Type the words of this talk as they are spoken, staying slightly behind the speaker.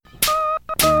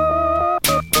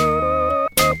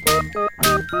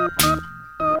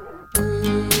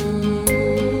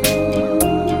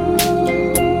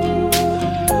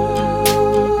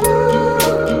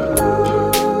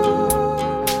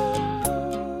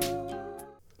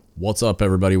What's up,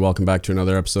 everybody? Welcome back to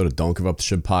another episode of Don't Give Up the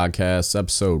Ship podcast,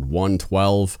 episode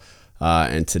 112.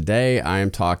 And today I am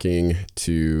talking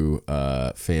to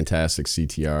fantastic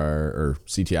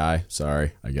CTI.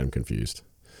 Sorry, I get them confused.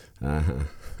 I'm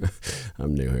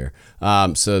new here.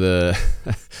 So the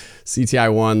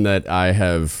CTI one that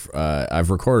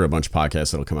I've recorded a bunch of podcasts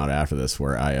that'll come out after this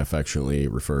where I affectionately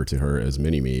refer to her as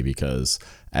Mini-Me because,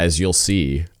 as you'll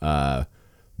see,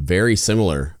 very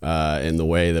similar in the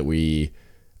way that we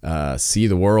see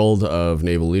the world of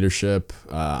naval leadership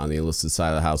on the enlisted side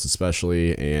of the house,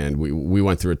 especially. And we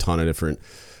went through a ton of different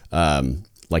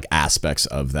aspects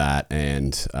of that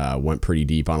and went pretty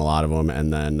deep on a lot of them.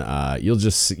 And then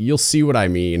you'll see what I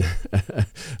mean.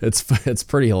 It's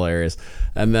pretty hilarious.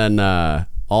 And then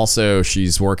also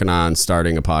she's working on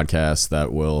starting a podcast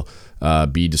that will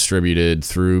be distributed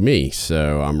through me.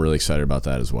 So I'm really excited about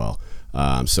that as well.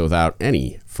 So without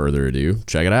any further ado,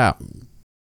 check it out.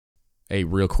 Hey,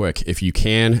 real quick, if you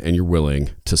can and you're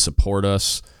willing to support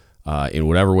us in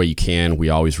whatever way you can, we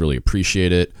always really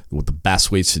appreciate it. With the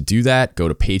best ways to do that, go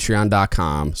to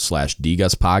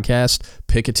patreon.com/dgutspodcast,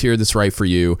 pick a tier that's right for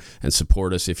you, and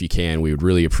support us if you can. We would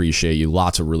really appreciate you.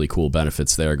 Lots of really cool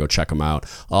benefits there. Go check them out.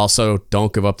 Also,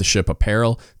 don't give up the ship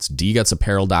apparel. It's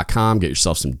dgutsapparel.com. Get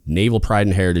yourself some naval pride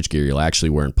and heritage gear you'll actually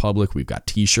wear in public. We've got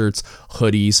t-shirts,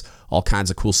 hoodies, all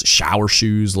kinds of cool shower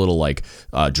shoes, little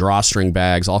drawstring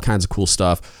bags, all kinds of cool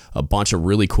stuff, a bunch of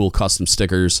really cool custom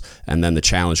stickers, and then the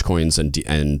challenge coins and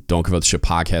Don't Give Up the Ship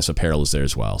podcast apparel is there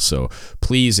as well. So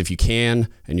please, if you can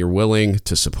and you're willing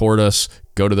to support us,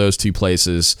 go to those two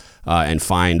places and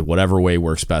find whatever way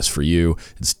works best for you.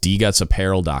 It's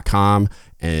dgutsapparel.com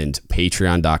and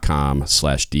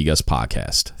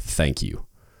patreon.com/dgutspodcast. Thank you.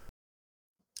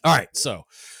 All right, so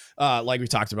like we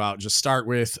talked about, just start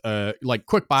with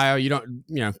quick bio. You don't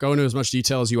go into as much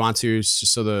detail as you want to, just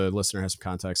so the listener has some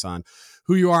context on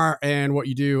who you are and what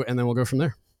you do, and then we'll go from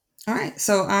there. All right.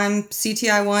 So I'm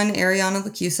CTI-1 Ariana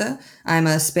Lacusa. I'm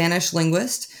a Spanish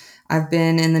linguist. I've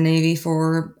been in the Navy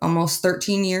for almost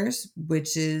 13 years,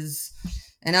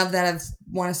 and of that, I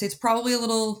want to say it's probably a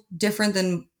little different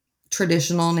than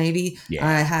traditional Navy. Yeah.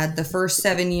 I had the first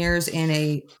 7 years in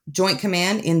a joint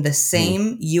command in the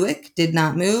same UIC, did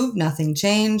not move, nothing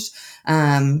changed.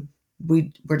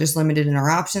 We were just limited in our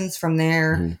options from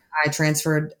there. Mm-hmm. I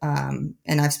transferred, and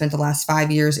I've spent the last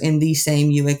 5 years in the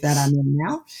same UIC that I'm in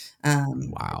now.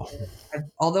 Wow.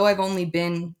 Although I've only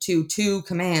been to 2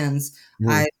 commands,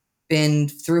 I've been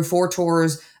through 4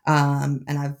 tours, and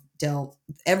I've dealt,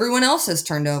 everyone else has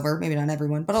turned over, maybe not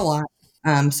everyone, but a lot.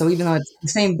 So even though it's the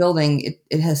same building,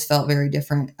 it has felt very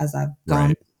different as I've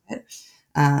gone through it.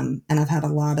 And I've had a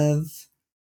lot of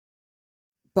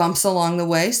bumps along the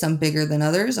way, some bigger than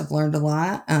others. I've learned a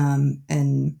lot.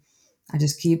 And I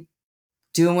just keep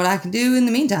doing what I can do in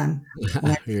the meantime.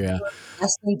 Yeah.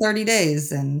 Less than 30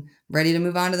 days and ready to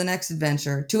move on to the next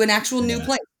adventure, to an actual new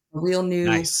place, a real new.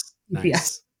 Nice.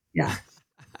 Yeah.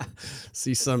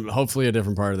 See hopefully a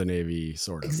different part of the Navy,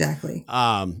 sort of. Exactly.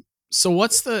 So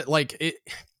what's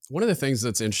one of the things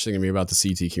that's interesting to me about the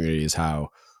CT community is how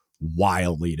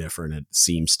wildly different it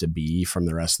seems to be from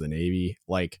the rest of the Navy.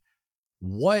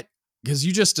 Because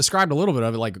you just described a little bit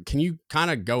of it, can you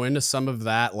kind of go into some of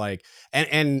that?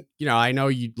 And I know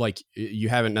you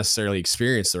haven't necessarily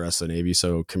experienced the rest of the Navy,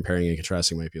 so comparing and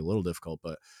contrasting might be a little difficult,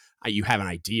 but you have an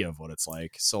idea of what it's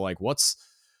like. So what's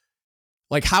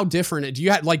how different do you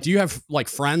have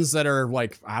friends that are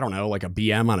I don't know, a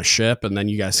BM on a ship, and then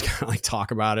you guys kind of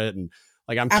talk about it, and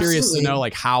I'm curious to know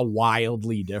how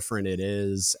wildly different it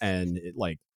is, and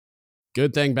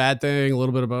good thing, bad thing, a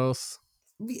little bit of both.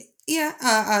 Yeah.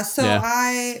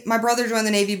 My brother joined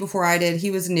the Navy before I did.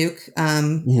 He was a nuke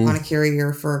on a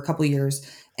carrier for a couple years.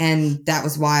 And that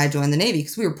was why I joined the Navy,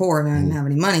 because we were poor and I didn't have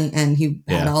any money. And he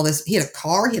had all this. He had a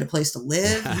car. He had a place to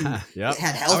live. He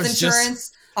had health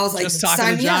insurance. I was just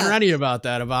talking to John Rennie about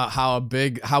that, about how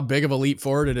big of a leap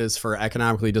forward it is for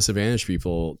economically disadvantaged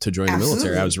people to join the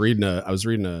military. I was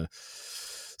reading a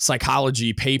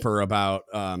psychology paper about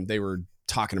they were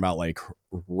talking about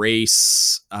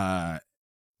race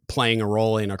playing a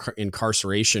role in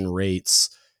incarceration rates,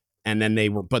 and then they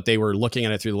were looking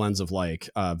at it through the lens of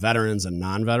veterans and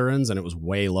non-veterans, and it was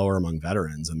way lower among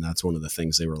veterans. And that's one of the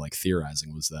things they were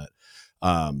theorizing, was that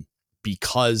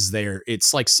because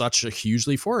it's such a huge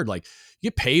leap forward. You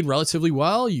get paid relatively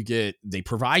well. They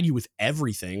provide you with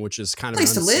everything, which is kind of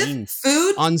place to live,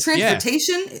 food,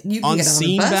 transportation. You can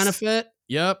unseen get on the bus. Benefit.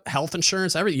 Yep. Health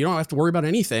insurance, everything. You don't have to worry about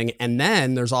anything. And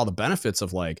then there's all the benefits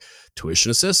of like tuition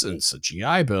assistance, a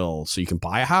GI Bill. So you can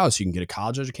buy a house, you can get a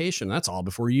college education. That's all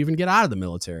before you even get out of the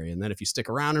military. And then if you stick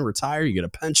around and retire, you get a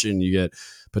pension, you get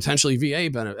potentially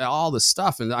VA benefit, all this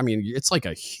stuff. And I mean, it's like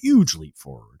a huge leap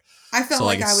forward. I felt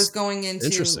like I was going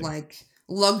into like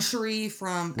luxury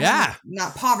from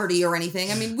not poverty or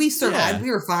anything. I mean, we survived,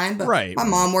 we were fine, but my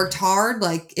mom worked hard.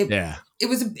 Like it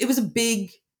was a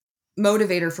big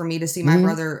motivator for me to see my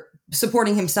brother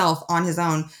supporting himself on his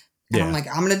own. And I'm like,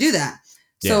 I'm going to do that.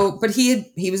 So, but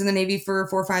he was in the Navy for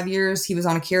 4 or 5 years. He was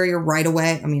on a carrier right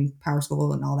away. I mean, power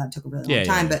school and all that took a really long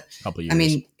time, but I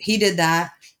mean, he did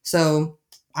that. So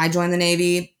I joined the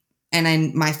Navy,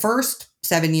 and my first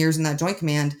 7 years in that Joint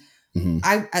Command,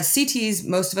 as CTs,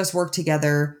 most of us worked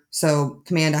together. So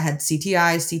command, I had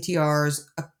CTIs, CTRs,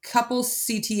 a couple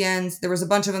CTNs. There was a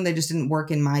bunch of them. They just didn't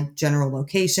work in my general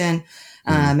location.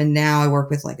 And now I work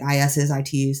with like ISs,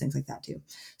 ITs, things like that too.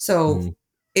 So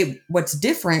what's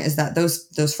different is that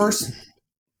that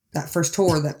first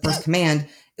tour, that first command,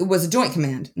 it was a Joint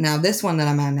Command. Now this one that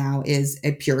I'm at now is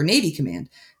a pure Navy command.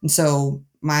 And so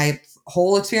my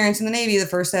whole experience in the Navy, the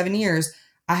first 7 years,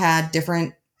 I had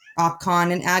different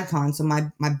OpCon and AdCon. So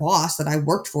my boss that I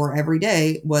worked for every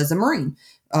day was a Marine,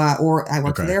 or I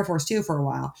worked for the Air Force too for a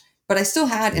while, but I still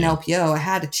had an LPO. I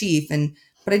had a chief,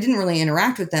 but I didn't really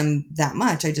interact with them that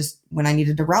much. I just, when I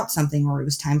needed to route something, or it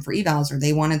was time for evals, or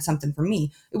they wanted something from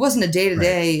me, it wasn't a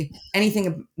day-to-day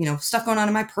anything, stuff going on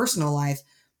in my personal life.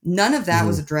 None of that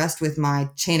was addressed with my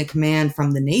chain of command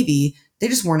from the Navy. They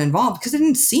just weren't involved because they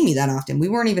didn't see me that often. We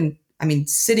weren't even,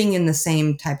 sitting in the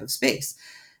same type of space.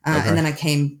 And then I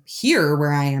came here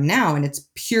where I am now, and it's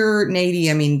pure Navy.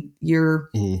 I mean,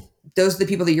 those are the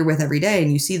people that you're with every day,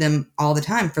 and you see them all the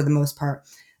time for the most part.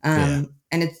 And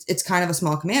it's kind of a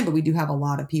small command, but we do have a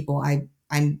lot of people.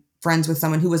 I'm friends with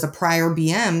someone who was a prior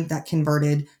BM that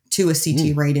converted to a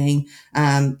CT rating.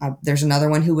 There's another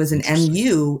one who was an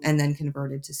MU and then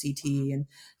converted to CT. And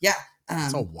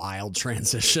it's a wild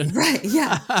transition. Right.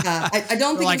 Yeah. I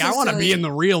don't think like, I want to be in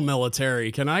the real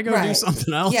military. Can I go do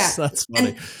something else? Yeah. That's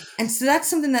funny. And so that's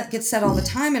something that gets said all the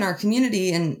time in our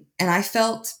community. And I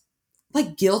felt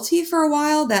like guilty for a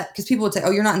while because people would say,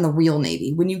 oh, you're not in the real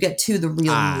Navy when you get to the real Navy.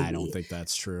 I don't think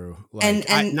that's true. Like,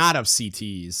 and not of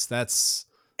CTs. That's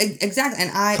exactly.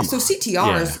 And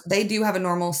CTRs, they do have a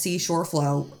normal sea shore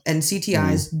flow, and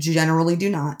CTIs generally do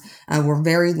not. We're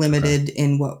very limited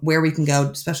in where we can go,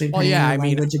 especially depending on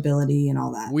language ability and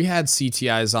all that. We had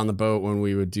CTIs on the boat when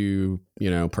we would do,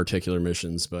 particular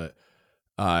missions, but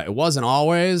it wasn't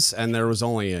always. And there was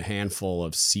only a handful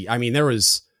of there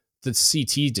was the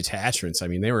CT detachments.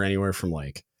 They were anywhere from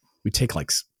we take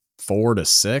 4 to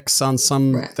 6 on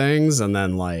some things. And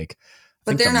then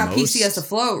but they're not PCS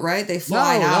afloat, right? They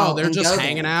fly out. No, they're just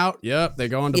hanging out. Yep. They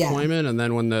go on deployment. And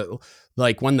then when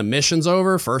the mission's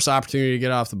over, first opportunity to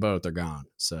get off the boat, they're gone.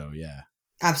 So yeah.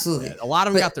 Absolutely. Yeah, a lot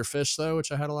of them got their fish though,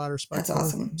 which I had a lot of respect for. That's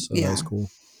awesome. So that was cool.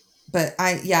 But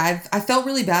I felt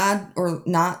really bad or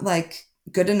not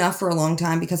good enough for a long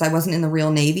time because I wasn't in the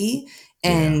real Navy,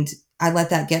 and I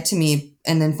let that get to me.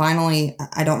 And then finally,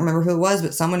 I don't remember who it was,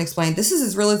 but someone explained, this is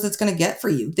as real as it's going to get for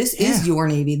you. This is your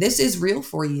Navy. This is real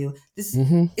for you. This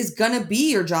is going to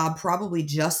be your job probably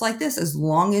just like this as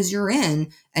long as you're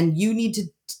in, and you need to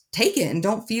take it and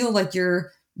don't feel like you're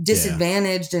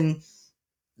disadvantaged. And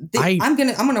I'm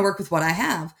going to work with what I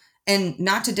have, and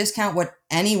not to discount what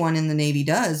anyone in the Navy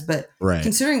does, but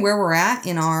considering where we're at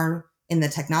in the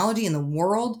technology in the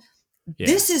world,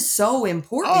 this is so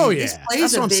important. Oh, yeah. This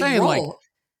plays a big role.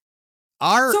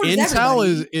 Our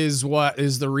intel is what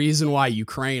is the reason why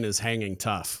Ukraine is hanging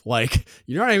tough.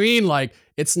 You know what I mean?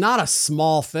 It's not a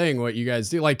small thing what you guys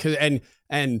do.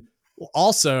 And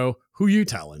also, who you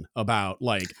telling about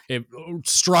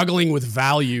struggling with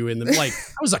value in the I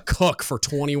was a cook for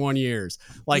 21 years.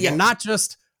 And not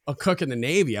just a cook in the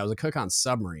Navy. I was a cook on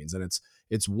submarines, and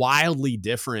it's wildly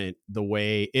different the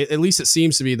way at least it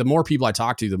seems to be. The more people I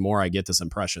talk to, the more I get this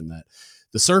impression that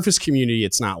the surface community,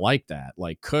 it's not like that.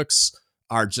 Cooks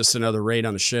are just another raid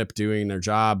on the ship doing their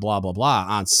job, blah, blah, blah.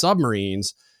 On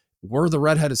submarines, we're the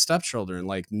redheaded stepchildren.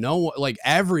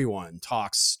 Everyone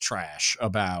talks trash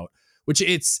about, which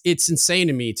it's insane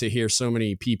to me to hear so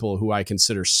many people who I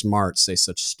consider smart say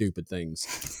such stupid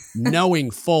things,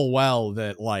 knowing full well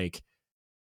that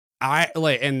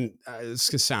it's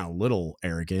gonna sound a little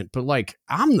arrogant, but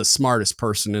I'm the smartest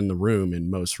person in the room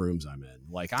in most rooms I'm in.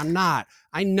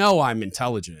 I know I'm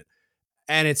intelligent,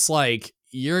 and it's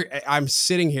I'm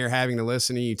sitting here having to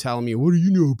listen to you telling me, what do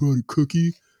you know about a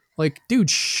cookie? Dude,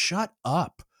 shut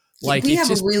up. We have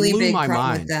a really big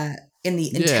problem with that in the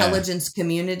Yeah. intelligence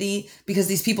community, because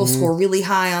these people Mhm. score really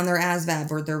high on their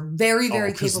ASVAB, or they're very, Oh,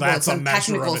 very because capable at that's a some measure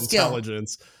of technical skill.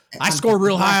 intelligence. I score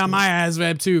real high on Exactly. my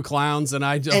ASVAB too, clowns, and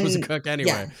I was a And cook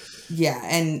anyway. yeah,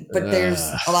 yeah. But there's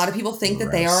a lot of people think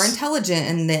that they are Gross. intelligent,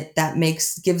 and that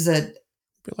gives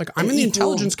Be like, an I'm in the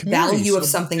intelligence equal community, value of so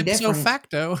something ipso different.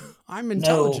 facto, I'm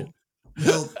intelligent.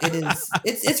 No, nope.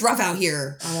 It's rough out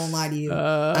here. I won't lie to you.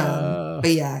 Uh,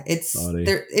 But yeah, it's Funny.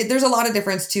 there's a lot of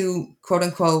difference to, quote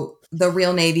unquote, the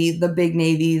real Navy, the big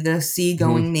Navy, the Mhm.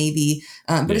 seagoing Navy.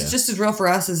 But it's Yeah. just as real for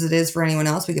us as it is for anyone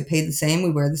else. We get paid the same.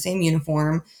 We wear the same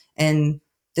uniform, and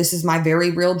this is my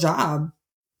very real job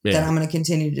that Yeah. I'm going to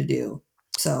continue to do.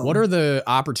 What So are the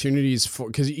opportunities for,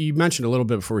 because you mentioned a little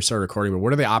bit before we started recording, but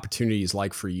what are the opportunities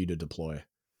like for you to deploy,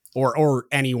 or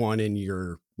anyone in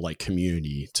your like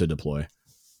community to deploy?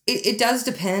 it does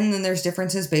depend, and there's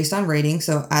differences based on rating.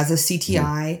 So as a Mhm.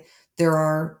 CTI,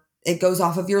 it goes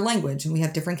off of your language, and we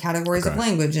have different categories of Okay.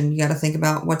 language, and you got to think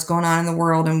about what's going on in the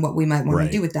world and what we might want to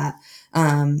Right. do with that.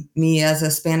 Me as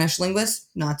a Spanish linguist,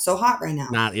 not so hot right now.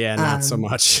 Not so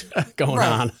much going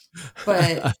Right. on.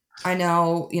 But I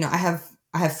know,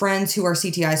 I have friends who are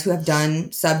CTIs who have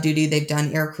done sub duty, they've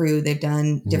done air crew, they've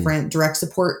done Mhm. different direct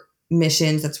support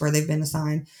missions. That's where they've been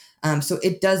assigned. So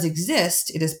it does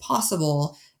exist. It is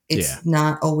possible. Yeah. It's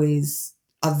not always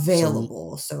So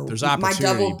available. So there's my opportunity,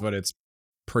 double but it's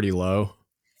pretty low.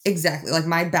 exactly, like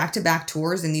my back to back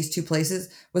tours in these two places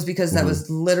was because that Mhm. was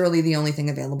literally the only thing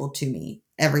available to me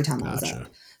every time I was up. Gotcha.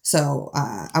 So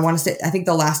I want to say, I think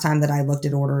the last time that I looked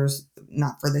at orders,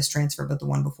 not for this transfer, but the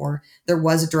one before, there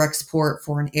was a direct support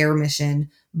for an air mission,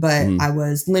 but Mhm. I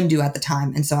was LIMDU at the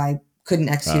time. And so I couldn't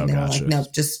execute. Oh, And they were like, gotcha. no,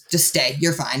 just stay.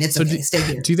 You're fine. It's So okay. Stay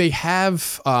here. do they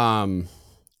have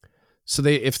so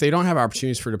if they don't have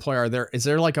opportunities for deploy, is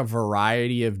there like a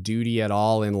variety of duty at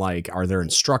all in like, are there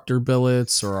instructor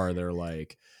billets, or are there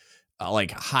like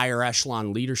higher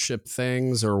echelon leadership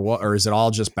things, or what, or is it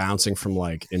all just bouncing from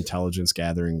like intelligence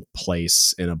gathering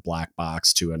place in a black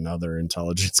box to another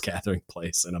intelligence gathering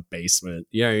place in a basement?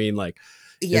 You know what I mean? Like,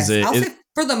 is Yes, it I'll is say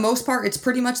for the most part, it's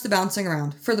pretty much the bouncing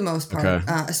around for the most okay.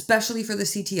 part, especially for the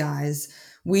CTIs.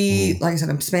 Mhm. Like I said,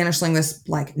 I'm Spanish linguist,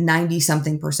 like 90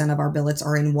 something percent of our billets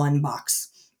are in one box.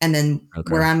 And then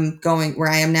Okay. where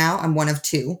I am now, I'm one of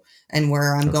two. And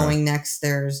where I'm Okay. going next,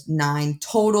 there's 9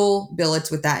 total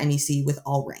billets with that NEC with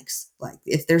all ranks. Like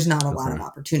if there's not a lot of Okay.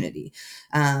 opportunity.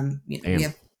 We Damn.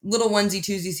 have little onesie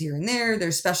twosies here and there.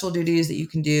 There's special duties that you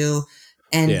can do.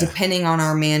 And Yeah. depending on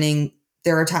our manning,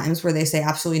 there are times where they say,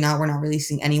 absolutely not, we're not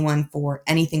releasing anyone for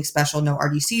anything special, no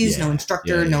RDCs, no Yeah.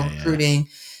 instructor, Yeah. no Yeah. Yeah. recruiting.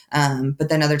 But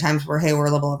then other times where, hey, we're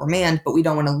a little overmanned, but we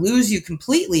don't want to lose you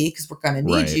completely because we're going to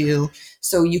need Right. you.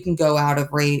 So you can go out of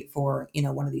rate for,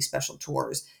 one of these special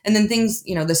tours. And then things,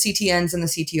 the CTNs and the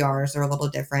CTRs are a little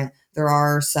different. There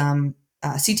are some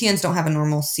CTNs don't have a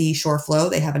normal sea shore flow.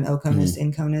 They have an OCONUS,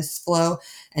 Mhm. INCONUS flow.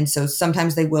 And so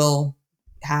sometimes they will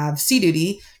have sea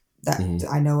duty that Mhm.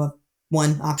 I know of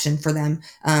one option for them.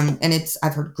 And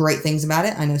I've heard great things about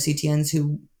it. I know CTNs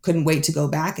who couldn't wait to go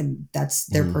back, and that's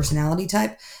their Mhm. personality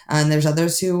type. And there's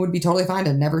others who would be totally fine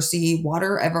to never see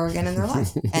water ever again in their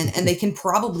life. And they can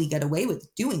probably get away with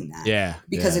doing that Yeah,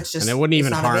 because yeah, it's and it just, wouldn't it's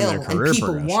even not harm their available and career people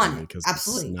progression want it. because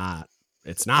Absolutely. it's not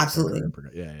their career Absolutely.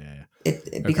 progression. Yeah, yeah,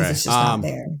 yeah. Because Okay. it's just not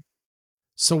there.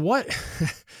 So what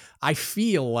I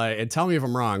feel like, and tell me if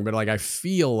I'm wrong, but like I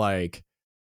feel like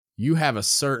you have a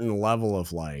certain level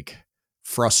of like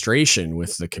frustration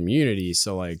with the community.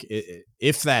 So like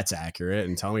if that's accurate,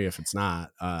 and tell me if it's not,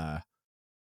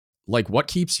 like what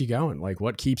keeps you going? Like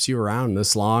what keeps you around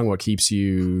this long? What keeps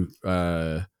you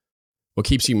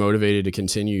motivated to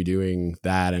continue doing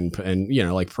that, and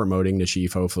like promoting to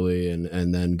chief hopefully,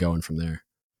 and then going from there?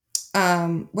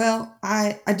 Well,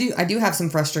 I do have some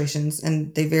frustrations,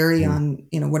 and they vary Mhm.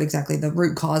 on, what exactly the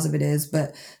root cause of it is.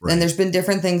 But then Right. there's been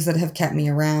different things that have kept me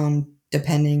around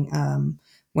depending,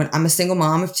 when I'm a single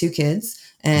mom of 2 kids.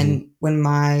 Mhm. And when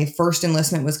my first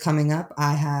enlistment was coming up,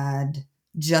 I had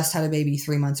just had a baby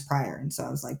 3 months prior. And so I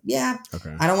was like, yeah,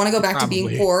 Okay. I don't want to go back to being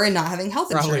Probably poor and not having health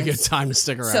probably a good insurance. time to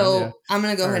stick around. Yeah. So I'm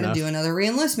going to go Fair ahead and do enough. another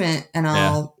reenlistment, and Yeah.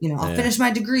 I'll Yeah. finish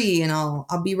my degree, and I'll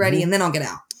be ready, Mhm. and then I'll get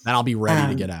out. Then I'll be ready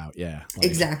to get out. Yeah. Like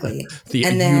Exactly. the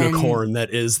And then, unicorn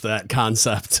that is that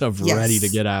concept of ready to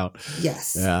yes, get out.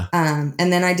 yes. Yeah. And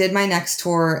then I did my next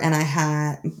tour, and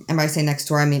and by say next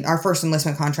tour, I mean our first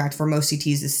enlistment contract for most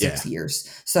CTs is 6 Yeah. years.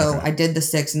 So Okay. I did the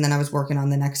 6, and then I was working on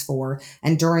the next 4.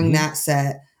 And during Mhm. that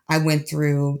set, I went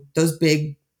through those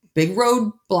big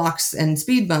road blocks and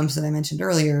speed bumps that I mentioned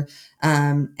earlier.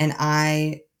 And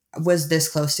I was this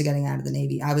close to getting out of the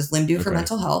Navy. I was limb due for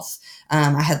mental health.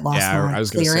 I had lost my I was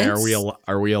going to clearance. say,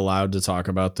 are we allowed to talk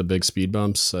about the big speed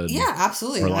bumps? Yeah,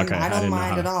 absolutely. Okay, I don't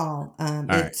mind at all.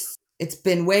 Right. It's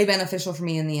been way beneficial for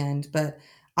me in the end, but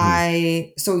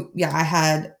I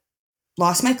had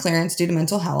lost my clearance due to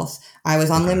mental health. I was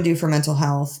on limb due for mental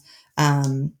health.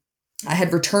 I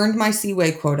had returned my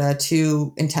Seaway quota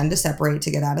to intend to separate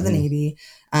to get out of the Navy.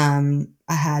 I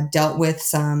had dealt with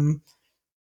some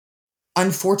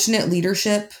unfortunate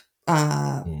leadership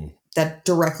that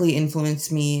directly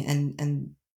influenced me,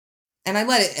 and I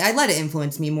let it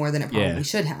influence me more than it probably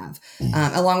should have,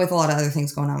 along with a lot of other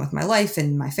things going on with my life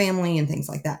and my family and things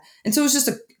like that. And so it was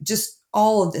just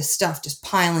all of this stuff just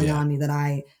piling on me that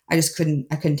I just couldn't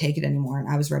take it anymore, and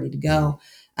I was ready to go.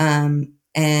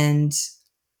 And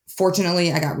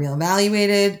fortunately, I got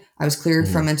reevaluated. I was cleared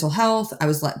from mental health. I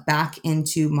was let back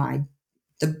into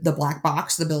the black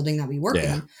box, the building that we work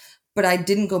in. But I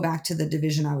didn't go back to the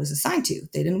division I was assigned to.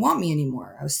 They didn't want me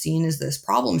anymore. I was seen as this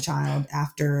problem child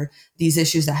after these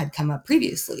issues that had come up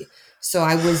previously. So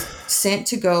I was sent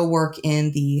to go work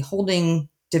in the holding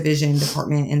division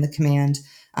department in the command.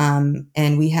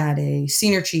 And we had a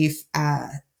senior chief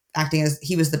acting as,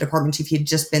 he was the department chief. He had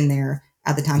just been there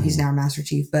at the time. He's now a master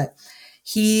chief, but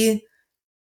he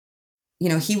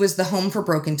was the home for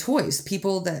broken toys,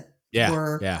 people that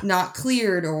were not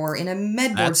cleared or in a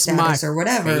med board status or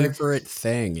whatever. My favorite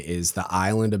thing is the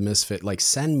island of misfit. Like,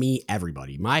 send me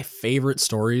everybody. My favorite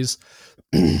stories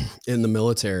in the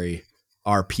military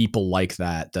are people like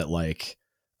that like,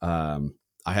 I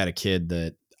had a kid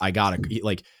that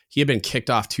he had been kicked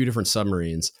off 2 different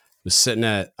submarines, was sitting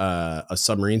at a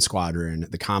submarine squadron.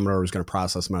 The Commodore was going to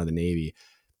process him out of the Navy.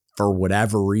 For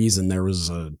whatever reason, there was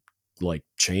a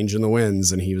change in the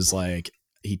winds, and he was like,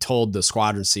 he told the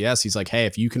squadron CS, he's like, hey,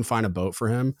 if you can find a boat for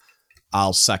him,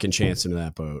 I'll second chance into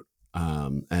that boat.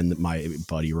 And my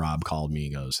buddy Rob called me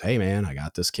and goes, hey man, I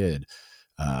got this kid,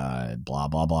 blah,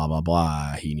 blah, blah, blah,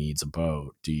 blah. He needs a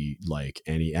boat. Do you like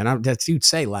any, and I'm that dude,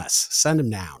 say less, send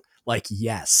him down. Like,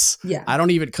 yes. Yeah. I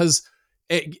don't even, cause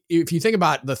if you think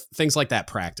about the things like that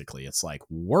practically, it's like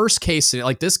worst case,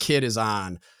 like this kid is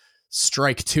on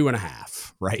strike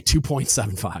 2.5, right?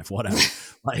 2.75, whatever.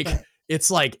 Like, right. It's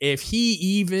like, if he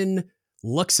even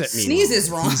looks at me, sneezes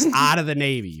wrong, he's out of the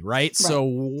Navy, right? So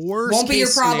worst won't be your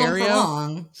case problem scenario, for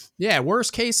long. Yeah,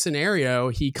 worst case scenario,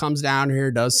 he comes down here,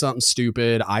 does something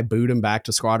stupid, I boot him back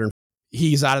to squadron,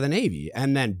 he's out of the Navy.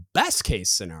 And then best case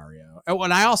scenario,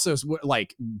 and I also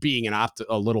like being a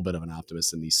little bit of an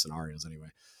optimist in these scenarios anyway.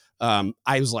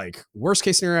 I was like, worst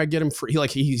case scenario, I get him for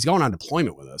he's going on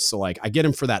deployment with us. So like, I get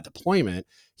him for that deployment.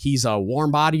 He's a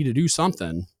warm body to do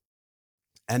something.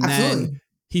 And then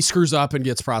he screws up and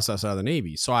gets processed out of the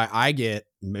Navy. So I get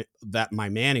that my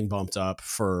manning bumped up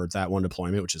for that one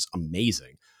deployment, which is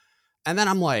amazing. And then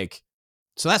I'm like,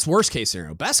 so that's worst case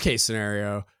scenario. Best case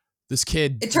scenario, this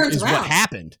kid is around. What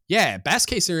happened. Yeah. Best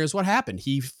case scenario is what happened.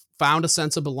 He found a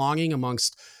sense of belonging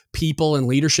amongst people and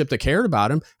leadership that cared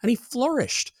about him, and he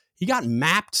flourished. He got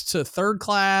mapped to 3rd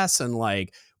class and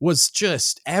was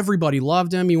just, everybody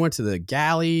loved him. He went to the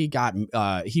galley,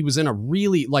 he was in a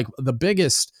really the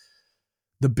biggest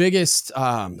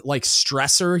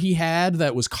stressor he had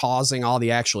that was causing all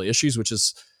the actual issues, which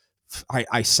is,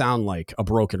 I sound like a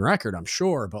broken record, I'm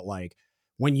sure, but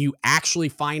when you actually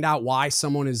find out why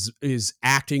someone is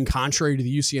acting contrary to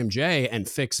the UCMJ and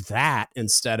fix that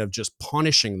instead of just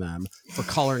punishing them for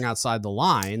coloring outside the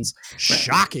lines,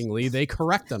 shockingly, they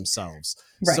correct themselves.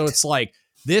 Right. So it's like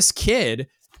this kid,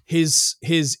 his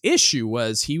issue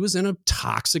was he was in a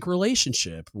toxic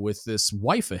relationship with this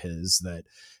wife of his that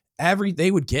they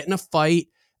would get in a fight,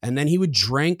 and then he would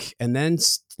drink, and then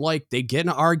they'd get in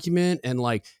an argument and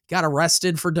got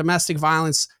arrested for domestic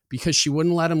violence because she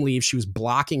wouldn't let him leave. She was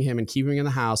blocking him and keeping him in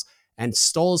the house, and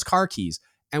stole his car keys.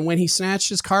 And when he snatched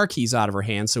his car keys out of her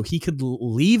hand so he could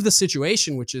leave the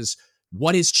situation, which is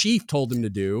what his chief told him to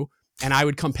do, and I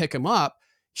would come pick him up,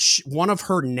 one of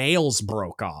her nails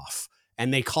broke off,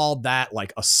 and they called that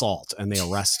assault, and they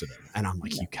arrested him. And I'm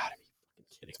like, you gotta be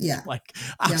kidding me. Yeah.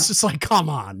 I was just like, come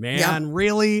on, man,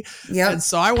 really? Yeah. And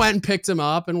so I went and picked him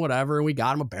up and whatever, and we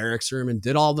got him a barracks room and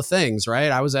did all the things,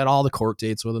 right? I was at all the court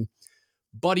dates with him.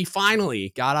 But he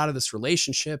finally got out of this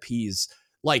relationship. He's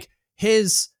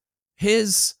his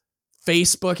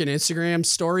Facebook and Instagram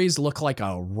stories look like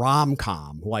a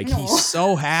rom-com. He's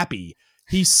so happy.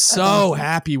 He's so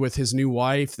happy with his new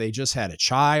wife. They just had a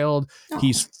child. Oh.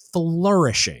 He's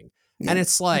flourishing. Yeah, and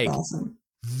it's awesome.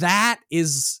 That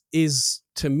is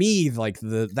to me, like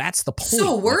that's the point.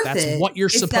 So worth like, that's it. what you're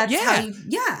supposed.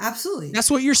 Yeah, absolutely.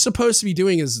 That's what you're supposed to be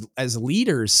doing as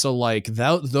leaders. So like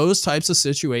those types of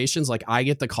situations, like I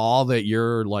get the call that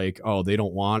you're like, oh, they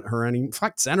don't want her anymore.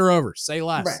 Fuck, send her over. Say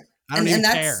less. Right. I don't even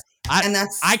care.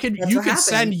 You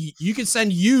could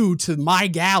send you to my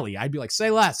galley. I'd be like, say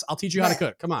less. I'll teach you how to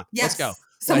cook. Come on, let's go.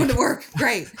 Someone to work.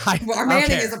 Great. Our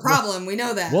manning is a problem. We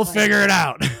know that. We'll figure it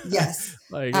out. Yes.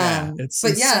 It's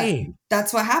insane.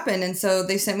 That's what happened. And so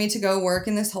they sent me to go work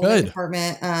in this holding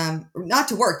department. Not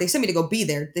to work. They sent me to go be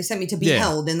there. They sent me to be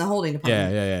held in the holding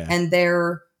department. Yeah. And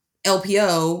their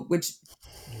LPO, which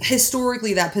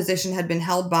historically that position had been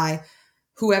held by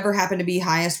whoever happened to be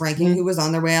highest ranking, who was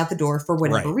on their way out the door for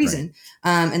whatever reason.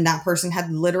 And that person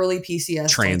had literally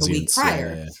PCS like a week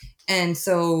prior. And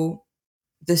so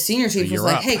the senior chief was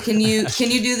like, hey, can you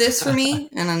do this for me?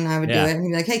 And then I would do it. And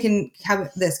he'd be like, hey, can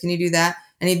you do that?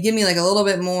 And he'd give me like a little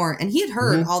bit more. And he had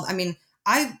heard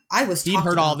I was he'd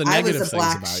heard all the negative things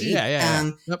about sheep.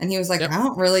 And he was like, I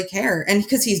don't really care. And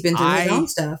because he's been through his own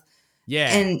stuff. Yeah.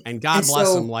 And God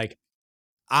bless him. Like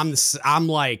I'm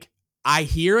like, I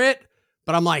hear it,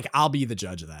 but I'm like, I'll be the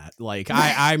judge of that. Like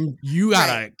you got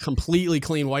a completely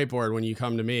clean whiteboard when you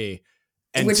come to me.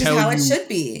 Which is how it should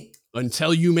be.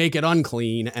 Until you make it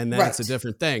unclean, and then it's a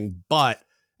different thing. But,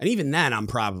 and even then I'm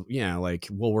probably, like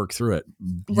we'll work through it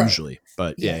usually,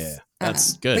 but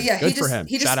that's good. But good for him.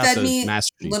 He just fed me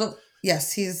little,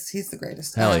 he's the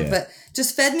greatest. But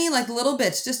just fed me like little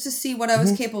bits just to see what I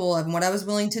was capable of and what I was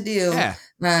willing to do.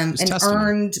 And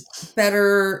earned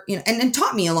better, and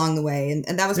taught me along the way.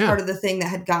 And that was part of the thing that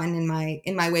had gotten in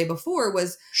my way before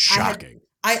was shocking.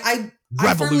 I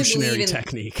revolutionary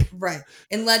technique. Right.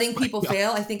 And letting people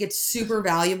fail, I think it's super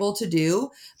valuable to do,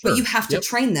 but you have to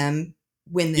train them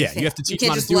when they fail. You have to teach them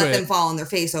how to do it. You can't just let them fall on their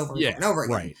face over and over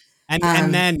again. Right.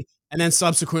 And then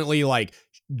subsequently, like,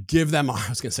 give them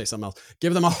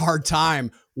a hard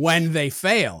time when they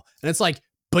fail. And it's like,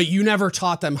 but you never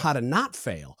taught them how to not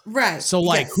fail. Right. So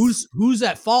like, who's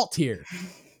at fault here?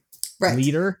 Right.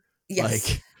 Leader?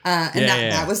 Yes.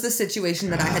 That was the situation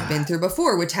that I had been through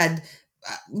before, which had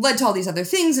led to all these other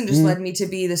things and just led me to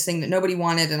be this thing that nobody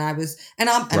wanted. And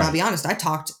I'll be honest, I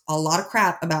talked a lot of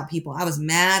crap about people. I was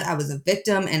mad. I was a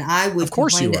victim, and I would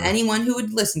complain to anyone who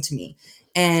would listen to me.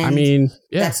 And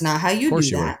that's not how you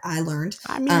do that. I learned.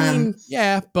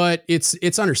 But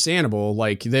it's understandable.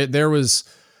 Like there was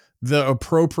the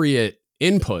appropriate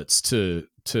inputs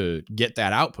to get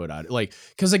that output out. Like,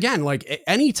 cause again, like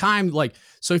anytime, like,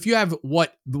 so if you have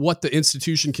what the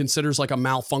institution considers like a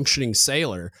malfunctioning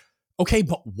sailor, okay,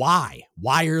 but why?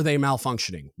 Why are they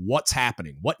malfunctioning? What's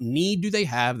happening? What need do they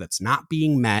have that's not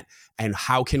being met? And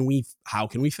how can we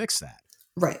fix that?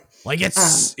 Right. Like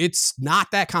it's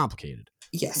not that complicated.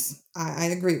 Yes, I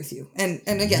agree with you. And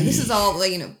again, this is all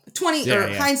like, 20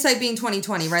 hindsight being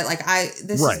 2020, right? Like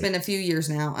this has been a few years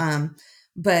now.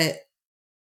 But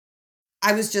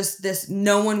I was just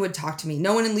no one would talk to me.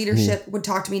 No one in leadership would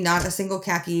talk to me, not a single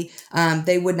khaki.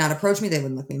 They would not approach me. They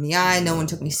wouldn't look me in the eye. No one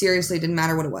took me seriously. It didn't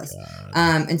matter what it was.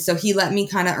 And so he let me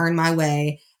kind of earn my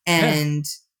way and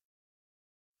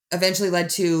eventually led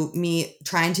to me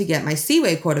trying to get my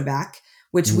Seaway quota back,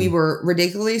 which we were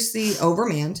ridiculously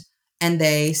overmanned. And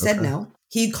they said no.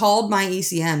 He called my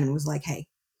ECM and was like, hey,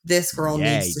 this girl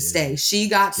needs to stay. She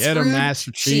got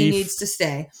screwed. She needs to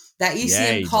stay. That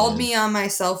ECM called me on my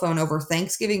cell phone over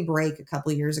Thanksgiving break a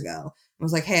couple of years ago. And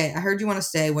was like, hey, I heard you want to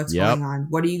stay. What's going on?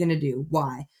 What are you going to do?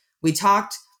 Why? We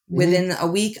talked. Within a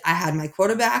week, I had my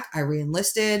quota back. I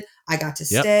re-enlisted. I got to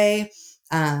stay.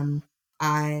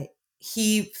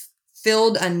 He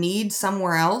filled a need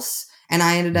somewhere else. And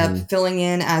I ended up filling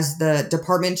in as the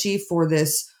department chief for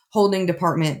this holding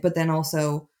department, but then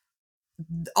also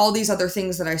all these other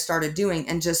things that I started doing,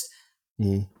 and just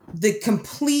the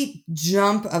complete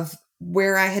jump of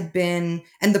where I had been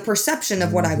and the perception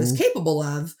of what I was capable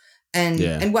of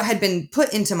and what had been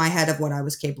put into my head of what I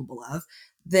was capable of,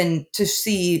 then to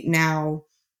see now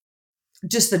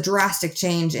just the drastic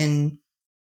change in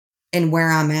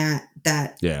where I'm at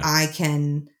that I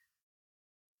can.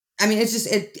 I mean,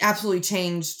 it absolutely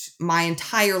changed my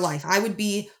entire life. I would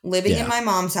be living in my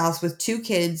mom's house with 2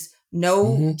 kids,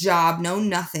 no job, no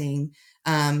nothing.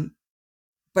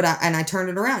 But I turned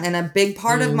it around. And a big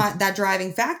part of that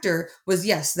driving factor was,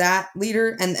 that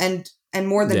leader and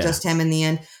more than just him in the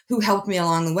end, who helped me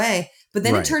along the way. But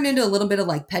then it turned into a little bit of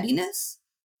like pettiness,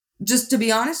 just to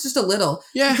be honest, just a little.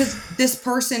 Yeah. Because this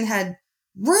person had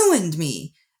ruined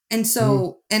me. And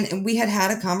so, and we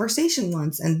had a conversation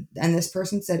once, and this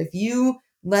person said, if you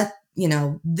let,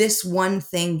 this one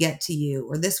thing get to you,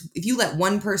 or if you let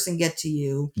one person get to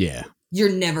you, you're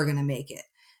never going to make it,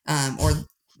 or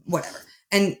whatever.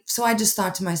 And so I just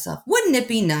thought to myself, wouldn't it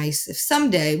be nice if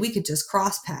someday we could just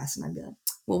cross paths? And I'd be like,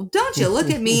 well, don't you look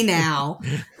at me now.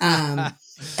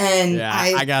 And yeah,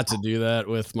 I got to do that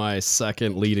with my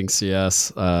second leading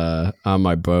CS on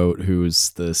my boat, who's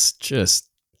this just,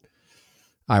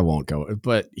 I won't go,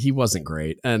 but he wasn't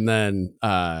great. And then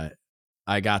I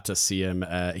got to see him.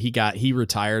 He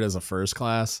retired as a first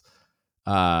class.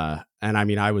 And I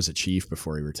mean, I was a chief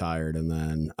before he retired. And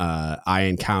then I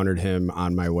encountered him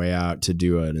on my way out to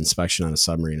do an inspection on a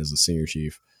submarine as a senior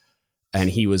chief. And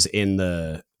he was in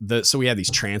so we had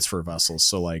these transfer vessels.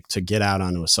 So like to get out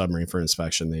onto a submarine for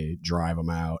inspection, they drive them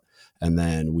out and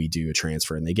then we do a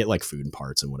transfer and they get like food and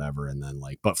parts and whatever. And then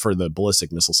like, but for the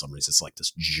ballistic missile submarines, it's like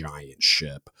this giant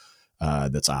ship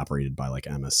that's operated by like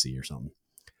MSC or something.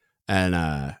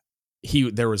 And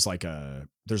there's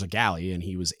a galley and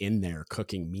he was in there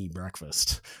cooking me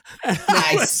breakfast. Nice.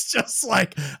 I was just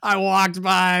like, I walked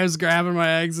by, I was grabbing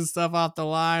my eggs and stuff off the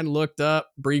line, looked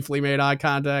up, briefly made eye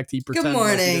contact. He pretended, good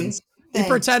morning. He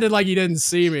pretended like he didn't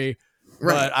see me,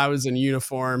 right. But I was in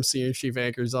uniform, senior chief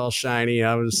anchors all shiny.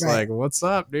 I was right. Like, what's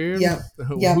up, dude? Yep.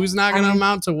 Who's not going to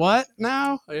amount to what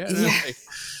now?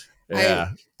 Yeah.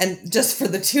 And just for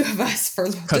the two of us,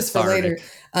 just for later,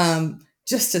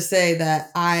 just to say that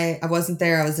I wasn't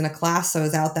there. I was in a class, so I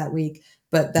was out that week.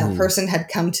 But that person had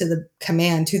come to the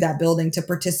command to that building to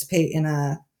participate in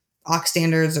a OC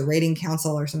standards or rating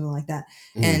council or something like that.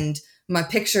 And my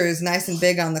picture is nice and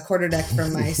big on the quarterdeck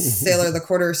from my Sailor of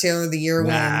the Year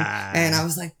win. And I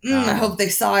was like, I hope they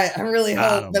saw it. I really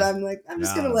hope. But I'm like, I'm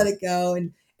just going to let it go.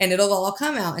 And it'll all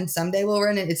come out. And someday we'll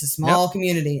run it. It's a small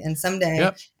community. And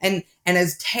someday, and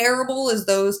as terrible as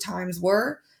those times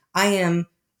were, I am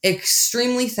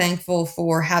extremely thankful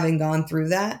for having gone through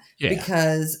that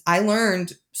because I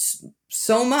learned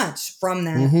so much from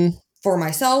that for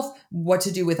myself, what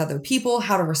to do with other people,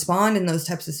 how to respond in those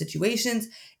types of situations.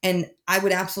 And I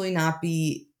would absolutely not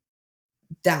be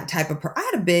that type of person. I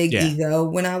had a big ego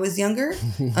when I was younger,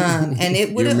 and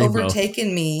it would have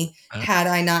overtaken me had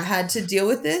I not had to deal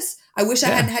with this. I wish I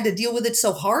hadn't had to deal with it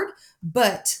so hard,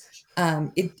 but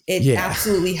it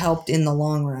absolutely helped in the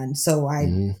long run. So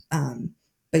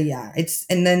but yeah,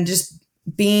 and then just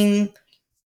being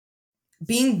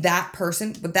that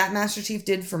person, what that Master Chief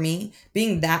did for me,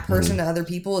 being that person to other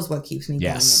people is what keeps me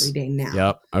going every day now.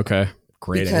 Yep. Okay.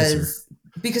 Great answer.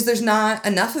 Because there's not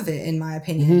enough of it, in my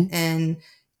opinion. And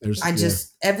and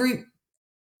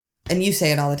you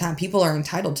say it all the time, people are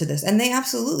entitled to this, and they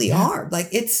absolutely are.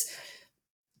 Like this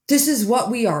is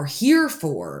what we are here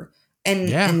for.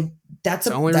 And that's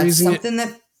something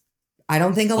that I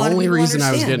don't think a lot of people understand.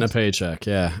 I was getting a paycheck.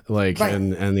 Yeah. Like, right.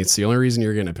 and it's the only reason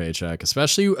you're getting a paycheck,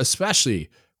 especially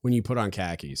when you put on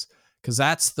khakis, because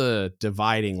that's the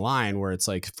dividing line where it's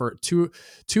like to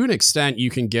an extent you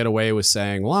can get away with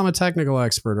saying, well, I'm a technical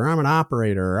expert or I'm an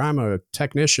operator or I'm a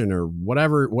technician or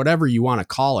whatever you want to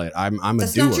call it. I'm a doer.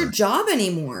 That's not your job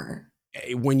anymore.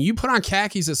 When you put on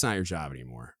khakis, it's not your job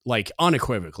anymore. Like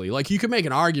unequivocally, like you could make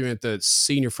an argument that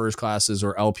senior first classes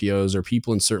or LPOs or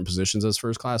people in certain positions as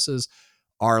first classes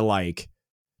are like,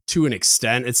 to an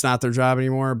extent, it's not their job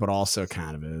anymore, but also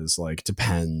kind of is, like,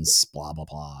 depends, blah, blah,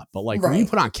 blah. But like when you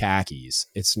put on khakis,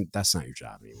 that's not your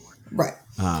job anymore. Right.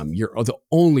 You're the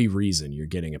only reason you're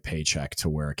getting a paycheck to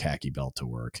wear a khaki belt to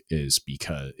work is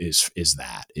because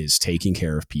is taking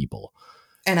care of people.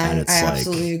 And I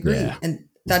absolutely agree. Yeah. And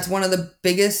that's one of the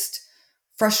biggest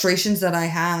frustrations that I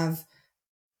have.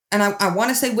 And I want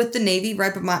to say with the Navy,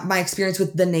 right? But my experience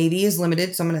with the Navy is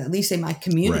limited. So I'm going to at least say my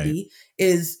community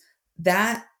is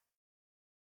that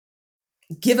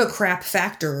give a crap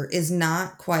factor is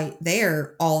not quite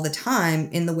there all the time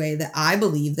in the way that I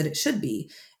believe that it should be.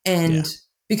 And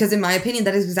because in my opinion,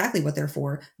 that is exactly what they're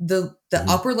for. The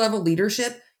upper level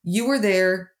leadership, you were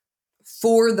there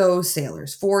for those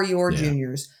sailors, for your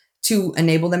juniors, to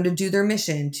enable them to do their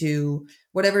mission, to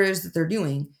whatever it is that they're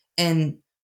doing. And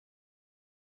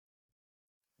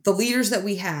the leaders that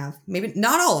we have, maybe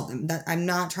not all of them, that I'm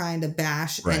not trying to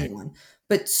bash anyone,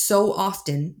 but so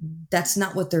often that's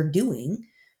not what they're doing.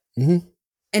 And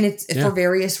it's for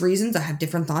various reasons. I have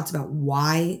different thoughts about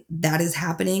why that is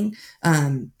happening,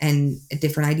 and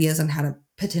different ideas on how to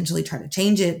potentially try to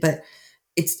change it, but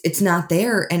it's not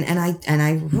there. And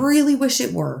I really wish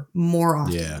it were more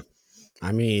often. Yeah.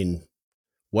 I mean,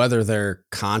 whether they're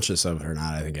conscious of it or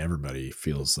not, I think everybody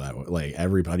feels that way. Like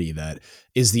everybody that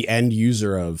is the end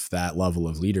user of that level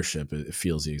of leadership, it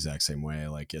feels the exact same way.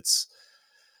 Like it's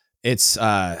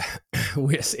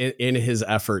in his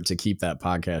effort to keep that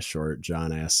podcast short, John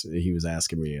was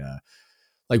asking me,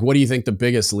 like, what do you think the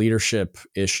biggest leadership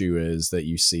issue is that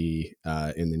you see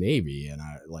in the Navy? And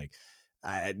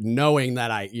knowing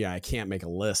that I can't make a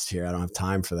list here. I don't have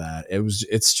time for that.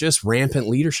 It's just rampant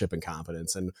leadership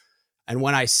incompetence. And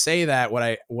when I say that,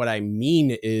 what I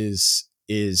mean is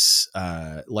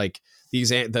like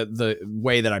the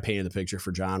way that I painted the picture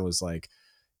for John was like,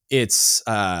 it's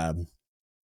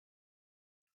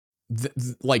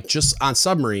like just on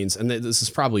submarines, and this is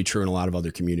probably true in a lot of other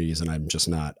communities, and I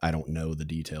don't know the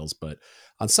details, but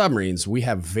on submarines, we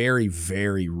have very,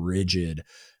 very rigid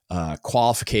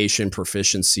qualification,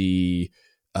 proficiency,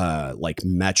 like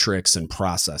metrics and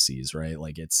processes, right?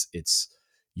 Like it's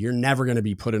you're never going to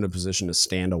be put in a position to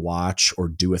stand a watch or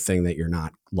do a thing that you're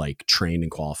not like trained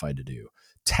and qualified to do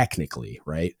technically,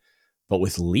 right? But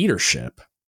with leadership,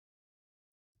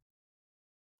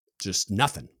 just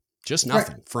nothing.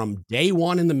 Right. From day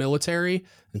one in the military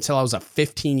until I was a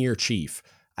 15-year chief,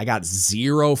 I got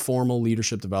zero formal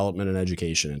leadership development and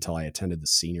education until I attended the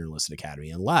Senior Enlisted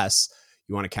Academy, unless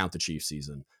you want to count the chief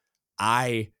season.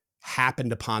 I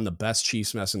happened upon the best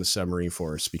chief's mess in the submarine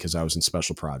force because I was in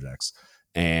special projects,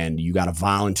 and you got to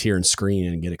volunteer and screen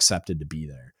and get accepted to be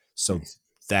there. So nice.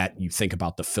 That you think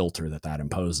about the filter that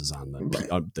imposes on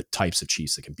the types of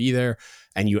chiefs that can be there.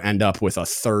 And you end up with a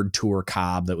third tour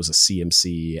cobb that was a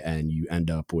CMC, and you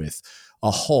end up with a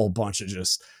whole bunch of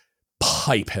just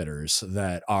pipe hitters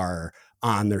that are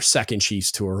on their second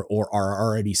chief's tour or are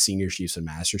already senior chiefs and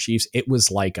master chiefs. It was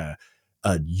like a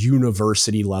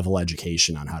university level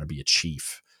education on how to be a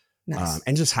chief. Nice.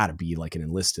 And just how to be like an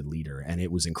enlisted leader. And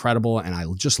it was incredible. And I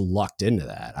just lucked into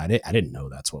that. I didn't know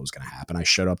that's what was going to happen. I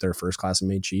showed up there first class and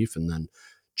made chief, and then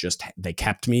just, they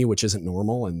kept me, which isn't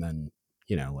normal. And then,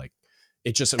 like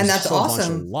it was and that's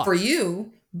awesome for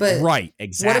you, but right.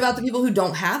 Exactly. What about the people who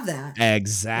don't have that?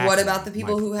 Exactly. What about the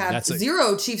people who have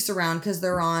zero chiefs around because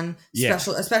they're on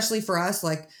special, especially for us,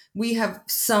 like we have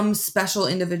some special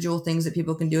individual things that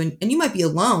people can do. And you might be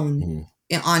alone. Mm-hmm.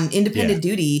 On independent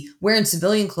duty, wearing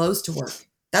civilian clothes to work.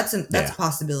 That's a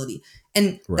possibility.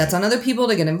 And that's on other people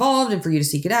to get involved and for you to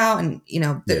seek it out. And,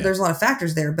 there's a lot of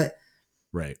factors there, but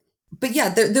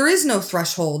there is no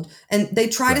threshold. And they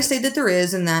try to say that there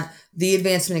is, and that the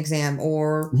advancement exam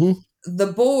or the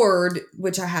board,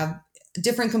 which I have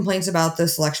different complaints about the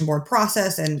selection board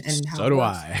process and how so do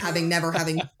I having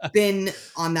been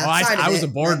on that side of it. I was a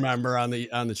board member on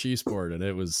the Chiefs board, and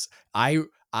it was,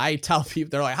 I tell people,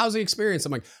 they're like, how's the experience?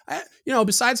 I'm like,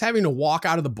 besides having to walk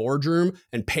out of the boardroom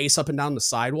and pace up and down the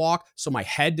sidewalk so my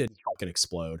head didn't fucking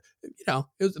explode, it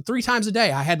was 3 times a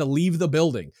day I had to leave the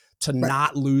building to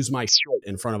not lose my shit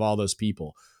in front of all those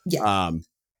people. Yeah.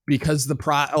 Because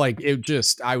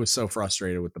I was so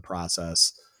frustrated with the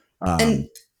process. And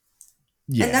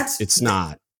it's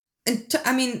not. And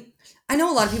I know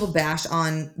a lot of people bash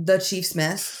on the Chiefs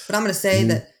mess, but I'm going to say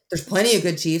that there's plenty of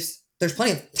good Chiefs. There's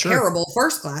plenty of terrible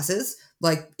first classes.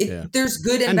 Like there's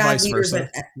good and bad leaders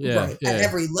at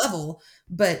every level,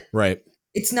 but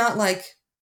it's not like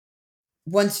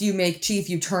once you make chief,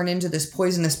 you turn into this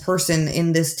poisonous person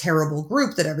in this terrible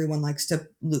group that everyone likes to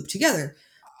loop together.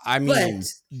 I mean,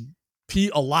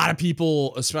 a lot of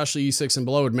people, especially E6 and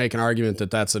below, would make an argument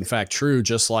that that's in fact true.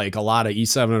 Just like a lot of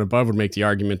E7 and above would make the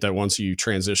argument that once you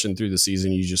transition through the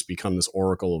season, you just become this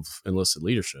oracle of enlisted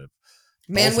leadership.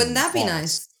 Man, wouldn't that be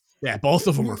nice? Yeah, both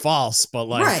of them are false, but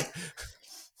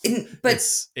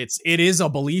it is a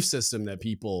belief system that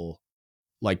people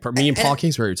like. Me and Paul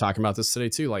Kingsbury were talking about this today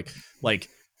too. Like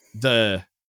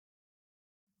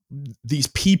these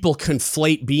people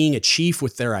conflate being a chief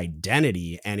with their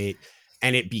identity, and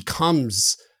it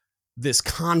becomes this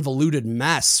convoluted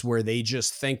mess where they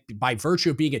just think by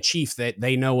virtue of being a chief that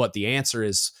they know what the answer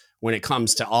is when it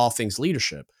comes to all things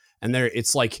leadership. And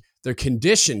it's like they're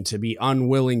conditioned to be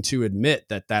unwilling to admit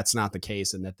that that's not the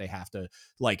case, and that they have to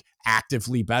like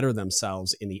actively better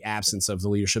themselves in the absence of the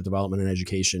leadership development and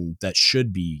education that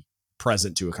should be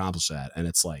present to accomplish that. And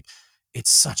it's like,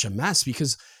 it's such a mess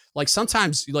because like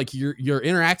sometimes like you're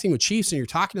interacting with chiefs and you're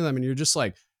talking to them and you're just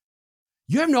like,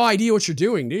 you have no idea what you're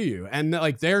doing, do you? And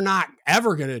like, they're not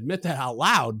ever going to admit that out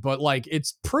loud, but like,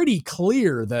 it's pretty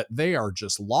clear that they are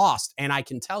just lost. And I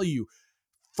can tell you,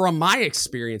 from my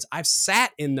experience, I've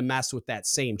sat in the mess with that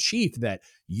same chief that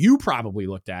you probably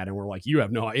looked at and were like, you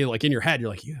have no idea. Like in your head, you're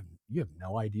like, you have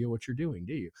no idea what you're doing,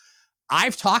 do you?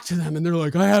 I've talked to them and they're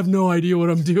like, I have no idea what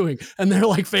I'm doing. And they're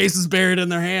like faces buried in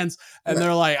their hands. And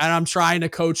they're like, and I'm trying to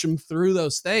coach them through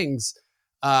those things.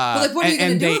 But like, what are you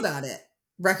going to do about it?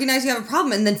 Recognize you have a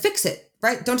problem and then fix it,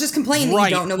 right? Don't just complain that you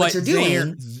don't know what you're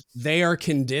doing. They are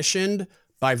conditioned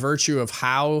by virtue of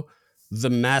how the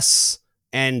mess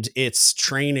and its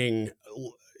training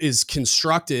is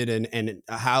constructed and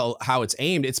how it's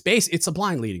aimed. It's a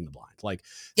blind leading the blind. Like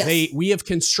we have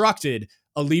constructed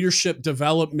a leadership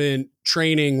development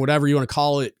training, whatever you want to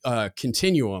call it,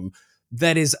 continuum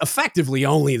that is effectively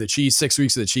only the Chiefs 6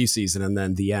 weeks of the Chiefs season and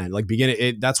then the end. Like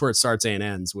that's where it starts and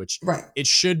ends, which it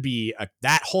should be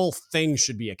that whole thing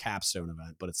should be a capstone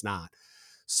event, but it's not.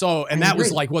 So, and that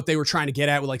was like what they were trying to get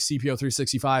at with like CPO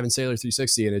 365 and Sailor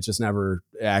 360, and it just never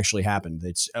actually happened.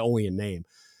 It's only a name.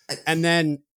 And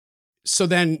then, so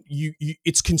then you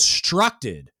it's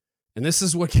constructed, and this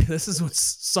is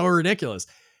what's so ridiculous.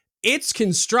 It's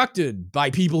constructed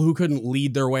by people who couldn't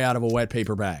lead their way out of a wet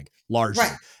paper bag, largely.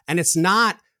 Right. And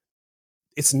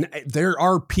there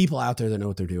are people out there that know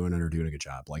what they're doing and are doing a good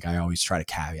job. Like I always try to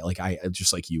caveat, like I,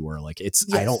 just like you were, like it's,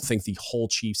 yes. I don't think the whole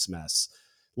Chiefs mess,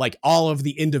 like all of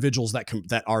the individuals that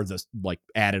are the, like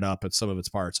added up at some of its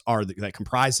parts that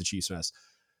comprise the Chiefs mess,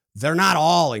 they're not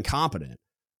all incompetent,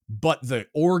 but the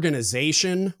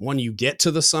organization, when you get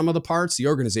to the sum of the parts, the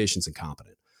organization's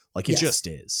incompetent. Like it just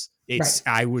is. It's,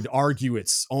 right. I would argue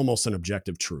it's almost an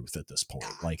objective truth at this point.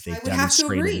 Like they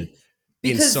demonstrated it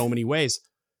in so many ways.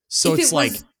 So it's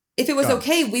like, if it was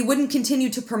okay, we wouldn't continue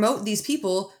to promote these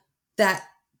people that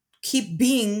keep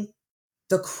being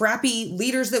the crappy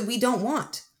leaders that we don't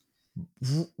want.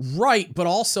 Right. But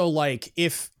also like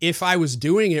if I was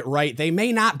doing it right, they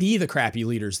may not be the crappy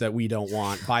leaders that we don't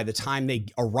want by the time they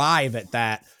arrive at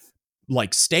that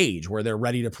like stage where they're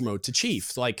ready to promote to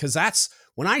chief. Like, cause that's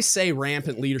when I say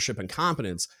rampant leadership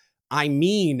incompetence, I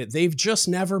mean, they've just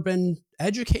never been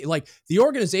educated. Like the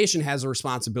organization has a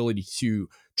responsibility to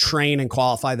train and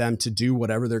qualify them to do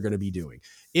whatever they're going to be doing,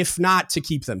 if not to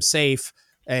keep them safe.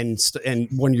 And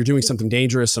when you're doing something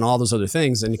dangerous and all those other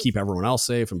things and to keep everyone else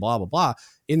safe and blah, blah, blah.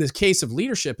 In the case of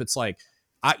leadership, it's like,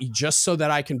 just so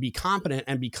that I can be competent.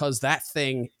 And because that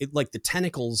thing, like the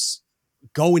tentacles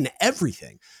go into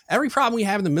everything. Every problem we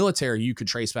have in the military, you could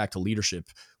trace back to leadership,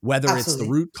 whether Absolutely. It's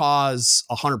the root cause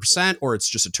 100% or it's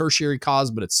just a tertiary cause,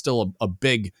 but it's still a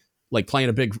big, like playing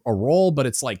a role. But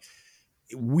it's like,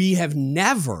 we have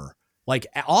never, like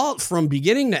all from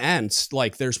beginning to end,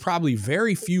 like there's probably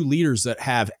very few leaders that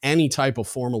have any type of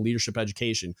formal leadership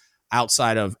education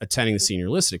outside of attending the Senior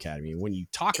Enlisted Academy. When you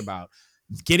talk about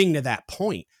getting to that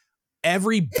point,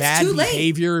 every bad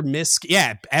behavior,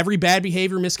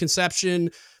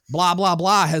 misconception, blah, blah,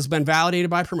 blah has been validated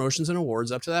by promotions and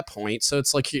awards up to that point. So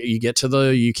it's like you get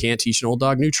to you can't teach an old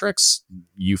dog new tricks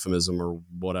euphemism or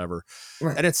whatever.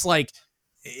 Right. And it's like,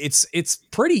 it's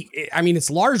pretty, I mean,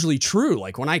 it's largely true.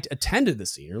 Like when I attended the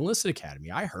Senior Enlisted Academy,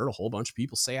 I heard a whole bunch of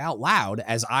people say out loud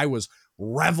as I was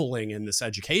reveling in this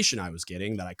education I was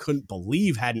getting that I couldn't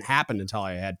believe hadn't happened until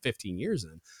I had 15 years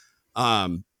in.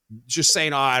 Just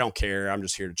saying, oh, I don't care. I'm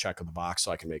just here to check on the box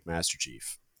so I can make Master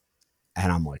Chief. And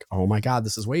I'm like, oh my God,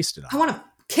 this is wasted. I want to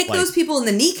kick those people in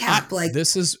the kneecap.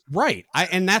 This is right.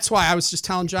 And that's why I was just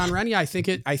telling John Rennie, I think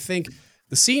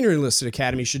the Senior Enlisted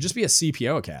Academy should just be a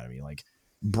CPO academy. Like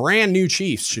brand new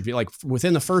chiefs should be like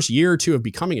within the first year or two of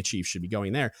becoming a chief should be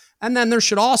going there. And then there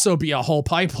should also be a whole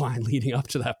pipeline leading up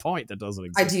to that point that doesn't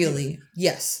exist. Ideally.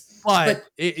 Yes. But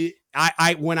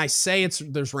when I say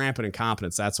there's rampant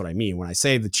incompetence, that's what I mean. When I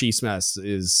say the Chiefs mess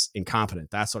is incompetent,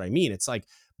 that's what I mean. It's like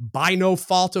by no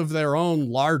fault of their own,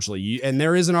 largely. And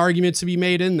there is an argument to be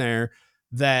made in there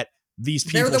that these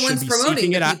people they're the should ones be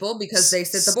promoting the people because they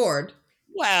sit the board.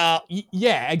 Well,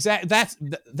 yeah, exactly. That's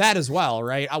that as well,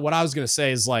 right? What I was going to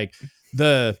say is like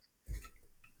there's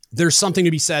something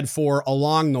to be said for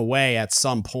along the way at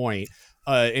some point.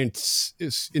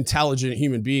 Intelligent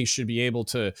human beings should be able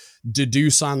to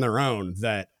deduce on their own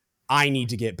that I need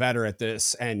to get better at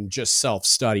this and just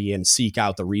self-study and seek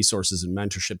out the resources and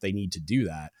mentorship they need to do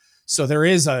that. So there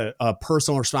is a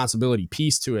personal responsibility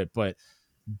piece to it, but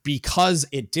because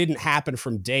it didn't happen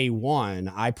from day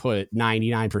one, I put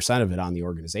 99% of it on the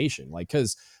organization. Like,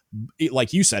 cause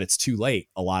like you said, it's too late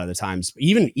a lot of the times,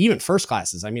 even first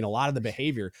classes. I mean, a lot of the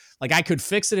behavior, like I could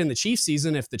fix it in the Chief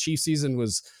season if the Chief season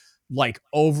was like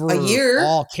over a year,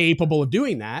 all capable of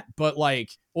doing that, but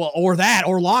like, well, or that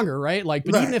or longer, right? Like,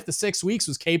 but even if the 6 weeks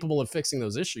was capable of fixing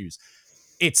those issues,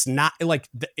 it's not like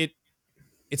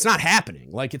it's not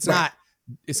happening. Like it's not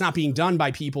being done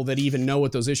by people that even know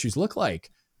what those issues look like.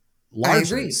 Largely. I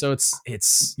agree. So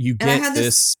it's you get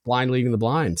this blind leading the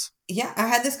blind. Yeah. I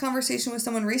had this conversation with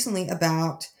someone recently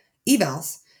about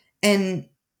evals, and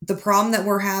the problem that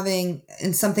we're having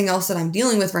and something else that I'm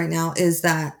dealing with right now is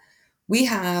that we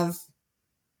have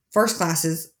first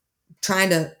classes trying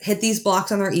to hit these blocks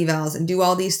on their evals and do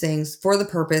all these things for the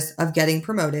purpose of getting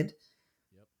promoted.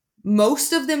 Yep.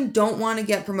 Most of them don't want to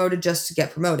get promoted just to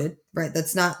get promoted, right?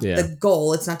 That's not the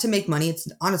goal. It's not to make money. It's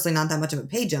honestly not that much of a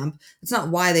pay jump. It's not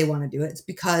why they want to do it. It's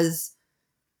because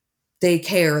they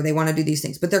care. They want to do these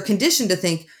things, but they're conditioned to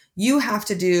think you have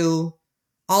to do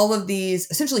all of these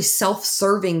essentially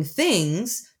self-serving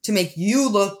things to make you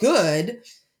look good.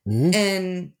 Mhm.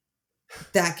 And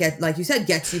that like you said,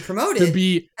 gets you To promoted.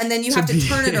 be And then you to have to be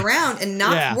turn it around and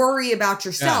not yeah. worry about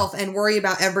yourself and worry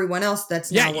about everyone else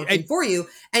that's Yeah, now working for you.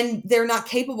 And they're not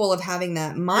capable of having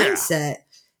that mindset.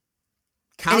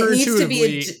 And it needs to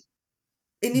be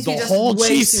counterintuitively, the just whole way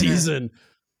Chiefs sooner. season.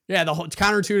 Yeah,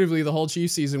 counterintuitively, the whole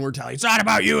Chiefs season, we're telling you, it's not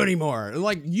about you anymore.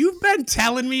 Like, you've been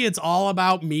telling me it's all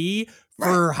about me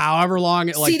for however long,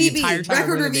 like CDB, the entire time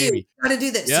record in the review. Navy. You gotta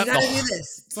do this. Yep. You gotta do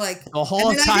this. It's like the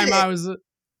whole time I was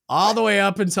all Right. the way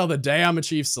up until the day I'm a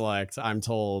Chief select, I'm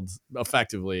told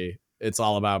effectively it's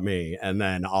all about me. And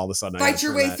then all of a sudden fight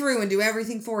your way through and do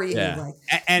everything for you. Yeah.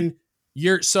 Like, And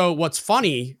so what's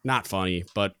funny, not funny,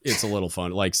 but it's a little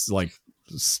fun.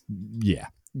 Yeah,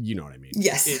 you know what I mean?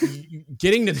 yes.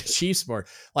 Getting to the Chiefs board,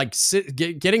 like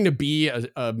getting to be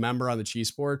a member on the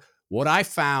Chiefs board. What I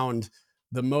found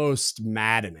the most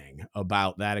maddening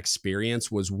about that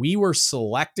experience was we were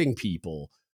selecting people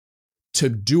to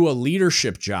do a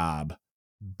leadership job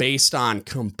based on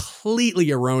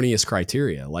completely erroneous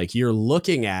criteria. Like, you're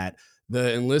looking at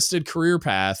the enlisted career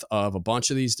path of a bunch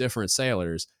of these different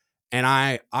sailors, and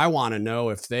I want to know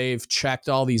if they've checked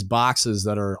all these boxes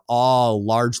that are all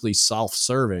largely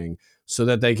self-serving so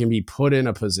that they can be put in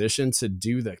a position to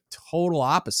do the total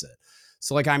opposite.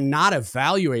 So, like, I'm not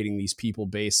evaluating these people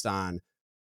based on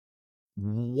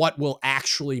what will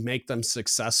actually make them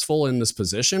successful in this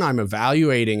position. I'm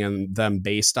evaluating them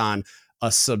based on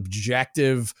a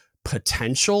subjective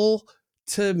potential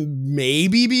to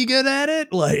maybe be good at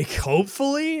it, like,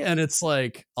 hopefully. And it's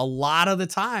like, a lot of the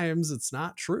times it's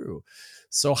not true.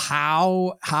 So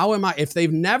how am I, if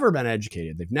they've never been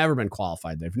educated, they've never been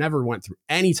qualified, they've never went through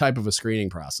any type of a screening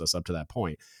process up to that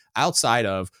point, outside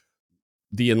of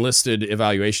the enlisted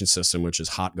evaluation system, which is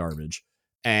hot garbage.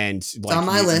 And like, on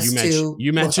my list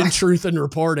you mentioned truth in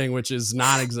reporting, which is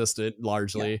non-existent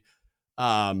largely.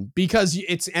 Because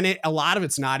a lot of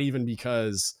it's not even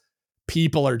because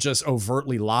people are just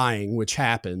overtly lying, which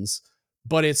happens,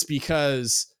 but it's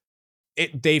because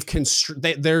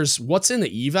there's what's in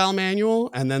the eval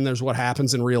manual and then there's what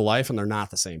happens in real life, and they're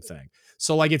not the same thing.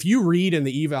 So, like, if you read in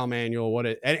the eval manual and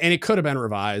it could have been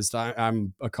revised,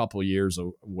 I'm a couple years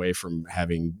away from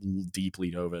having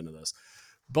deeply dove into this,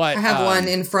 but I have one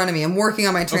in front of me. I'm working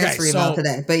on my transfer eval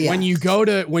today. But yeah, when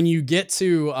you get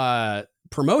to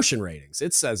promotion ratings,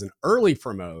 it says an early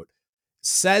promote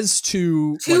says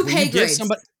to two pay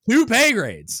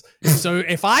grades. So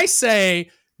if I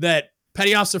say that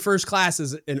Petty Officer First Class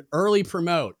is an early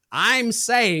promote, I'm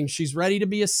saying she's ready to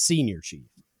be a senior chief.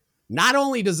 Not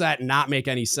only does that not make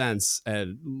any sense,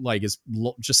 and like, it's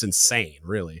just insane,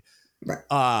 really.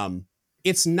 Right.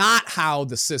 It's not how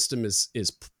the system is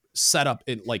set up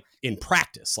in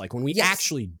practice. Like, when we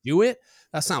actually do it,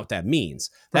 that's not what that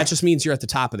means. That just means you're at the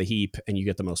top of the heap and you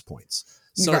get the most points.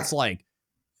 So it's like,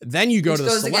 then you go to the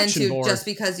selection board. Just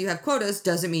because you have quotas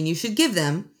doesn't mean you should give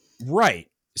them. Right.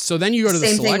 So then you go to the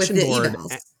selection board,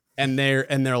 and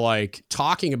they're like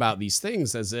talking about these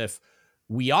things as if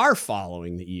we are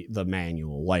following the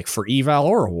manual, like for eval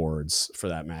or awards for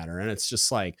that matter. And it's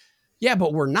just like, yeah,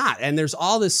 but we're not. And there's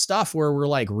all this stuff where we're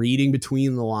like reading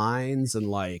between the lines and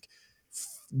like,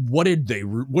 what did they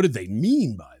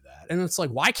mean by that? And it's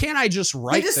like, why can't I just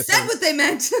write? They just said what they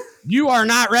meant. You are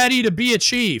not ready to be a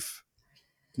chief.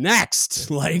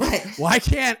 Next. Like, why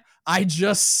can't I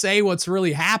just say what's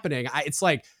really happening? It's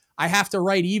like, I have to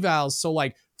write evals. So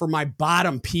like, for my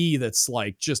bottom P that's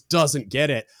like, just doesn't get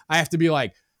it, I have to be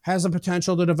like, has the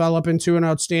potential to develop into an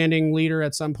outstanding leader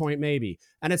at some point, maybe.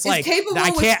 And it's like, capable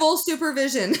with full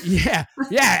supervision. Yeah.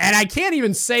 Yeah. And I can't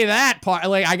even say that part.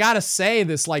 Like, I got to say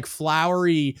this like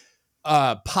flowery,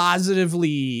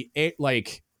 positively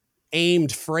like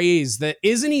aimed phrase that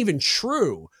isn't even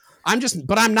true.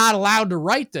 But I'm not allowed to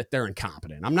write that they're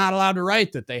incompetent. I'm not allowed to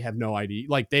write that they have no idea.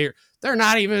 Like, they're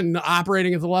not even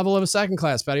operating at the level of a second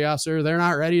class petty officer. They're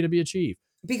not ready to be a chief.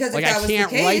 Because if that was the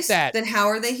case, then how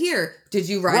are they here? Did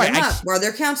you write them up? Are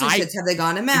there counselorships? Have they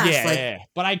gone to mass? Yeah,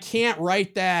 but I can't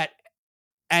write that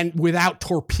and without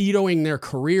torpedoing their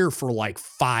career for like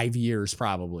 5 years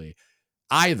probably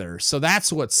either. So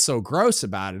that's what's so gross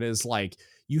about it, is like,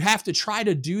 you have to try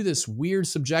to do this weird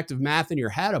subjective math in your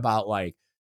head about like,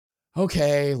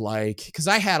 okay, like, because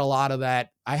I had a lot of that.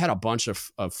 I had a bunch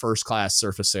of first class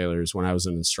surface sailors when I was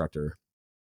an instructor.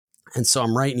 And so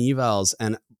I'm writing evals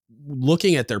and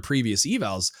looking at their previous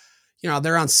evals,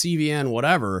 they're on CVN,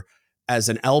 whatever, as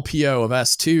an LPO of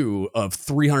S2 of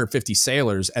 350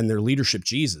 sailors and their leadership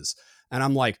Jesus. And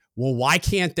I'm like, well, why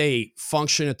can't they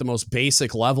function at the most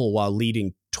basic level while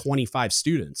leading 25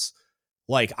 students?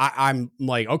 Like, I'm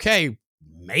like, okay,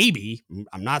 maybe,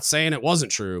 I'm not saying it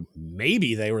wasn't true.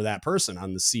 Maybe they were that person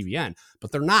on the CVN,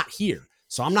 but they're not here.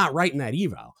 So I'm not writing that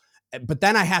eval. But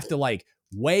then I have to like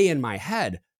weigh in my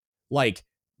head, like,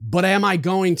 but am I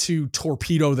going to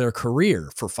torpedo their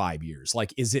career for 5 years?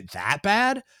 Like, is it that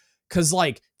bad? Because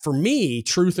like for me,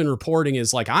 truth in reporting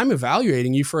is like, I'm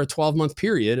evaluating you for a 12-month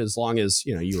period, as long as,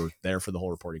 you know, you were there for the whole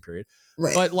reporting period.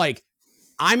 Right. But like,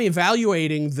 I'm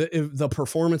evaluating the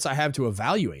performance I have to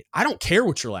evaluate. I don't care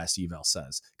what your last eval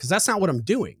says, because that's not what I'm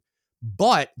doing.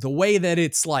 But the way that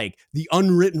it's like the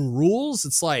unwritten rules,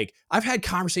 it's like I've had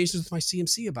conversations with my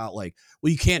CMC about like,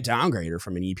 well, you can't downgrade her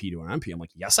from an EP to an MP. I'm like,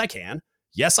 yes, I can.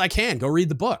 Yes, I can. Go read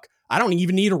the book. I don't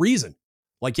even need a reason.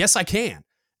 Like, yes, I can.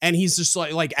 And he's just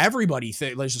like everybody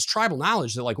there's just tribal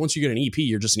knowledge that like once you get an EP,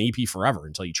 you're just an EP forever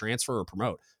until you transfer or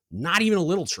promote. Not even a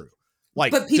little true.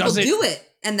 Like, but people do it,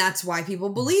 and that's why people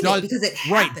believe it, because it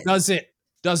happens. Right.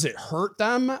 Does it hurt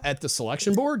them at the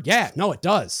selection board? Yeah, no, it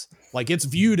does. Like, it's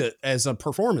viewed as a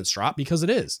performance drop, because it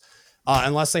is.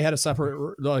 Unless they had a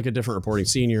separate, like a different reporting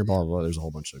senior, blah, blah, blah. There's a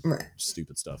whole bunch of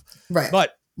stupid stuff. Right.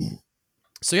 But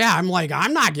so yeah, I'm like,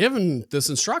 I'm not giving this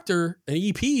instructor an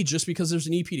EP just because there's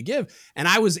an EP to give. And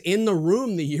I was in the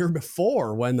room the year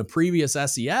before when the previous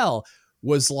SEL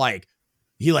was like,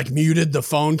 he like muted the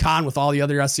phone con with all the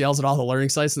other SELs at all the learning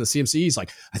sites and the CMC. He's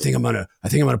like, I think I'm gonna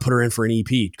put her in for an EP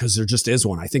because there just is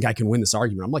one. I think I can win this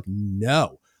argument. I'm like,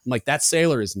 no. I'm like, that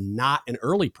sailor is not an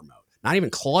early promote, not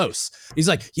even close. He's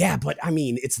like, yeah, but I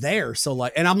mean, it's there. So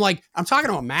like, and I'm like, I'm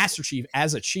talking to a master chief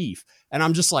as a chief, and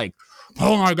I'm just like,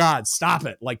 oh my God, stop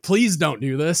it. Like, please don't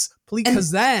do this. Please.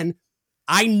 Because then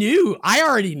I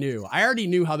already knew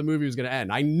how the movie was going to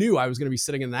end. I knew I was going to be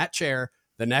sitting in that chair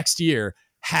the next year,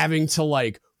 having to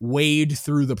like wade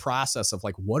through the process of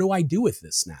like, what do I do with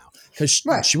this now? Because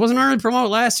she wasn't an early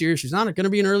promote last year. She's not going to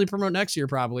be an early promote next year,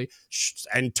 probably.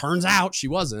 And turns out she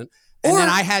wasn't. And then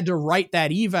I had to write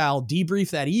that eval, debrief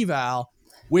that eval,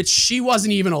 which she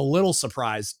wasn't even a little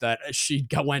surprised that she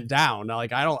went down.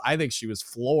 Like, I think she was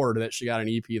floored that she got an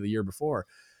EP the year before.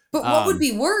 But what would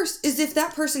be worse is if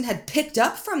that person had picked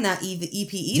up from that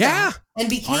EP eval and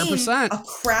became 100%. A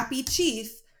crappy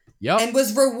chief. Yep. And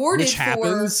was rewarded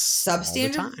for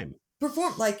substandard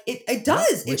perform. Like it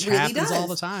does. Which it really happens does all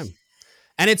the time.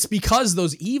 And it's because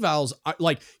those evals are,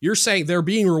 like you're saying, they're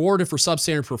being rewarded for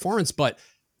substandard performance. But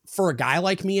for a guy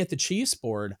like me at the Chiefs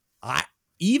board,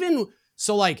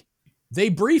 they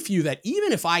brief you that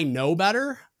even if I know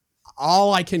better,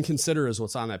 all I can consider is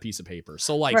what's on that piece of paper.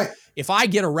 So like, if I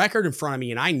get a record in front of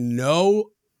me and I know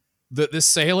that this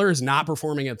sailor is not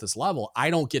performing at this level, I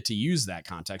don't get to use that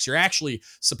context. You're actually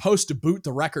supposed to boot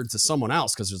the record to someone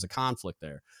else because there's a conflict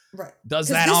there. Right. Does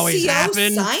that always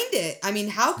happen? Signed it. I mean,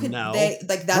 how could they,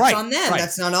 like, that's on them.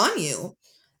 That's not on you.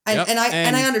 And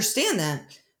I understand that.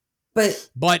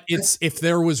 But it's, if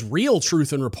there was real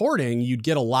truth in reporting, you'd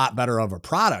get a lot better of a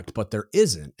product, but there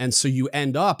isn't. And so you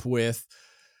end up with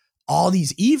all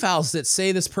these evals that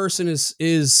say this person is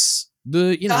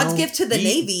God's gift to the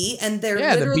Navy, and they're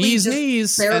literally the bee's just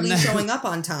knees, barely showing up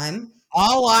on time.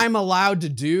 All I'm allowed to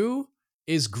do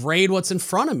is grade what's in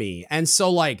front of me. And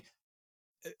so like,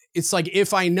 it's like,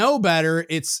 if I know better,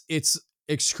 it's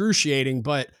excruciating,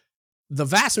 but the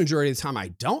vast majority of the time I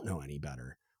don't know any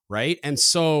better. Right. And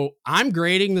so I'm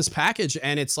grading this package,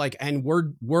 and it's like, and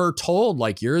we're told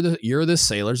like, you're the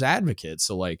sailor's advocate.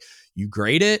 So like, you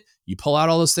grade it, you pull out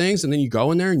all those things, and then you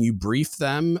go in there and you brief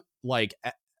them like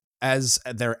as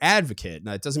their advocate.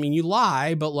 Now, it doesn't mean you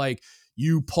lie, but like,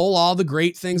 you pull all the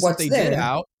great things that they did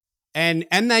out. And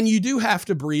then you do have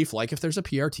to brief, like if there's a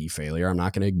PRT failure, I'm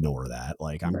not going to ignore that.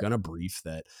 Like, I'm going to brief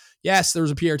that, yes, there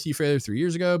was a PRT failure 3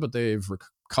 years ago, but they've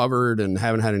recovered and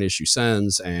haven't had an issue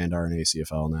since and are in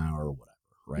ACFL now or whatever.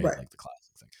 Right. Like the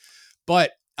classic thing.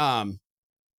 But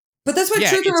that's why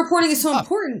truth in reporting is so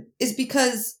important, is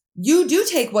because you do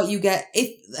take what you get,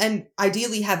 and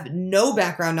ideally have no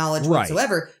background knowledge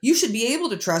whatsoever. You should be able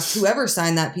to trust whoever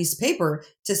signed that piece of paper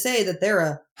to say that they're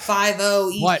a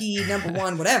 5.0 EP number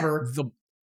one, whatever.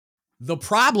 The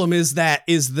problem is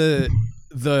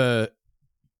the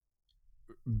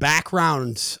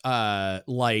background,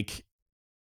 like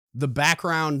the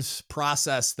background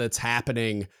process that's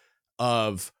happening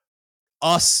of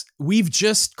us. We've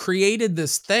just created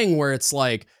this thing where it's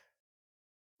like,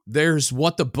 there's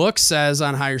what the book says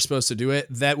on how you're supposed to do it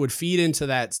that would feed into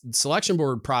that selection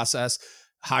board process,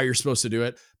 how you're supposed to do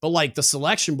it. But like, the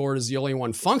selection board is the only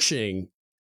one functioning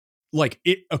like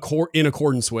in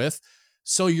accordance with.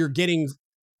 So you're getting,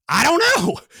 I don't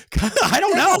know. I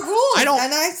don't know. Rules. I don't.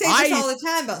 And I say this all the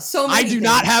time about so many I do things.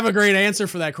 not have a great answer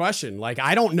for that question. Like,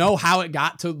 I don't know how it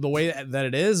got to the way that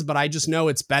it is, but I just know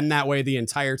it's been that way the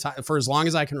entire time for as long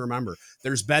as I can remember.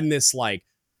 There's been this like,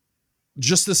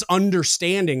 just this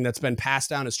understanding that's been passed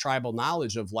down as tribal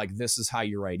knowledge of like, this is how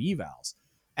you write evals.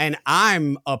 And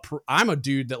I'm a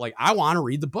dude that like, I want to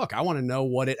read the book. I want to know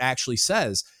what it actually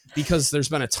says, because there's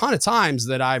been a ton of times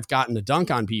that I've gotten to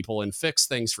dunk on people and fix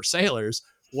things for sailors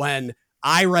when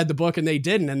I read the book and they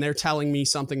didn't, and they're telling me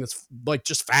something that's like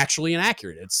just factually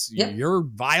inaccurate. It's you're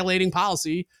violating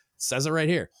policy. It says it right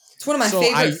here. It's one of my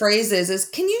favorite phrases is,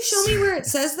 can you show me where it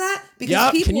says that?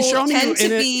 Because people tend to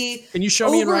be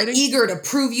eager to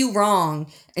prove you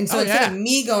wrong. And so instead of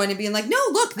me going and being like, no,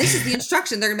 look, this is the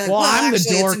instruction, they're going to be like, well,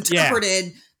 actually it's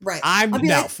interpreted. Right. I'm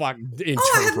now fucking interpreted.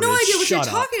 Oh, I have no idea what you're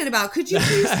talking about. Could you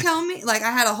please tell me? Like,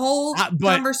 I had a whole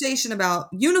conversation about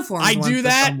uniforms. I do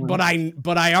that, but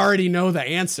I already know the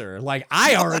answer. Like,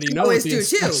 I already know what the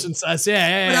instruction says.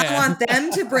 Yeah. But I want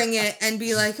them to bring it and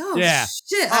be like, oh,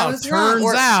 shit, I was wrong.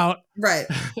 Turns out. Right.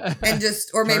 And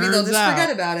just, or maybe they'll just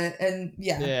forget about it. And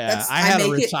I had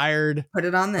put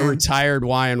it on them. A retired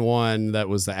YN1 that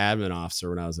was the admin officer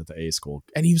when I was at the A school.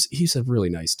 And he's a really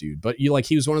nice dude, but he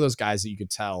was one of those guys that you could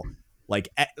tell, like,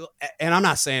 and I'm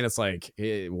not saying it's like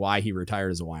why he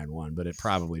retired as a YN1, but it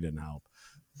probably didn't help.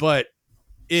 But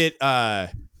you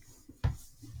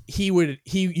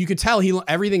could tell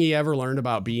everything he ever learned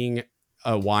about being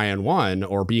a YN1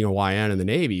 or being a YN in the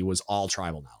Navy was all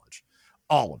tribal knowledge,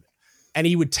 all of it. And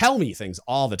he would tell me things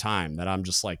all the time that I'm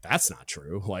just like, that's not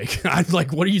true. Like, I'm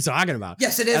like, what are you talking about?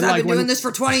 Yes, it is. And I've been doing this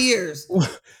for 20 years.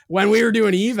 When we were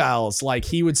doing evals, like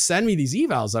he would send me these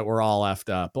evals that were all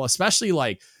effed up, especially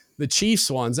like the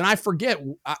Chiefs ones. And I forget,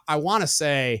 I want to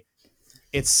say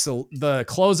it's the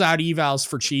closeout evals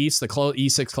for Chiefs, the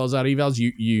E6 closeout evals.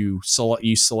 You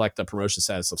select the promotion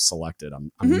status of selected.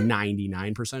 I'm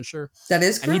 99% sure that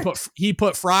is correct. And he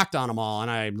put frocked on them all, and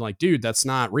I'm like, dude, that's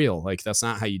not real. Like, that's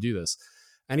not how you do this.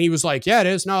 And he was like, yeah, it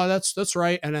is. No, that's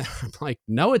right. And I'm like,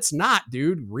 no, it's not,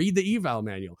 dude. Read the eval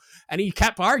manual. And he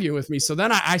kept arguing with me. So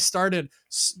then I started.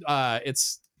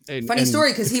 Funny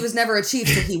story, because he was never a chief,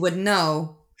 so he would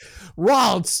know.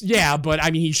 Well, but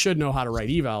I mean, he should know how to write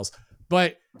evals.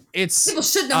 But people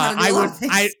should know how to do a lot of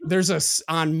things. There's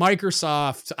on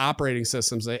Microsoft operating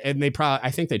systems, and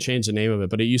I think they changed the name of it,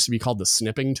 but it used to be called the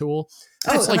snipping tool.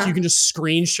 It's like you can just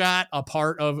screenshot a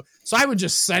part of. So I would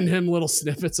just send him little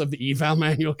snippets of the eval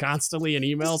manual constantly in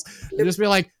emails and just be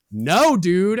like, no,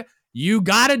 dude, you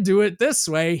got to do it this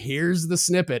way. Here's the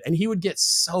snippet. And he would get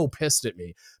so pissed at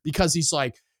me because he's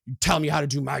like, you tell me how to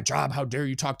do my job. How dare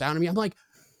you talk down to me? I'm like,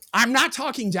 I'm not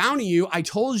talking down to you. I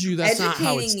told you that's not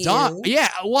how it's done. Yeah.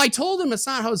 Well, I told him it's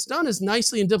not how it's done as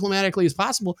nicely and diplomatically as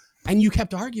possible. And you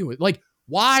kept arguing. Like,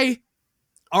 why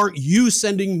aren't you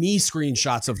sending me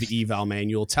screenshots of the eval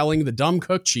manual telling the dumb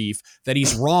cook chief that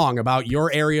he's wrong about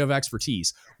your area of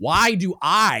expertise? Why do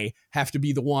I have to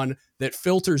be the one that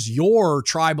filters your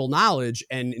tribal knowledge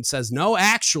and says, no,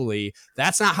 actually,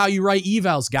 that's not how you write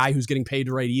evals, guy who's getting paid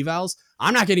to write evals?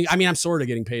 I'm sort of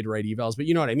getting paid to write evals, but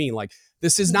you know what I mean? Like,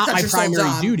 this is not my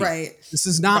primary duty. Right. This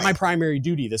is not my primary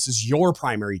duty. This is your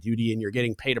primary duty, and you're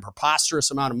getting paid a preposterous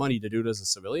amount of money to do it as a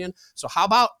civilian. So how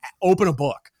about open a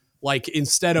book? Like,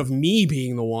 instead of me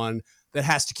being the one that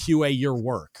has to QA your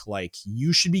work, like,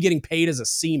 you should be getting paid as a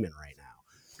seaman right now,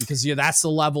 because that's the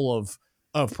level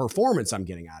of performance I'm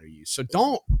getting out of you. So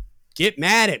don't get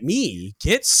mad at me.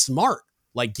 Get smart.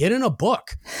 Like, get in a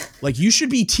book. Like, you should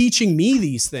be teaching me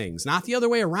these things, not the other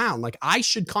way around. Like, I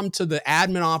should come to the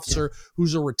admin officer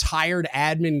who's a retired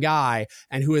admin guy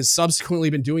and who has subsequently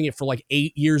been doing it for like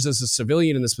 8 years as a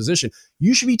civilian in this position.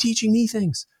 You should be teaching me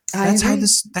things. That's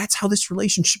how this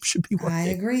relationship should be working. I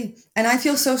agree. And I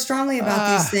feel so strongly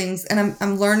about these things. And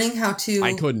I'm learning how to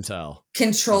I couldn't tell.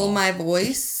 Control my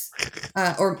voice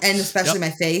and especially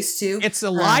my face too. It's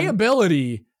a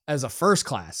liability as a first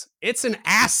class. It's an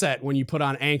asset when you put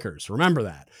on anchors. Remember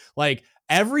that. Like,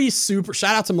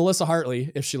 shout out to Melissa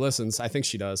Hartley if she listens. I think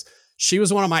she does. She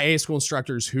was one of my A school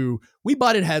instructors who we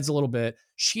butted heads a little bit.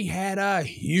 She had a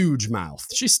huge mouth.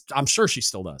 I'm sure she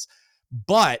still does.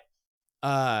 But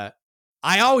I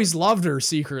always loved her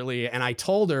secretly. And I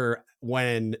told her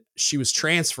when she was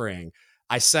transferring,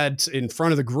 I said in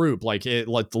front of the group, like the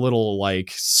little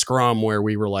like scrum where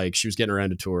we were like, she was getting her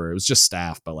end of tour. It was just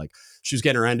staff, but like she was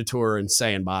getting her end of tour and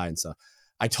saying bye and stuff.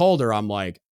 I told her, I'm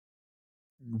like,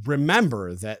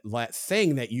 remember that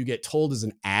thing that you get told is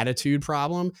an attitude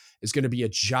problem is going to be a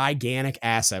gigantic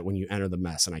asset when you enter the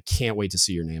mess. And I can't wait to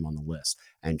see your name on the list.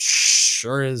 And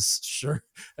sure as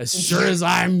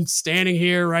I'm standing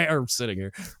here, sitting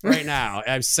here right now,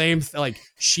 like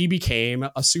she became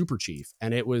a super chief,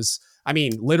 and it was, I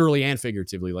mean, literally and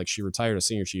figuratively, like she retired as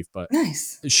senior chief, but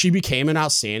nice. She became an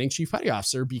outstanding chief petty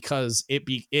officer because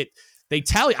they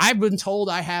tell you, I've been told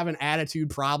I have an attitude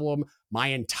problem my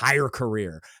entire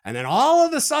career. And then all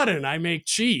of a sudden I make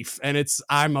chief, and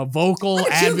I'm a vocal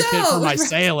advocate for my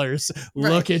sailors.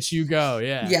 Right. Look at you go.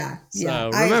 Yeah. Yeah. So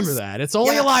remember that. It's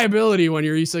only a liability when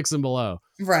you're E6 and below.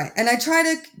 Right. And I try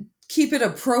to keep it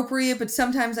appropriate, but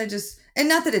sometimes and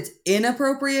not that it's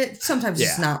inappropriate, sometimes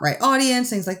it's not right audience,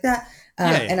 things like that.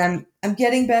 And I'm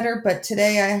getting better, but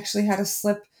today I actually had a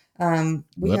slip.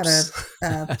 We had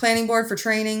a planning board for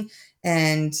training.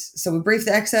 And so we briefed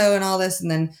the XO and all this.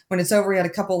 And then when it's over, we had a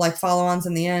couple like follow-ons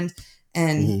in the end.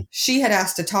 And she had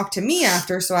asked to talk to me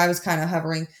after. So I was kind of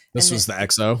hovering. This was the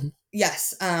XO?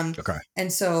 Yes. Okay.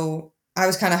 And so I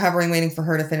was kind of hovering, waiting for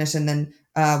her to finish. And then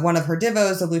one of her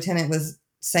divos, the lieutenant, was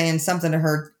saying something to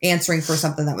her, answering for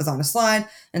something that was on a slide,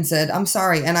 and said, "I'm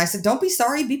sorry." And I said, "Don't be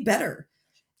sorry, be better."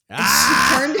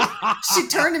 And she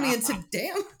turned to me and said,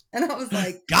 "Damn." And I was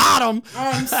like, "Got him."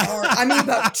 I'm sorry. I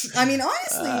mean,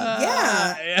 honestly,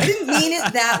 yeah. I didn't mean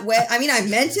it that way. I mean, I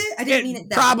meant it. I didn't mean it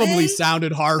that way. Probably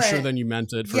sounded harsher than you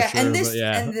meant it, for sure. And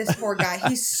this poor guy,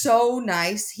 he's so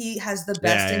nice. He has the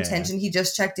best intention. He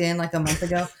just checked in like a month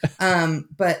ago.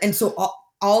 So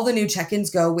all the new check-ins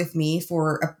go with me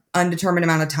for an undetermined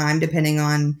amount of time, depending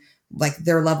on like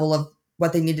their level of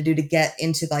what they need to do to get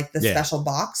into like the special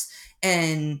box.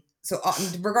 And so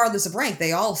regardless of rank,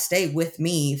 they all stay with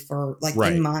me for like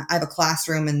I have a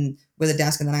classroom and with a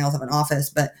desk, and then I also have an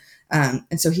office. But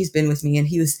and so he's been with me, and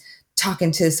he was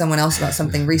talking to someone else about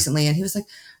something recently, and he was like,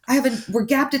 we're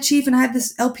gapped at chief, and I have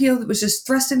this LPO that was just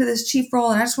thrust into this chief role,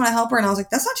 and I just want to help her. And I was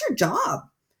like, that's not your job.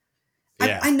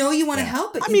 Yeah. I know you want to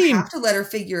help, but you have to let her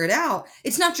figure it out.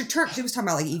 It's not your turn. She was talking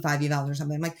about like E5 evals or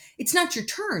something. I'm like, it's not your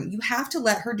turn. You have to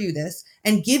let her do this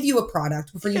and give you a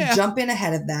product before you jump in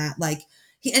ahead of that. Like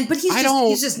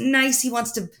he's just nice. He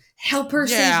wants to help her,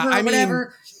 save her,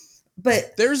 whatever.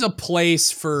 But there's a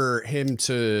place for him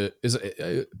to, is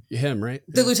it him, right?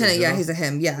 The lieutenant. Yeah. He's a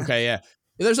him. Yeah. Okay. Yeah.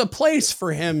 There's a place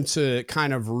for him to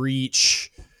kind of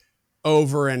reach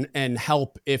over and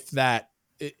help if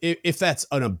that's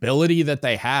an ability that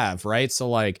they have, right? So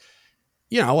like,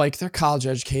 like they're college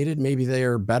educated, maybe they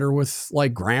are better with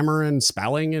like grammar and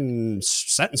spelling and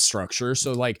sentence structure.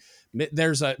 So like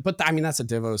that's a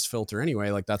Divos filter anyway.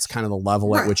 Like that's kind of the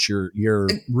level at which you're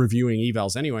reviewing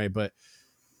evals anyway. But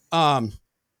then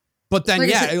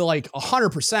like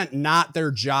 100% not their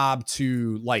job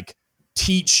to like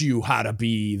teach you how to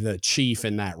be the chief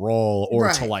in that role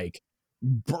or to like,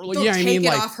 take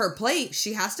it off her plate.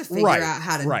 She has to figure out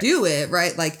how to do it,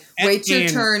 right? Like wait your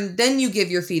turn, then you give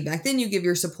your feedback, then you give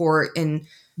your support, and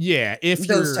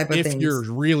if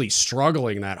you're really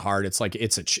struggling that hard, it's like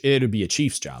it'd be a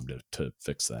chief's job to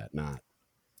fix that, not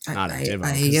a div.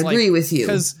 I agree with you,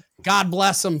 because God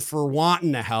bless him for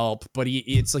wanting to help, but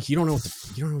it's like you don't know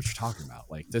what you're talking about.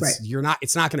 Like that's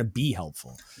it's not going to be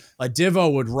helpful. A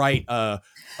divo would write a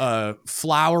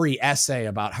flowery essay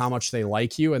about how much they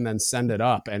like you and then send it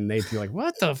up, and they'd be like,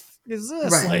 "What the is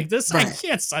this? Like this? I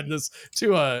can't send this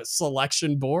to a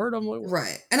selection board." I'm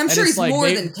like, and I'm sure he's like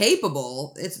more than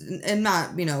capable. And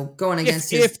not going against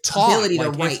his ability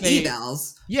to write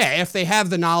evals. Yeah, if they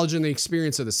have the knowledge and the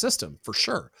experience of the system, for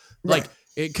sure. Like.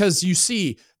 Because you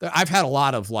see, I've had a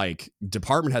lot of like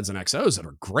department heads and XOs that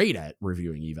are great at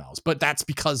reviewing evals, but that's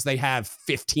because they have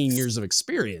 15 years of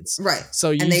experience. Right.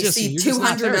 So they see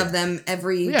 200 of them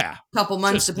every couple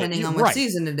months, depending on what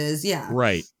season it is. Yeah.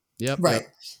 Right. Yep. Right. Yep.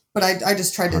 But I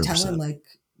just tried to 100%. Tell him like,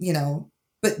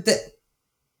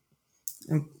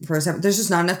 for example, there's just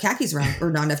not enough khakis around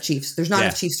or not enough chiefs. There's not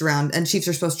enough chiefs around, and chiefs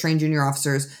are supposed to train junior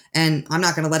officers, and I'm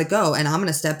not going to let it go. And I'm going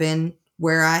to step in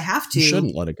where I have to. You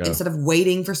shouldn't let it go instead of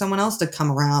waiting for someone else to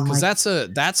come around. Because that's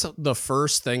the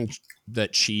first thing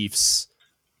that chiefs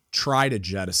try to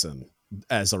jettison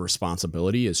as a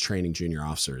responsibility is training junior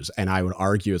officers. And I would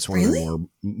argue it's one of their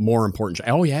more important.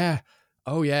 Oh yeah.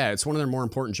 It's one of their more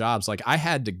important jobs. Like I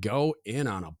had to go in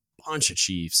on a bunch of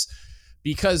chiefs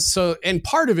and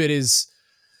part of it is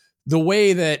the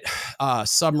way that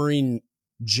submarine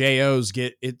JOs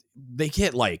they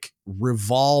get like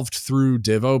revolved through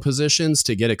divo positions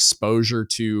to get exposure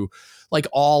to like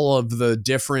all of the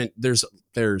different, there's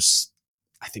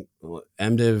I think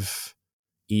MDiv,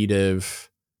 EDiv,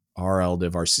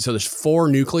 RLDiv, RC. So there's 4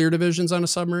 nuclear divisions on a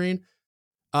submarine.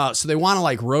 So they want to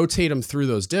like rotate them through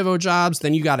those Divo jobs.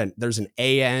 Then you got there's an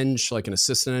A-Eng, like an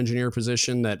assistant engineer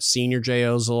position that senior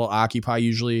JOs will occupy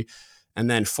usually. And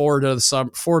then forward to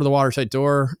the watertight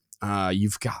door,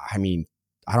 you've got, I mean,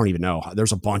 I don't even know.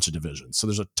 There's a bunch of divisions. So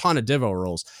there's a ton of Divo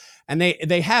roles. And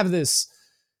they have this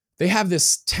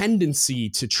tendency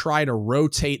to try to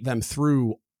rotate them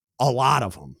through a lot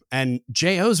of them. And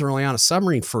JOs are only on a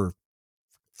submarine for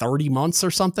 30 months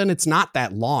or something. It's not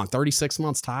that long, 36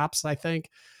 months tops, I think.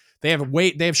 They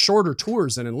have shorter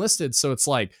tours than enlisted. So it's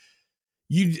like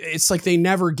they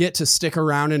never get to stick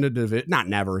around in a division. Not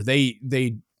never. They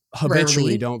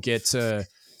habitually Rarely. don't get to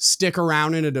stick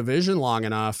around in a division long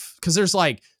enough, because there's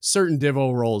like certain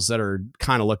Divo roles that are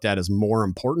kind of looked at as more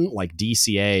important. Like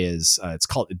DCA is, it's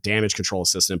called damage control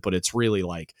assistant, but it's really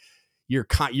like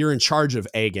you're in charge of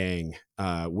A-Gang,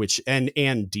 which and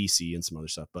DC and some other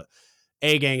stuff. But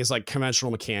A-Gang is like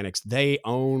conventional mechanics. They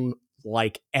own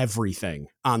like everything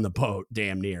on the boat,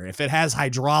 damn near. If it has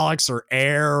hydraulics or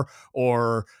air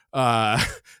or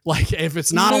like if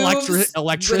it's not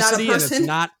electricity and it's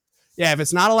not, if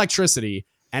it's not electricity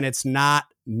and it's not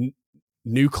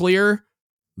nuclear,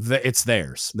 it's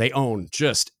theirs. They own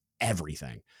just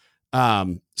everything.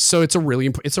 So it's a really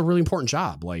important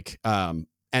job. Like,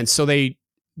 and so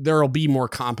there'll be more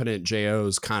competent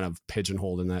JOs kind of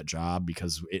pigeonholed in that job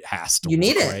because it has to. You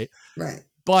need work, it, right?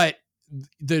 But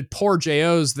the poor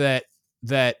JOs that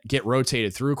get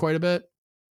rotated through quite a bit.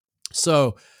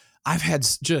 So I've had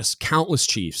just countless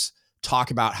chiefs talk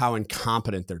about how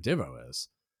incompetent their Divo is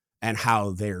and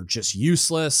how they're just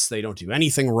useless. They don't do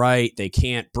anything right. They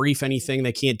can't brief anything.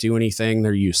 They can't do anything.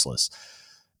 They're useless.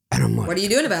 And I'm like, what are you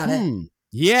doing about it?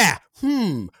 Yeah.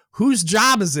 Whose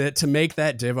job is it to make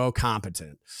that Divo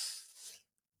competent?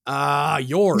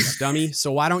 Yours, dummy.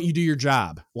 So why don't you do your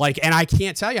job? Like, and I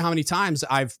can't tell you how many times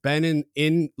I've been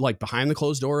in like behind the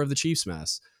closed door of the Chiefs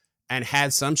mess and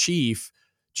had some chief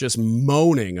just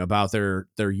moaning about their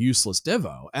useless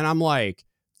Divo. And I'm like,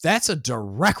 that's a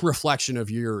direct reflection of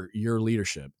your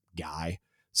leadership, guy.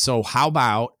 So how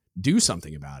about do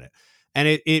something about it? And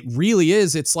it really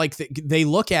is. It's like they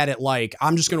look at it like,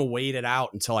 I'm just going to wait it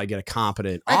out until I get a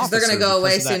competent officer. They're going to go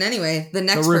away soon anyway. The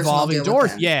next revolving door.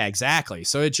 With yeah, exactly.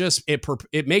 So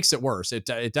it makes it worse. It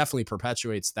definitely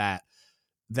perpetuates that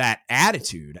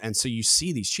attitude. And so you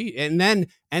see these chiefs, and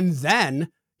then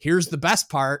here's the best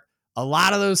part. A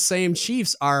lot of those same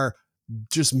chiefs are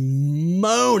just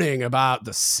moaning about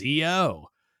the CO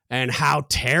and how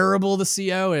terrible the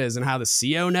CO is and how the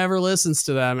CO never listens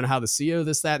to them and how the CO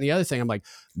this, that, and the other thing. I'm like,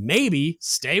 maybe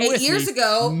stay with me. 8 years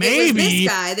ago, maybe it was this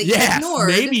guy that you ignored.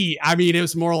 Maybe, I mean, it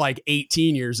was more like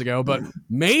 18 years ago, but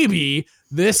maybe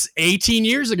this 18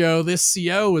 years ago, this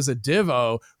CO was a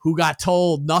Divo who got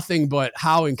told nothing but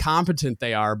how incompetent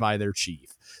they are by their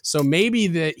chief. So maybe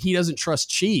that he doesn't trust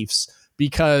chiefs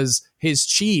because his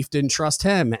chief didn't trust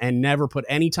him and never put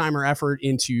any time or effort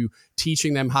into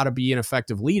teaching them how to be an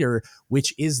effective leader,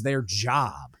 which is their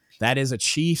job. That is a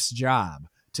chief's job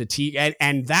to teach.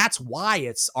 And that's why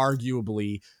it's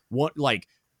arguably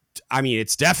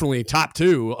it's definitely top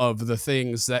 2 of the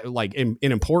things that like in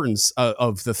importance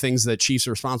of the things that chiefs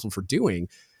are responsible for doing,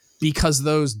 because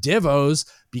those Divos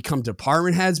become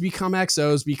department heads, become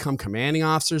XOs, become commanding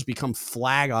officers, become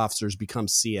flag officers, become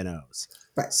CNOs.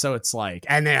 Right. So it's like,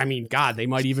 and then, I mean, God, they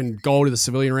might even go to the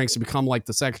civilian ranks and become like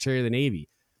the Secretary of the Navy.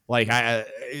 Like,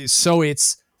 so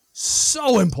it's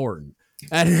so important.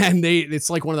 And it's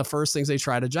like one of the first things they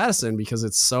try to jettison because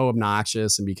it's so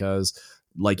obnoxious and because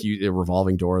like a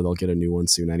revolving door, they'll get a new one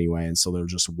soon anyway. And so they'll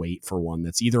just wait for one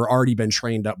that's either already been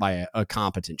trained up by a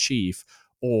competent chief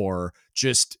or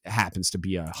just happens to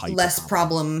be a less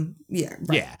problem. Yeah.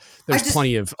 Right. Yeah. There's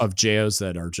plenty of JOs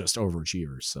that are just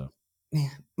overachievers. So. Man,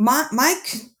 my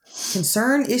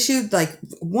concern issue, like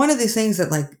one of the things that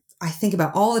like I think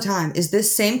about all the time is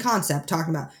this same concept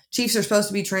talking about chiefs are supposed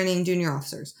to be training junior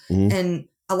officers. Mm-hmm. And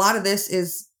a lot of this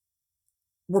is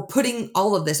we're putting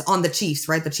all of this on the chiefs,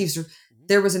 right? The chiefs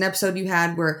there was an episode you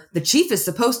had where the chief is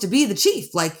supposed to be the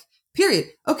chief, like period.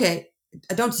 Okay.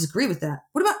 I don't disagree with that.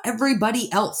 What about everybody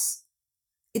else?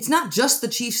 It's not just the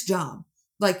chief's job.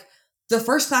 Like the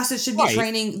first classes should be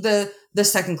training the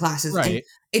second classes. Right. And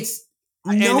it's,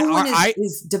 no one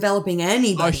is developing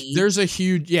anybody. There's a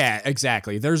huge,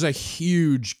 exactly. There's a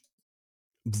huge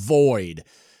void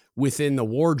within the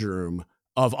wardroom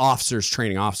of officers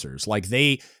training officers. Like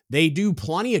they do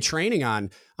plenty of training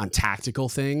on tactical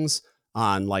things,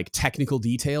 on like technical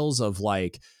details of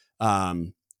like,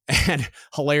 and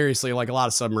hilariously, like a lot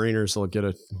of submariners will get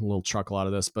a little chuckle out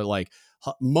of this, but like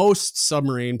most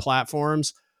submarine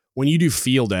platforms, when you do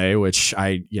field day, which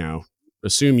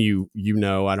assume you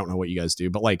know, I don't know what you guys do,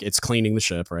 but like it's cleaning the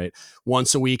ship, right?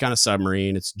 Once a week on a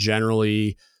submarine. It's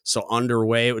generally, so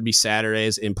underway it would be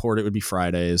Saturdays, import it would be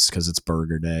Fridays because it's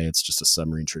burger day. It's just a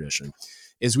submarine tradition.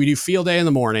 Is we do field day in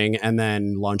the morning and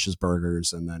then lunch is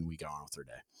burgers and then we go on with our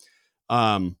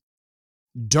day.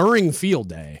 During field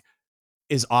day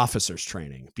is officers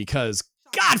training because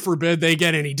God forbid they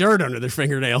get any dirt under their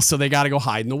fingernails. So they got to go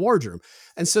hide in the wardroom.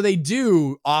 And so they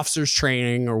do officers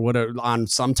training or whatever on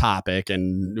some topic.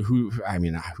 And who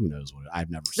knows what I've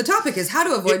never seen. The topic is how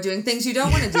to avoid doing things you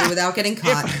don't want to do without getting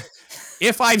caught.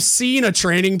 If I've seen a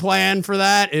training plan for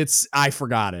that, I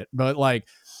forgot it. But like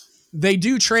they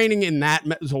do training in that.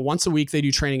 So once a week they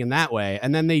do training in that way.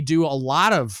 And then they do a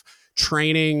lot of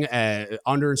training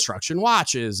under instruction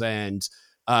watches and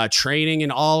training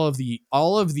in all of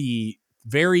the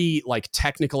very like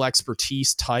technical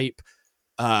expertise type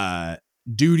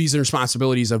duties and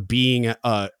responsibilities of being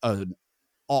an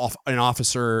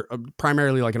officer,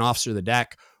 primarily like an officer of the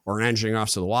deck or an engineering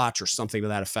officer of the watch or something to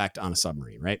that effect on a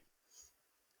submarine, right?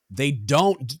 They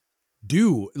don't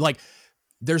do like,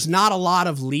 there's not a lot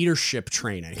of leadership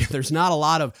training. There's not a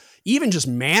lot of even just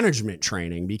management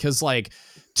training because like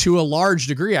to a large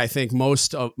degree, I think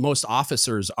most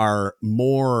officers are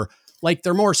more like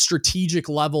they're more strategic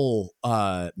level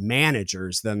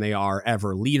managers than they are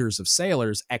ever leaders of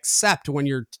sailors, except when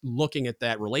you're looking at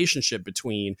that relationship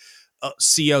between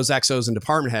COs, XOs, and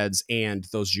department heads and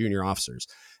those junior officers.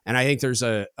 And I think there's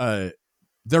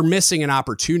they're missing an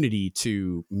opportunity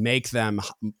to make them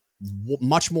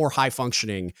much more high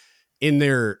functioning in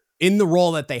the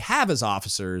role that they have as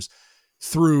officers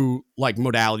through like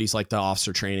modalities like the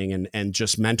officer training and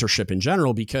just mentorship in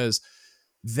general, because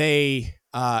they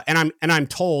and I'm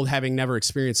told, having never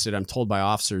experienced it, I'm told by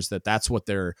officers that that's what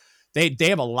they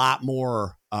have a lot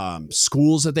more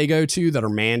schools that they go to that are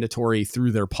mandatory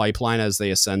through their pipeline as they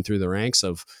ascend through the ranks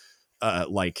of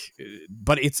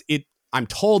but I'm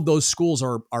told those schools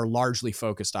are largely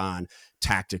focused on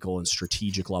tactical and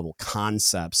strategic level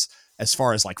concepts as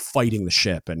far as like fighting the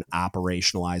ship and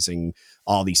operationalizing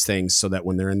all these things so that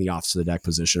when they're in the officer of the deck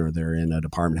position or they're in a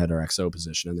department head or XO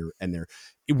position and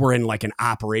we're in like an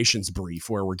operations brief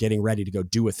where we're getting ready to go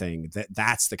do a thing,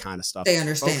 that's the kind of stuff they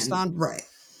understand. Right.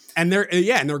 And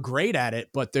they're great at it,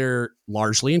 but they're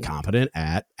largely incompetent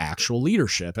at actual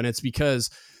leadership. And it's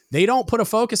because they don't put a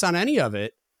focus on any of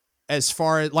it. As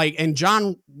far as like, and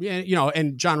John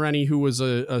Rennie, who was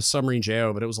a submarine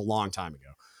JO, but it was a long time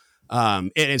ago.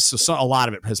 And it's so a lot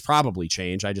of it has probably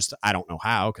changed. I don't know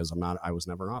how, because I was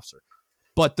never an officer,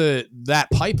 but that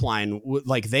pipeline,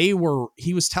 like he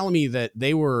was telling me that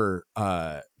they were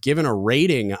given a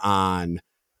rating on,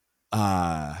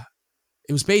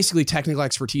 it was basically technical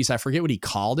expertise. I forget what he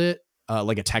called it.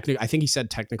 I think he said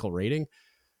technical rating.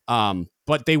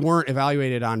 But they weren't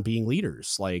evaluated on being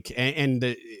leaders. Like, and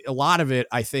a lot of it,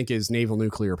 I think, is naval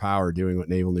nuclear power doing what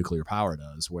naval nuclear power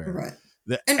does, where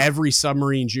every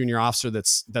submarine junior officer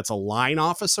that's a line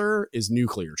officer is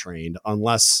nuclear trained,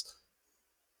 unless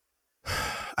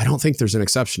I don't think there's an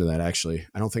exception to that. Actually,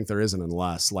 I don't think there is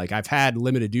unless like I've had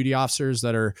limited duty officers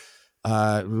that are,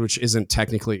 which isn't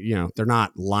technically, they're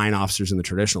not line officers in the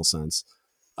traditional sense.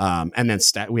 And then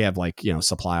we have like,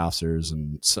 supply officers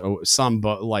and so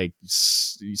but like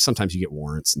sometimes you get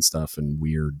warrants and stuff in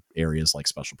weird areas like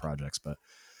special projects. But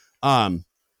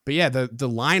yeah, the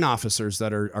line officers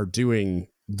that are doing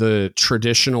the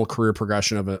traditional career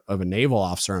progression of a naval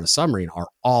officer on a submarine are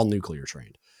all nuclear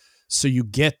trained. So you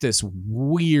get this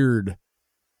weird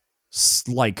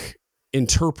like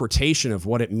interpretation of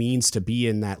what it means to be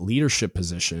in that leadership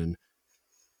position,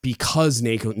 because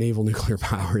naval nuclear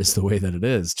power is the way that it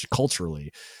is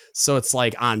culturally. So it's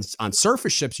like on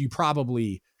surface ships, you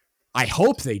probably, I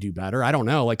hope they do better. I don't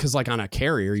know. Like, cause like on a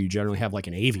carrier, you generally have like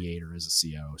an aviator as a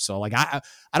CO. So like, I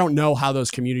don't know how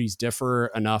those communities differ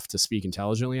enough to speak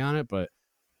intelligently on it, but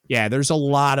yeah, there's a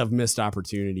lot of missed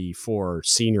opportunity for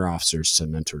senior officers to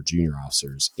mentor junior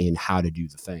officers in how to do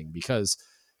the thing. Because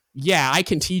yeah, I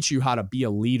can teach you how to be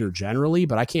a leader generally,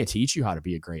 but I can't teach you how to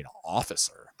be a great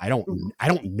officer. I don't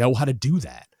know how to do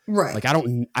that. Right. Like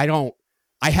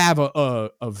I have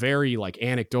a very like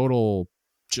anecdotal,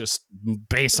 just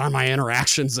based on my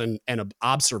interactions and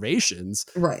observations.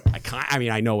 Right.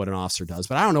 I know what an officer does,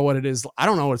 but I don't know what it is. I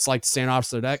don't know what it's like to stand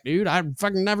officer deck, dude. I've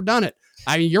fucking never done it.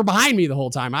 I mean, you're behind me the whole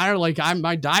time.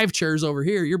 My dive chair's over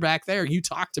here. You're back there. You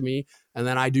talk to me and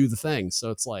then I do the thing.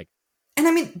 So it's like, and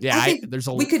I mean, yeah,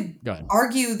 we could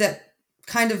argue that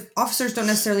kind of officers don't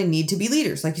necessarily need to be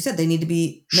leaders. Like you said, they need to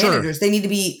be managers. Sure. They need to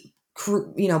be,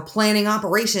 planning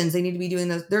operations. They need to be doing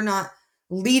those. They're not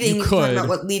leading. Talking about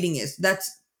what leading is.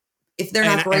 That's if they're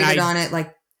not graded on it.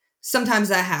 Like sometimes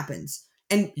that happens.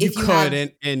 And you if you could,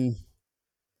 have, and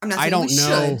I'm not I saying don't we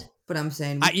know. should, but I'm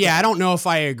saying I don't know if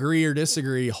I agree or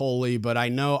disagree wholly, but I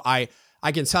know I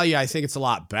can tell you I think it's a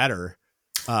lot better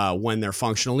when they're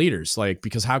functional leaders. Like,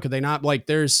 because how could they not? Like,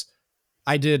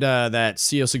 I did that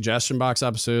CEO suggestion box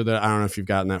episode that I don't know if you've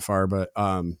gotten that far, but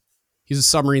he's a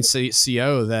submarine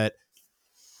CO that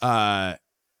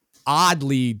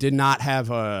oddly did not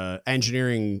have a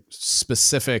engineering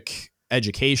specific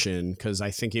education, because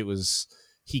I think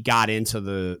he got into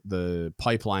the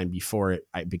pipeline before it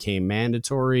became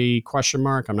mandatory ?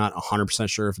 I'm not 100%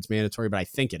 sure if it's mandatory, but I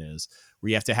think it is, where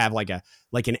you have to have like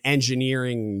an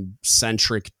engineering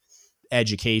centric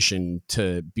education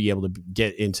to be able to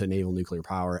get into naval nuclear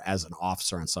power as an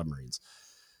officer on submarines.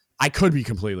 I could be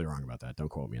completely wrong about that. Don't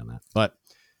quote me on that. But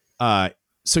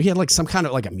so he had like some kind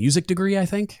of like a music degree, I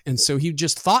think. And so he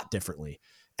just thought differently.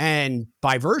 And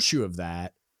by virtue of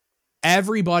that,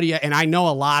 everybody, and I know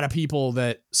a lot of people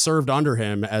that served under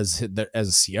him as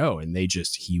a CO, and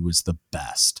he was the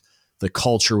best. The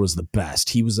culture was the best.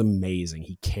 He was amazing.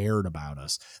 He cared about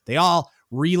us. They all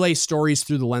relay stories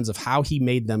through the lens of how he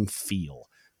made them feel,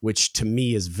 which to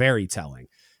me is very telling.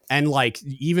 And like,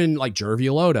 even like Jervy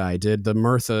Alota, I did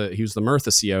he was the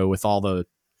Mertha CO with all the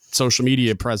social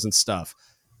media presence stuff.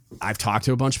 I've talked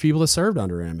to a bunch of people that served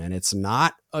under him, and it's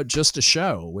not just a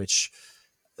show, which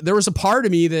there was a part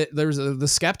of me that the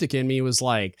skeptic in me was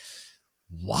like,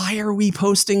 why are we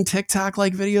posting TikTok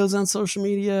like videos on social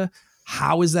media?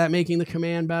 How is that making the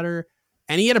command better?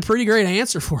 And he had a pretty great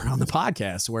answer for it on the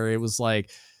podcast, where it was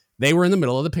like, they were in the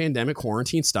middle of the pandemic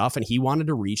quarantine stuff, and he wanted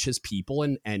to reach his people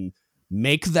and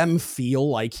make them feel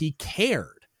like he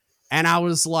cared. And I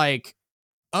was like,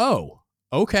 oh,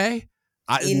 okay.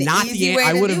 I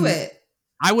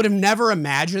would have never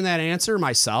imagined that answer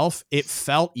myself. It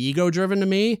felt ego driven to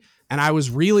me, and I was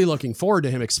really looking forward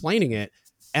to him explaining it.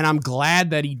 And I'm glad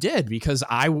that he did, because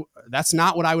that's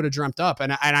not what I would have dreamt up.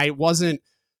 And I wasn't,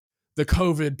 the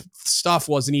COVID stuff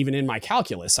wasn't even in my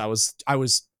calculus. I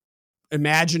was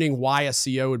imagining why a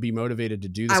CEO would be motivated to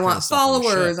do this. I want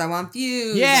followers. I want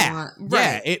views. Yeah.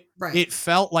 It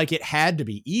felt like it had to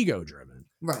be ego driven.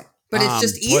 Right. But it's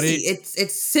just easy.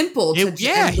 It's simple. He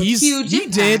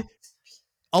did.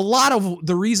 A lot of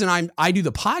the reason I do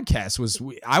the podcast was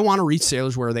I want to reach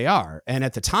sailors where they are. And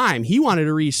at the time, he wanted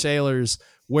to reach sailors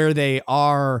where they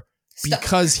are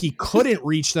because he couldn't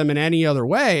reach them in any other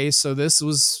way. So this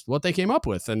was what they came up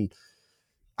with. And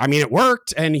I mean, it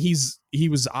worked. And he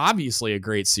was obviously a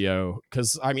great CO,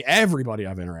 because I mean, everybody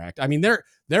I've interacted, I mean, they're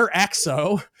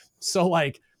XO. So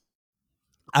like,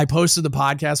 I posted the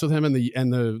podcast with him and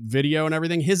the video and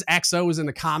everything. His XO was in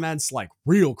the comments like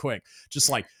real quick, just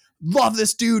like, love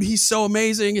this dude. He's so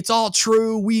amazing. It's all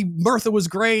true. Mertha was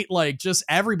great. Like, just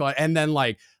everybody. And then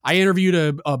like, I interviewed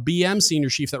a BM senior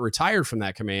chief that retired from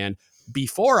that command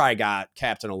before I got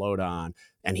Captain Alota on,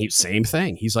 and same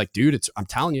thing. He's like, dude, I'm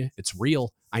telling you, it's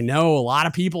real. I know a lot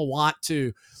of people want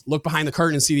to look behind the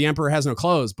curtain and see the emperor has no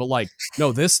clothes, but like,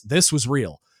 no, this was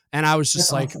real. And I was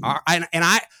just like, awesome.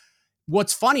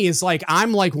 What's funny is like,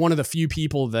 I'm like one of the few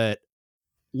people that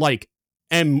like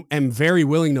am very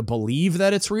willing to believe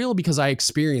that it's real, because I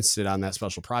experienced it on that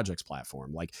special projects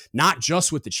platform. Like, not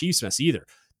just with the Chiefs mess either.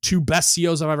 2 best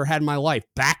COs I've ever had in my life,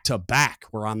 back to back,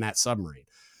 were on that submarine.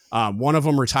 One of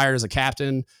them retired as a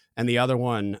captain, and the other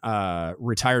one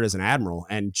retired as an admiral,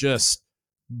 and just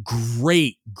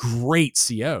great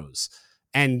COs.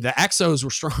 And the XOs were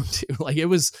strong too. Like, it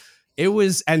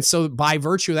was, and so by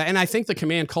virtue of that, and I think the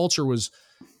command culture was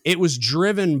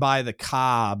driven by the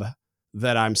Cobb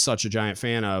that I'm such a giant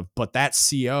fan of, but that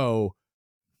CO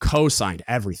co-signed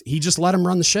everything. He just let him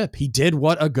run the ship. He did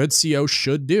what a good CO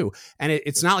should do. And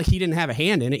it's not like he didn't have a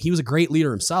hand in it. He was a great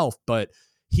leader himself, but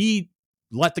he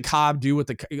let the Cobb do what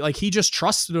he just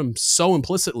trusted him so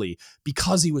implicitly,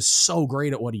 because he was so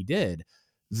great at what he did,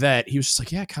 that he was just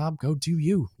like, yeah, Cobb, go do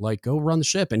you, like, go run the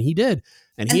ship. And he did.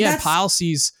 And he had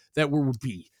policies that would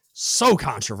be so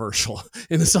controversial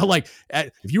in this. So like,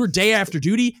 if you were day after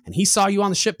duty and he saw you on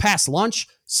the ship past lunch,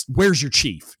 where's your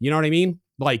chief? You know what I mean?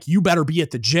 Like, you better be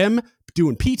at the gym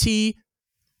doing PT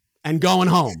and going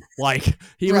home. Like,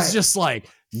 he was just like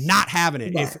not having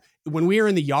it. Right. When we were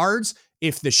in the yards,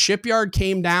 if the shipyard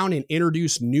came down and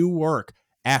introduced new work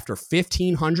after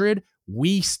 1500,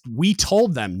 we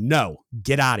told them, no,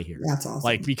 get out of here. That's awesome.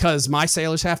 Like, because my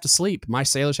sailors have to sleep. My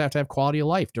sailors have to have quality of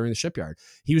life during the shipyard.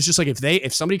 He was just like,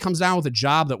 if somebody comes down with a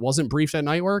job that wasn't briefed at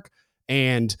night work,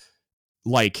 and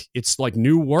like, it's like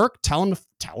new work, tell them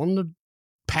to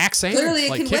pack sand. Clearly,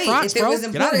 like, it can wait. rocks, if it was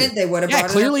important, they would have brought it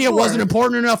up. Clearly it wasn't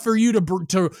important enough for you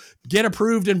to get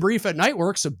approved and brief at night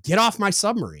work. So get off my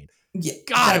submarine. Yeah,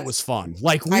 God, it was fun.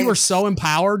 Like we were so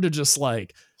empowered to just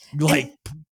like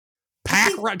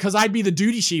pack, because I'd be the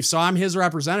duty chief, so I'm his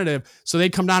representative. So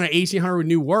they'd come down at 1800 with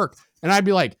new work, and I'd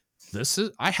be like,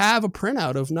 I have a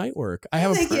printout of night work. I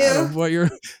have a printout of what you're,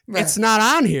 it's not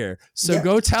on here. So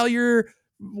go tell your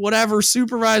whatever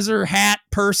supervisor hat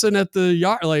person at the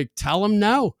yard, like tell him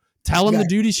no. Tell him the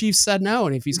duty chief said no.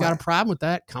 And if he's got a problem with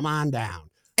that, come on down.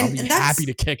 I'll be happy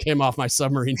to kick him off my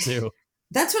submarine too.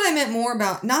 That's what I meant more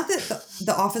about. Not that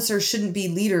the officers shouldn't be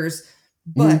leaders,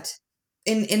 but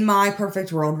in my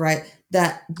perfect world, right,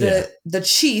 that the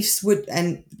chiefs would,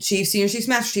 and chiefs, senior chiefs,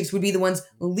 master chiefs would be the ones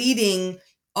leading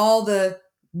all the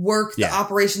work, the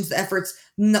operations, the efforts,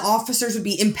 and the officers would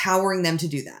be empowering them to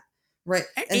do that. Right.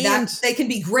 And that they can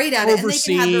be great at it, and they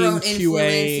can have their own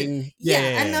influence.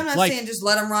 And I'm not saying just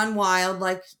let them run wild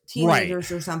like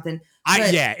teenagers or something.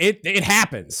 It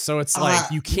happens. So it's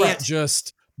like you can't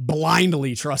just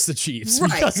blindly trust the Chiefs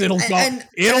because it'll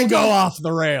go off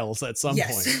the rails at some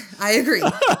point. I agree.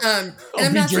 And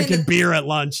I'm not drinking beer at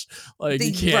lunch. Like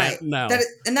you can't. No.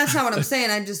 And that's not what I'm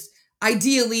saying. I just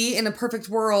ideally, in a perfect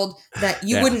world, that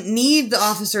you wouldn't need the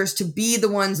officers to be the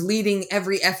ones leading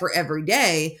every effort every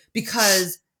day,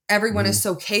 because everyone is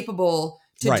so capable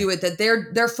to do it that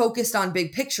they're focused on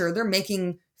big picture. They're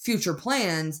making future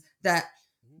plans that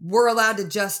we're allowed to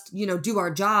just, do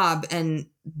our job, and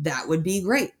that would be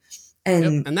great.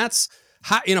 And that's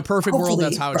how, in a perfect world,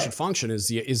 that's how it should function. Is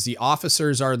the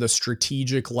officers are the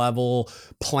strategic level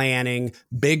planning,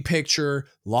 big picture,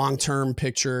 long-term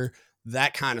picture,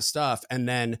 that kind of stuff. And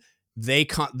then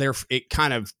it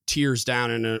kind of tears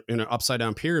down in an upside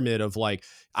down pyramid of like,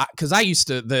 cause I used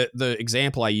to, the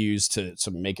example I use to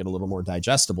make it a little more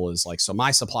digestible is like, so my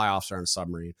supply officer on a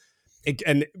submarine,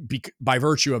 by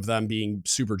virtue of them being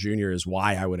super junior is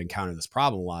why I would encounter this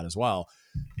problem a lot as well.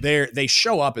 They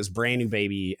show up as brand new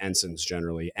baby ensigns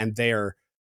generally, and they're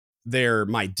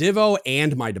my divo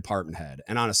and my department head.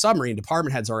 And on a submarine,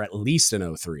 department heads are at least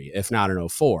an 03, if not an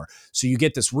 04. So you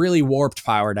get this really warped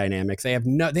power dynamic. They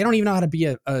don't even know how to be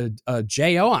a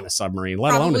JO on a submarine,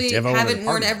 let alone a divo. Probably haven't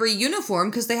worn every uniform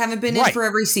because they haven't been in for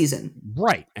every season.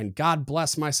 Right. And God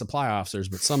bless my supply officers,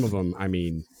 but some of them, I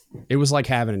mean, it was like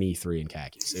having an E3 in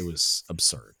khakis. It was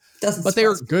absurd. But they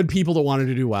were good people that wanted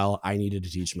to do well. I needed to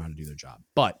teach them how to do their job.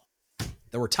 But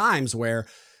there were times where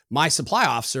my supply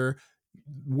officer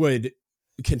would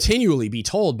continually be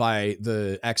told by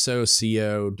the XO,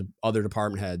 CO, other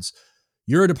department heads,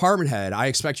 you're a department head. I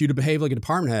expect you to behave like a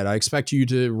department head. I expect you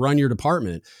to run your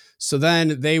department. So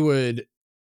then they would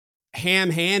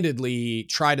ham-handedly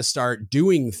try to start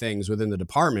doing things within the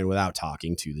department without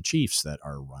talking to the chiefs that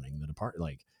are running the department.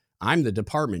 Like, I'm the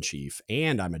department chief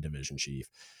and I'm a division chief.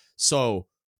 So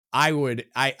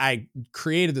I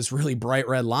created this really bright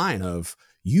red line of,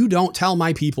 you don't tell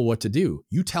my people what to do.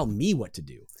 You tell me what to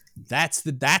do.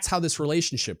 That's how this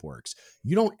relationship works.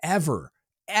 You don't ever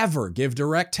give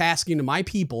direct tasking to my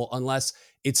people unless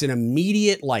it's an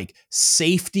immediate like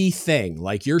safety thing.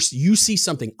 Like you see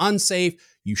something unsafe,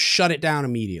 you shut it down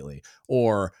immediately,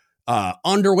 or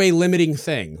underway limiting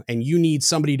thing, and you need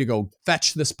somebody to go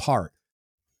fetch this part.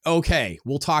 Okay,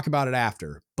 we'll talk about it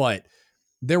after. But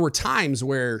there were times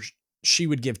where she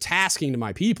would give tasking to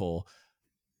my people,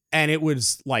 and it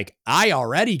was like, I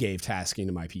already gave tasking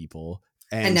to my people,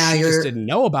 and now she just didn't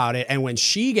know about it. And when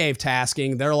she gave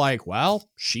tasking, they're like, well,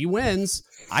 she wins.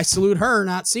 I salute her,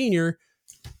 not senior.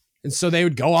 And so they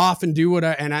would go off and do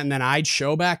and then I'd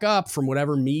show back up from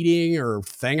whatever meeting or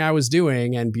thing I was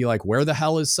doing and be like, where the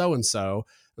hell is so-and-so?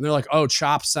 And they're like, oh,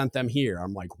 Chop sent them here.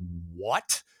 I'm like,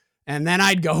 what? And then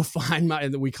I'd go find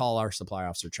we call our supply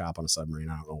officer Chop on a submarine.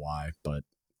 I don't know why, but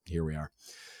here we are.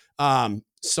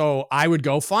 So I would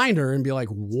go find her and be like,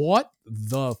 what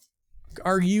the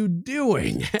are you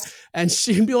doing? And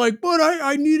she'd be like, but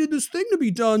I needed this thing to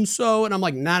be done. So, and I'm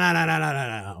like, no.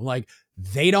 I'm like,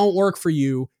 they don't work for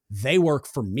you. They work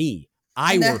for me.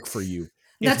 I work for you.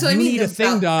 That's if what I mean. You need a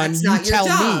thing done. You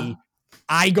tell me,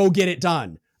 I go get it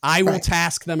done. I will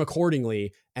task them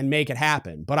accordingly and make it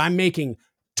happen. But I'm making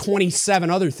 27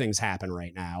 other things happen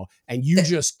right now. And you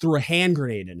just threw a hand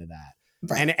grenade into that.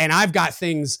 Right. And I've got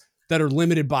things that are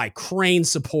limited by crane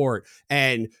support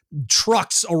and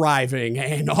trucks arriving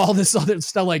and all this other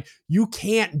stuff. Like, you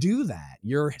can't do that.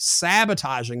 You're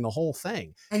sabotaging the whole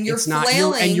thing. And you're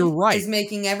flailing, and you're right, is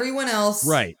making everyone else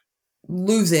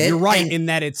lose it. You're right in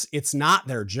that it's not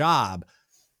their job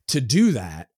to do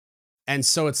that. And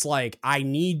so it's like,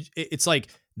 it's like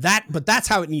that, but that's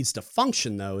how it needs to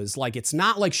function though, is like, it's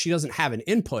not like she doesn't have an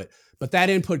input, but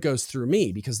that input goes through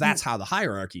me because that's how the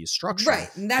hierarchy is structured. Right.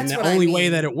 And that's the only way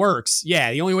that it works.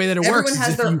 Yeah. The only way that it works is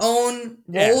everyone has their own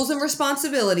roles and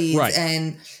responsibilities. Right.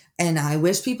 And And I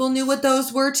wish people knew what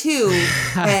those were too.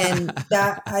 And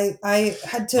that I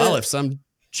had to. Well, if some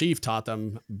chief taught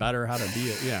them better how to be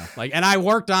it. Yeah. Like, and I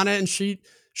worked on it, and she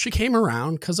came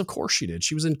around because of course she did.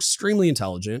 She was extremely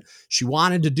intelligent. She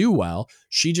wanted to do well.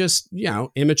 She just,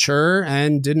 immature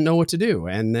and didn't know what to do.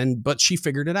 And then, but she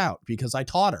figured it out because I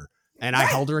taught her and I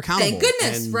held her accountable. Thank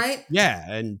goodness. Right. Yeah.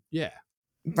 And yeah.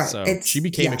 Right. So she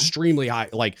became extremely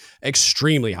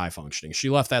high functioning. She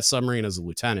left that submarine as a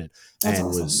lieutenant. That's and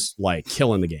awesome. Was like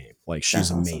killing the game. Like she's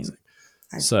That's amazing.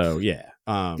 Awesome. So yeah.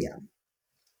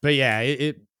 But yeah,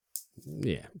 it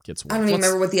gets weird. I don't even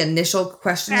remember what the initial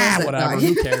question was. Whatever.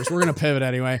 Who cares? We're going to pivot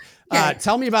anyway.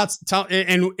 Tell me about,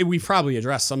 and we probably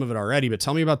addressed some of it already, but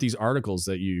tell me about these articles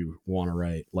that you want to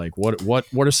write. Like what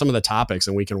are some of the topics,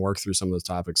 and we can work through some of those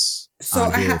topics. So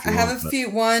I have a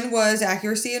few. One was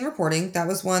accuracy in reporting. That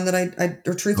was one that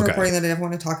or truth in reporting that I didn't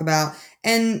want to talk about.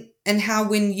 And how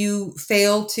when you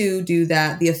fail to do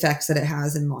that, the effects that it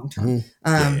has in long term.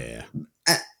 And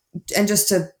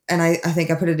I think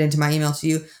I put it into my email to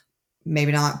you,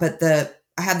 maybe not, but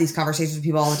I have these conversations with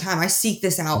people all the time. I seek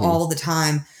this out all the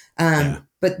time.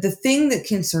 But the thing that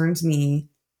concerns me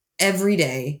every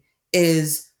day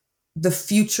is the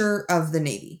future of the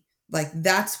Navy. Like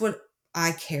that's what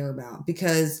I care about,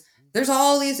 because there's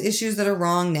all these issues that are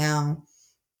wrong now.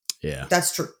 Yeah,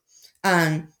 that's true.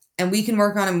 And we can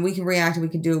work on them. We can react, and we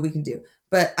can do what we can do.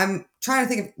 But I'm trying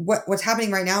to think of what's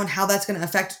happening right now and how that's going to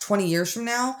affect 20 years from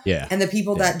now. Yeah. And the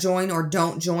people that join or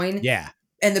don't join. Yeah.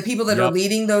 And the people that are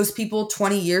leading those people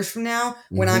 20 years from now,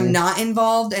 when I'm not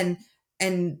involved, and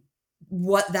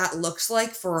what that looks like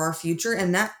for our future.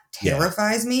 And that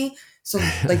terrifies me. So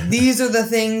like, these are the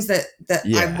things that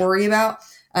I worry about.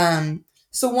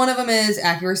 So one of them is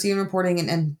accuracy in reporting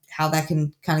and how that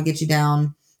can kind of get you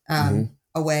down,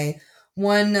 away.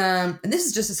 One, and this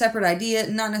is just a separate idea,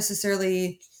 not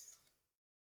necessarily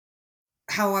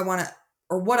how I want to,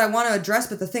 or what I want to address,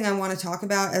 but the thing I want to talk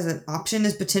about as an option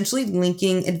is potentially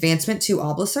linking advancement to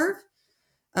OBLISERV.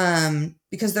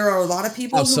 Because there are a lot of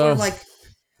people are like,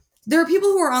 there are people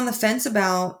who are on the fence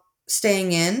about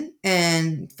staying in.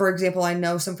 And for example, I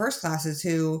know some first classes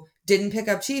who didn't pick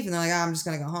up chief and they're like, I'm just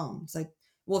going to go home. It's like,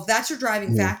 well, if that's your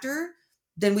driving factor,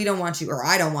 then we don't want you, or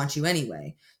I don't want you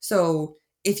anyway. So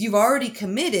if you've already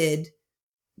committed,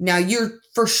 now you're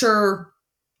for sure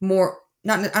more,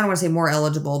 I don't want to say more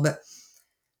eligible, but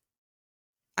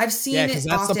I've seen it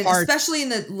often, especially in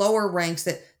the lower ranks,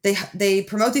 that they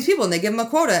promote these people and they give them a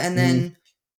quota, and then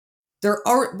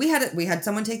we had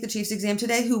someone take the chief's exam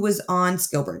today who was on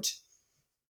SkillBridge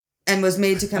and was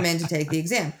made to come in to take the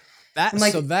exam. I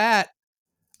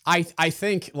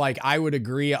think like I would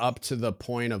agree up to the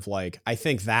point of like, I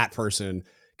think that person,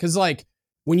 because like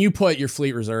when you put your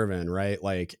fleet reserve in, right?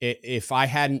 Like if I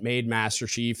hadn't made Master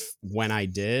Chief when I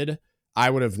did, I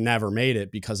would have never made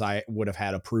it because I would have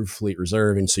had approved fleet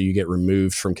reserve. And so you get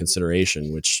removed from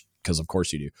consideration, because of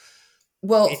course you do.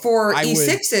 Well, for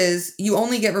E6s, you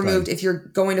only get removed if you're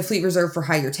going to fleet reserve for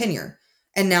higher tenure.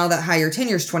 And now that higher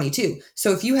tenure is 22.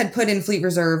 So if you had put in fleet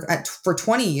reserve for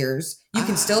 20 years, you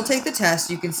can still take the test.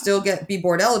 You can still be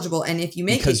board eligible. And if you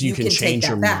make it, you can change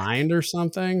your mind or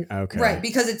something. Okay. Right.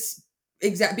 Because it's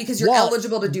because you're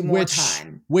eligible to do more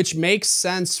time. Which makes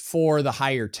sense for the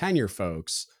higher tenure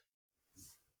folks.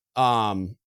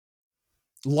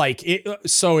 Like it,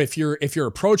 so if you're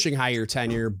approaching higher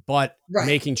tenure, but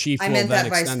making chief, I meant that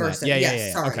vice versa.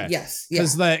 Yeah. Sorry. Okay. Yes.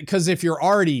 Because if you're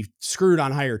already screwed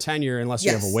on higher tenure, unless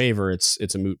you have a waiver,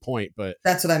 it's a moot point. But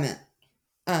that's what I meant.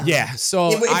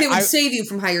 So if it would save you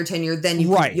from higher tenure, then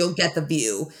you'll get the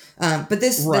view. But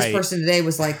this person today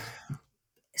was like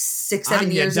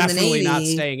 6-7 years in the Navy, not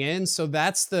staying in. So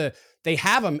they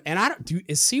have them, and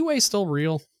is Seaway still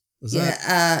real?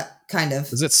 Kind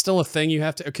of. Is it still a thing you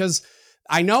have to? Because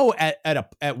I know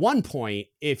at one point,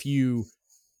 if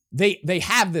they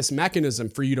have this mechanism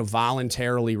for you to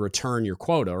voluntarily return your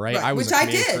quota, right? I was a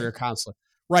command career counselor.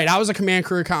 Right. I was a command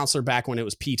career counselor back when it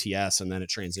was PTS, and then it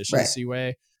transitioned to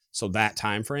Seaway. So that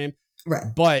time frame. Right.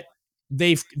 But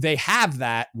they have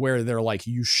that where they're like,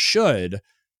 you should,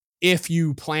 if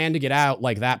you plan to get out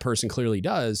like that person clearly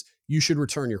does, you should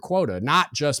return your quota,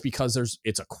 not just because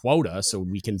it's a quota, so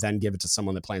we can then give it to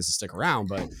someone that plans to stick around,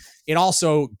 but it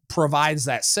also provides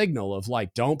that signal of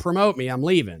like, don't promote me, I'm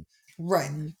leaving.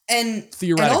 Right. And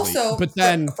theoretically, and also but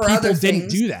then for people didn't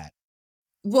do that.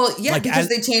 Well, yeah, like because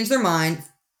they changed their mind.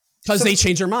 Because they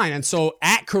changed their mind. And so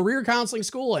at career counseling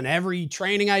school and every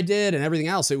training I did and everything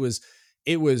else, it was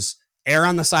err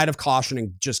on the side of caution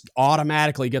and just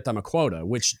automatically get them a quota,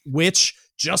 which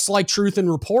just like truth in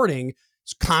reporting,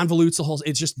 convolutes the whole,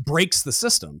 it just breaks the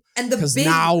system. And the 'Cause big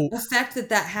now- effect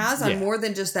that has on Yeah. more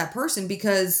than just that person,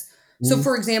 because so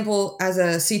for example, as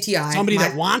a CTI, somebody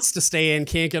that wants to stay in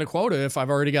can't get a quota if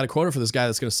I've already got a quota for this guy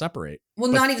that's going to separate.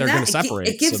 well, But not even they're that. gonna separate,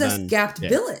 It gives so us then- gapped yeah.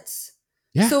 billets.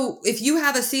 Yeah. So if you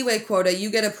have a Seaway quota, you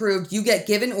get approved, you get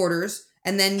given orders,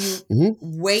 and then you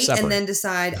wait Separate. and then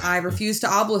decide, I refuse to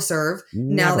obla-serve.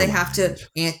 Now Never they have to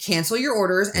cancel your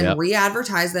orders and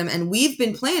re-advertise them. And we've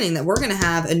been planning that we're going to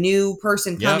have a new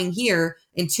person coming here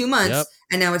in 2 months.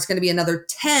 And now it's going to be another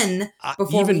 10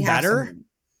 before even we have better. someone.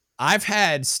 I've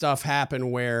had stuff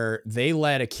happen where they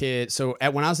let a kid. So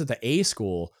when I was at the A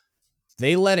school,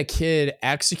 they let a kid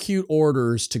execute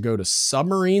orders to go to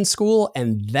submarine school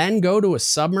and then go to a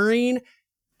submarine.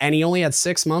 And he only had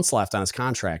 6 months left on his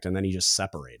contract. And then he just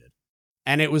separated.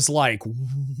 And it was like,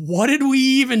 what did we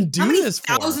even do How many this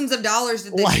for? thousands of dollars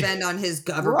did they spend on his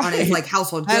government, on his Right. like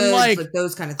household goods, And, like, like,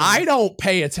 those kind of things? I don't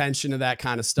pay attention to that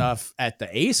kind of stuff at the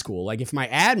A school. Like if my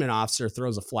admin officer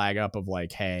throws a flag up of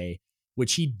like, hey,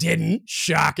 which he didn't,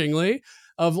 shockingly,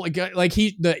 of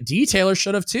the detailer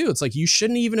should have too. It's like, you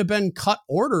shouldn't even have been cut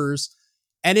orders.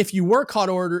 And if you were cut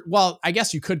order, well, I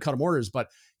guess you could cut them orders, but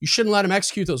you shouldn't let them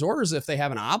execute those orders if they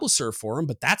have an obla-serve for them.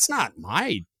 But that's not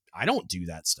I don't do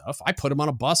that stuff. I put them on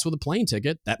a bus with a plane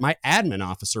ticket that my admin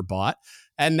officer bought,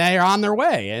 and they're on their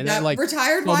way. And that like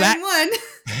retired well,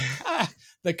 one.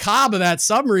 the cob of that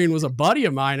submarine was a buddy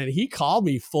of mine, and he called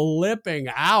me flipping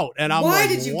out. And I'm Why like,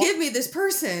 did you give me this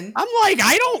person? I'm like,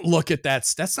 I don't look at that.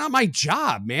 That's not my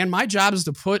job, man. My job is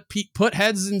to put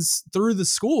heads in through the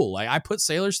school. Like I put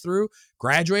sailors through,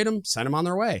 graduate them, send them on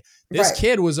their way. This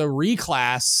kid was a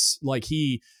reclass. Like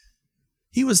he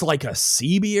was like a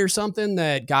CB or something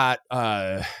that got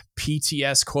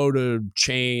PTS quota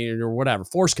chain or whatever,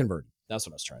 force converted. That's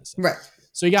what I was trying to say. Right.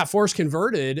 So he got force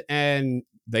converted, and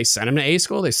they sent him to A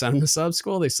school, they sent him to sub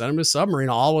school, they sent him to submarine,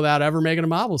 all without ever making a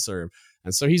obla-serve.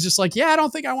 And so he's just like, yeah, I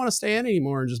don't think I want to stay in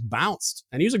anymore, and just bounced.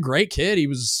 And he was a great kid. He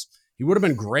would have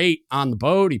been great on the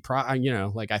boat.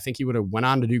 I think he would have went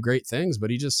on to do great things, but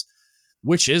he just,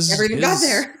 which is never even got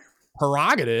there.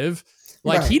 Prerogative.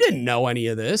 Like he didn't know any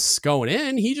of this going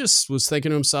in. He just was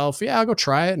thinking to himself, yeah, I'll go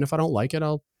try it. And if I don't like it,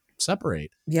 I'll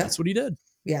separate. Yeah. That's what he did.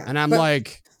 Yeah. And I'm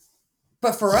like,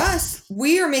 but for us,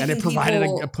 we are making and it provided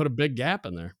people, put a big gap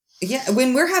in there. Yeah.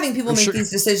 When we're having people make these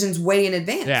decisions way in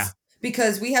advance. Yeah.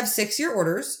 Because we have 6-year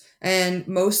orders, and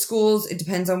most schools, it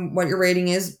depends on what your rating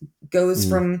is, goes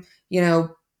from,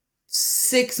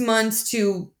 6 months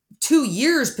to 2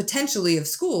 years potentially of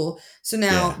school. So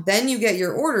now then you get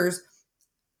your orders.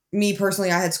 Me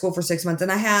personally, I had school for 6 months,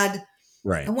 and I had,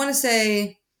 I want to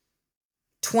say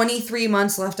 23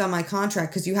 months left on my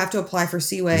contract, because you have to apply for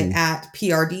Seaway at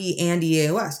PRD and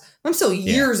EAOS. I'm still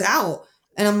years out.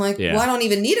 And I'm like, well, I don't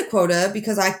even need a quota,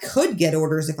 because I could get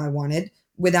orders if I wanted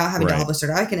without having to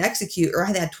obla-serve. I can execute, or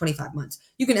I had 25 months.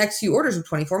 You can execute orders with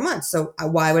 24 months. So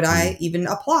why would I even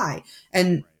apply?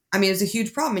 And I mean, it's a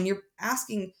huge problem. And you're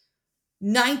asking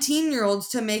 19-year-olds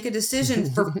to make a decision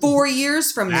for 4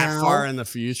 years from now. That far in the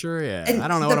future? Yeah. And I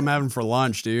don't know what I'm having for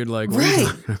lunch, dude. Like,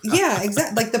 yeah,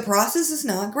 exactly. Like the process is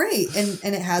not great, and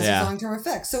it has long-term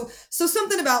effects. So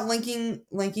something about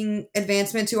linking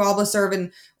advancement to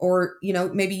obla-serve, or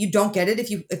maybe you don't get it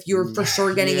if you're for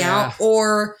sure getting out,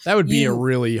 or that would be a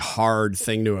really hard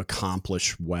thing to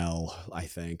accomplish well, I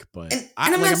think. But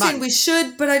I'm not saying we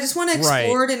should, but I just want to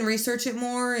explore it and research it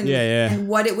more, and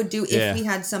what it would do if we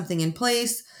had something in place.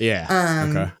 Yeah.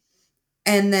 Okay.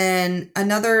 And then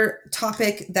another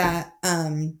topic that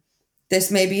this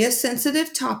may be a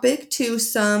sensitive topic to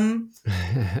some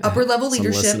upper level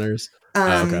leadership listeners.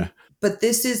 But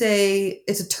this is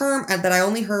it's a term that I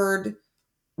only heard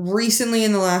recently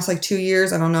in the last 2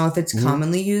 years. I don't know if it's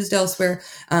commonly used elsewhere,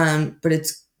 but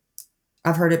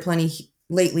I've heard it plenty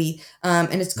lately,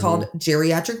 and it's called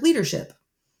geriatric leadership,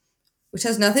 which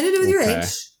has nothing to do with your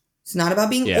age. It's not about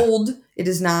being old. It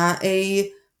is not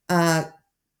a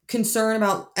concern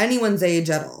about anyone's age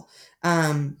at all.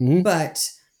 But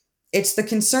it's the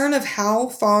concern of how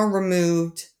far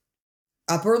removed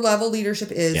upper level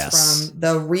leadership is from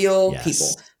the real people,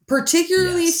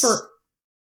 particularly for,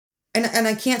 and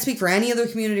I can't speak for any other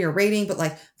community or rating,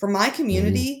 but for my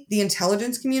community, the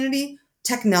intelligence community,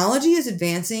 technology is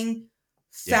advancing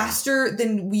faster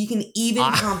than we can even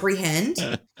comprehend.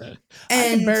 And I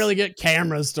can barely get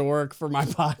cameras to work for my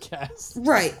podcast.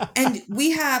 Right. And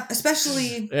we have,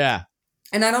 especially,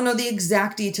 and I don't know the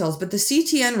exact details, but the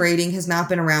CTN rating has not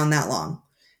been around that long.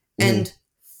 And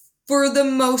for the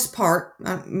most part,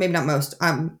 maybe not most,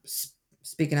 I'm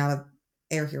speaking out of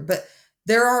air here, but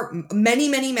there are many,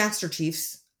 many Master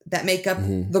Chiefs that make up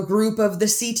the group of the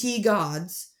CT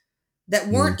gods that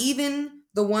weren't even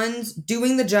the ones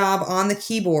doing the job on the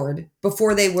keyboard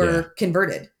before they were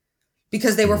converted,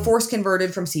 because they were force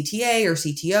converted from CTA or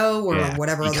CTO or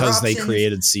whatever other options. Because they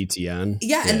created CTN.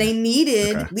 Yeah, and they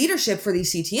needed leadership for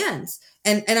these CTNs.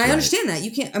 And I understand that.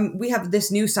 You can't we have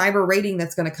this new cyber rating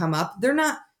that's going to come up. You're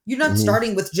not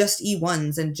starting with just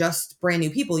E1s and just brand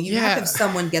new people. You have to have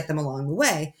someone get them along the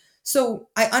way. So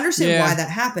I understand why that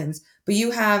happens, but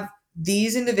you have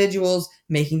these individuals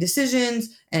making decisions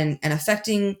and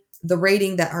affecting the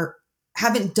rating that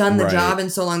haven't done the job in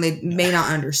so long they may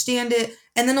not understand it.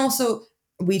 And then also,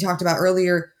 we talked about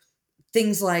earlier,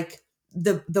 things like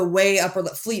the way upper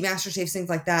fleet master chafes, things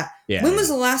like that. Yeah, when was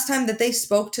the last time that they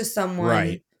spoke to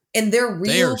someone and their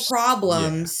real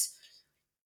problems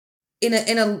in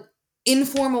a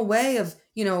informal way of,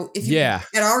 if you at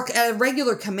a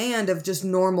regular command of just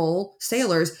normal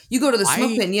sailors, you go to the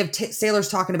smoke pit and you have sailors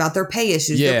talking about their pay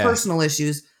issues, their personal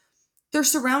issues. They're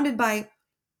surrounded by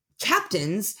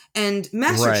captains and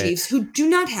master chiefs who do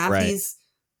not have these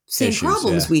same issues,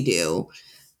 problems we do.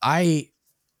 I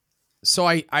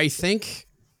think,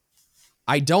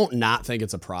 I don't not think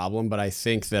it's a problem, but I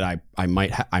think that I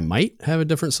might have a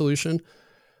different solution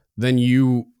than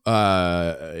you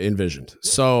envisioned.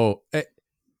 So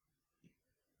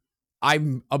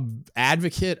I'm an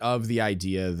advocate of the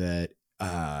idea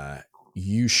that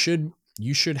you should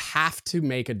have to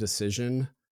make a decision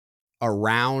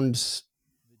around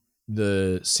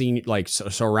the senior, like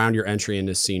so around your entry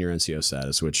into senior NCO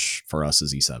status, which for us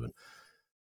is E7.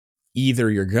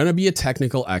 Either you're going to be a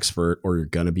technical expert or you're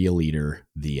going to be a leader,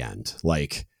 the end.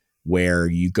 Like, where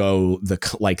you go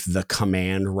the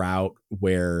command route,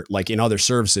 where like in other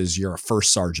services, you're a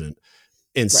first sergeant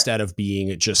instead of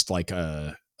being just like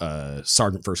a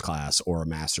sergeant first class or a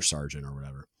master sergeant or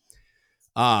whatever.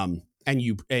 And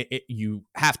you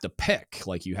have to pick,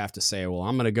 like you have to say, well,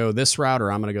 I'm going to go this route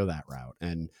or I'm going to go that route.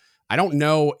 And I don't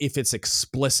know if it's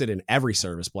explicit in every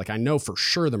service, but like I know for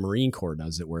sure the Marine Corps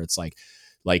does it, where it's like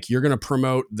you're going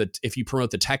to if you promote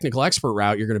the technical expert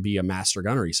route, you're going to be a master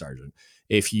gunnery sergeant.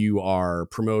 If you are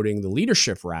promoting the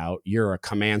leadership route, you're a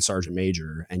command sergeant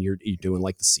major, and you're doing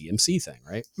like the CMC thing,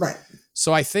 right? Right.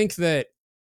 So I think that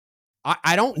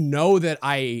I don't know that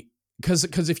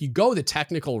because if you go the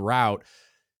technical route,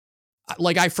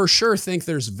 like I for sure think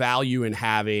there's value in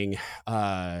having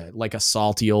like a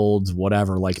salty old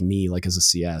whatever, like me, like as a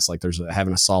CS, like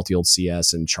having a salty old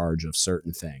CS in charge of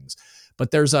certain things.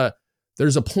 But there's a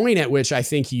point at which I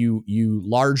think you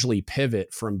largely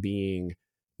pivot from being,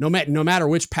 no matter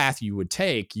which path you would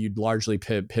take, you'd largely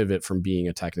pivot from being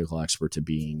a technical expert to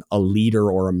being a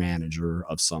leader or a manager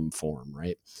of some form,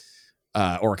 right?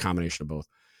 Or a combination of both.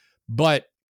 But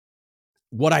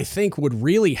what I think would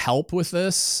really help with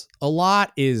this a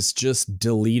lot is just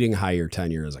deleting higher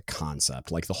tenure as a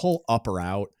concept. Like the whole up or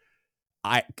out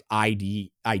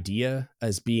idea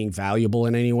as being valuable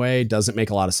in any way doesn't make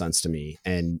a lot of sense to me.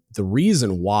 And the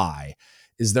reason why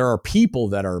is there are people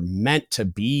that are meant to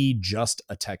be just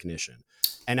a technician.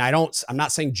 And I'm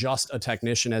not saying just a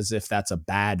technician as if that's a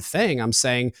bad thing. I'm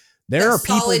saying there are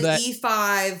people that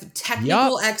E5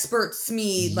 technical expert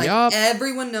SME, like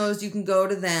everyone knows you can go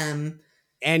to them.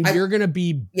 And you're going to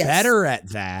be better at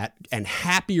that and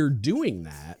happier doing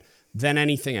that than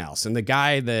anything else. And the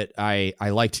guy that I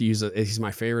like to use, he's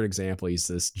my favorite example. He's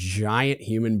this giant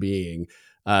human being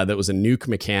that was a nuke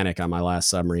mechanic on my last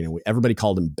submarine. And everybody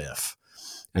called him Biff.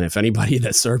 And if anybody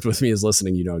that served with me is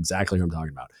listening, you know exactly who I'm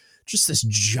talking about. Just this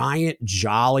giant,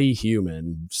 jolly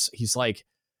human. He's like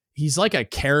a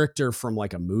character from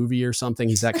like a movie or something.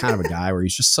 He's that kind of a guy where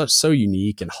he's just so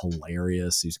unique and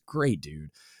hilarious. He's a great dude.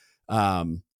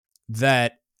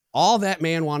 That all that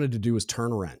man wanted to do was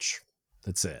turn a wrench.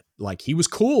 That's it. Like he was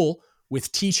cool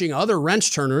with teaching other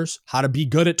wrench turners how to be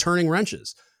good at turning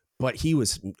wrenches, but he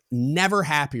was never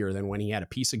happier than when he had a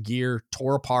piece of gear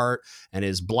tore apart and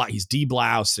he's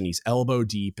debloused and he's elbow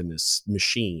deep in this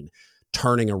machine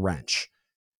turning a wrench.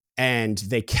 And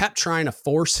they kept trying to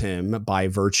force him by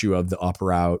virtue of the up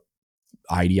or out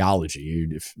ideology.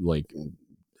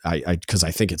 Because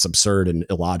I think it's absurd and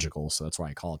illogical, so that's why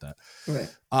I call it that. Right.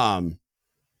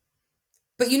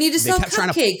 But you need to sell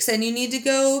cupcakes, and you need to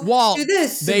go do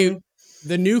this.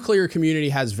 The nuclear community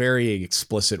has very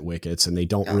explicit wickets, and they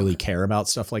don't really care about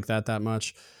stuff like that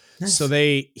much. Nice. So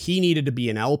he needed to be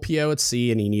an LPO at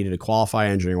sea, and he needed to qualify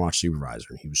engineering watch supervisor,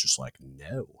 and he was just like,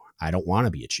 no, I don't want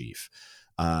to be a chief.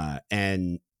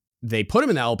 And they put him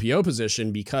in the LPO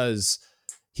position because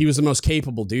he was the most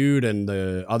capable dude, and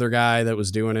the other guy that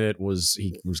was doing it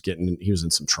he was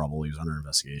in some trouble. He was under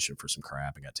investigation for some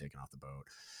crap and got taken off the boat.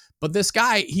 But this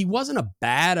guy, he wasn't a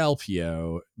bad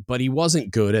LPO, but he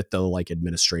wasn't good at the like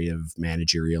administrative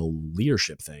managerial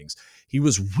leadership things. He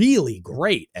was really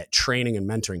great at training and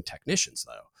mentoring technicians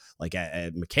though, like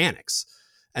at mechanics.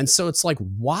 And so it's like,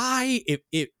 why,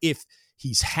 if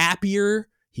he's happier,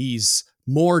 he's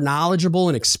more knowledgeable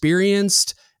and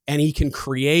experienced, and he can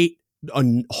create a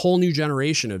whole new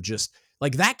generation of just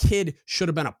like, that kid should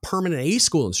have been a permanent A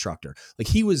school instructor. Like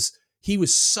he was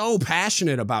so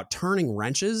passionate about turning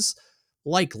wrenches,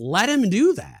 like let him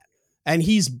do that. And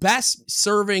he's best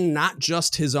serving not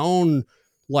just his own,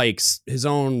 like his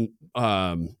own,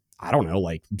 I don't know,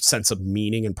 like sense of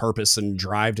meaning and purpose and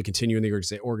drive to continue in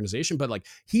the organization, but like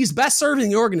he's best serving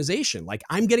the organization. Like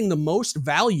I'm getting the most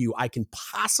value I can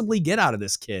possibly get out of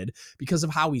this kid because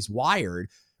of how he's wired,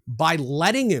 by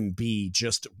letting him be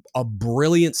just a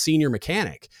brilliant senior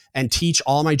mechanic and teach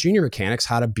all my junior mechanics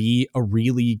how to be a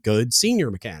really good senior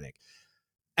mechanic.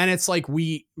 And it's like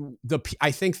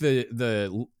I think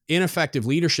the ineffective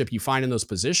leadership you find in those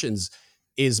positions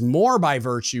is more by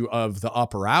virtue of the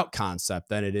up or out concept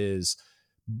than it is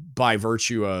by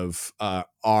virtue of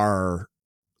our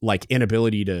like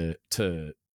inability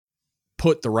to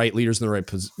put the right leaders in the right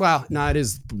position. Well, no, it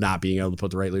is not being able to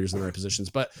put the right leaders in the right positions,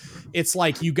 but it's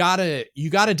like you gotta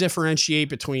differentiate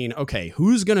between, okay,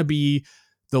 who's going to be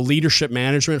the leadership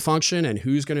management function and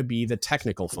who's going to be the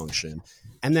technical function,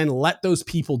 and then let those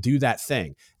people do that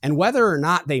thing. And whether or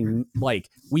not they like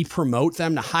we promote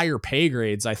them to higher pay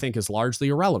grades, I think is largely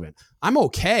irrelevant. I'm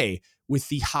okay with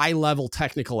the high level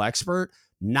technical expert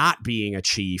not being a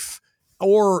chief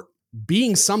or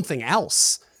being something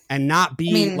else, and not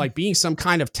being like being some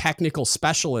kind of technical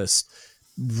specialist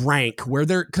rank where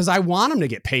they're, because I want them to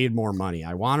get paid more money.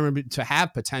 I want them to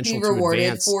have potential to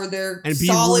advance for their and be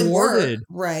rewarded.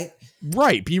 Work.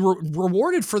 Right. Be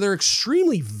rewarded for their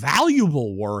extremely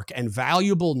valuable work and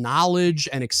valuable knowledge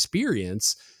and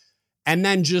experience. And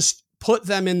then just put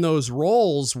them in those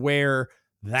roles where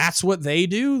that's what they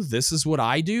do. This is what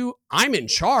I do. I'm in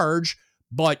charge,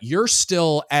 but you're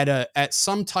still at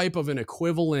some type of an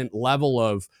equivalent level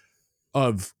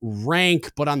of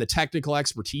rank, but on the technical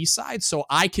expertise side. So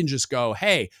I can just go,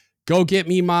 hey, go get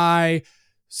me my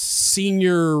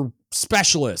senior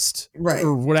specialist, right,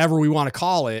 or whatever we want to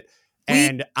call it.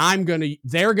 And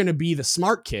they're going to be the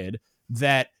smart kid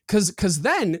that, cause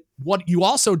then what you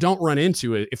also don't run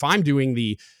into it, if I'm doing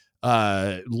the,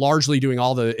 largely doing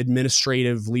all the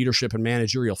administrative leadership and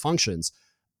managerial functions,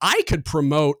 I could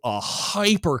promote a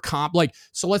hyper comp,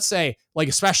 so let's say,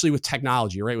 especially with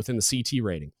technology, right, within the CT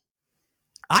rating,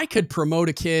 I could promote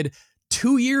a kid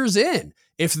 2 years in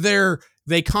if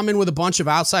they come in with a bunch of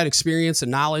outside experience and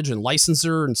knowledge and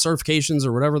licensure and certifications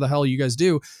or whatever the hell you guys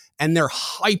do, and they're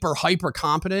hyper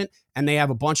competent and they have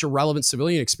a bunch of relevant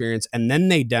civilian experience, and then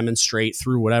they demonstrate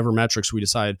through whatever metrics we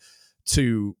decide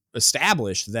to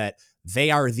establish that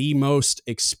they are the most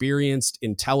experienced,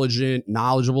 intelligent,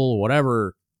 knowledgeable,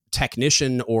 whatever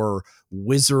technician or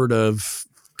wizard of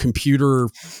computer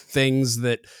things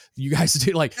that you guys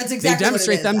do. Like exactly they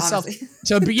demonstrate themselves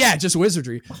to be, just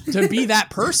wizardry, to be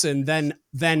that person, then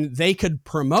they could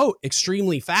promote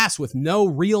extremely fast with no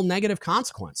real negative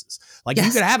consequences. Like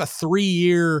you could have a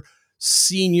 3-year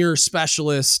senior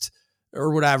specialist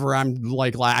or whatever. I'm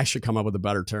like, I should come up with a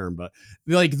better term, but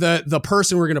like the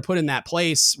person we're going to put in that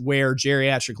place where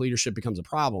geriatric leadership becomes a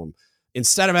problem,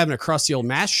 instead of having a crusty old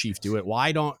master chief do it,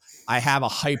 why don't I have a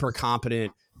hyper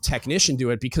competent technician do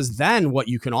it? Because then what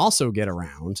you can also get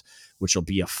around, which will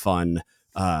be a fun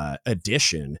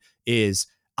addition, is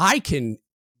I can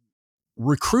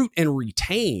recruit and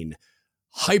retain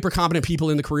hyper competent people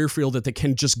in the career field that they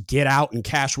can just get out and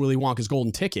cash Willy Wonka's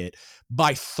golden ticket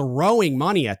by throwing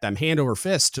money at them hand over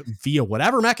fist via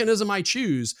whatever mechanism I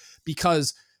choose,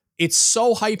 because it's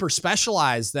so hyper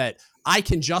specialized that I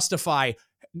can justify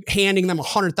handing them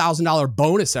 $100,000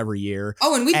 bonus every year.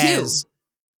 Oh, and we do.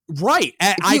 Right.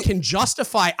 I can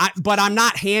justify, but I'm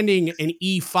not handing an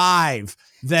E5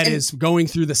 that is going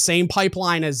through the same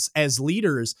pipeline as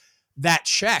leaders that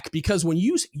check, because when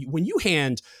you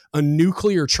hand a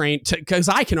nuclear trained, because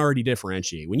I can already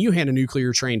differentiate, when you hand a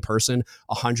nuclear trained person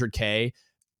 $100K,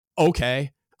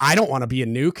 okay, I don't want to be a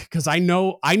nuke, because I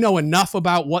know enough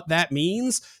about what that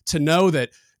means to know that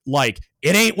like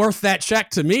it ain't worth that check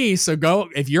to me. So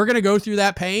if you're going to go through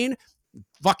that pain,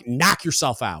 fuck, knock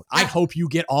yourself out. Yeah. I hope you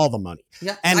get all the money.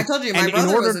 Yeah, and I told you my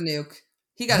brother was a nuke.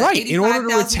 He got an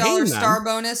 $85,000 star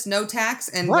bonus, no tax,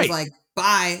 and was like,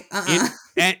 bye.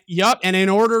 And in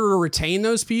order to retain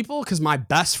those people, because my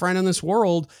best friend in this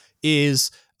world is,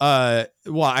 there's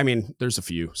a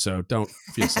few, so don't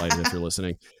feel slighted if you're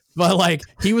listening. But like,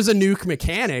 he was a nuke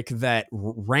mechanic that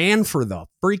ran for the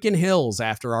freaking hills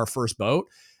after our first boat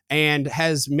and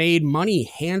has made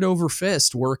money hand over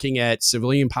fist working at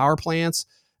civilian power plants.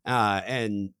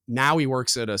 And now he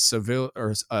works at a civilian,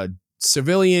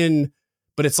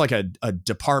 but it's like a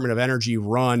Department of Energy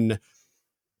run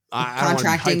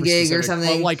contracting gig or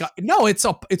something. Like, no, it's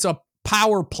a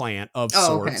power plant of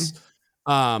sorts.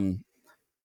 Okay.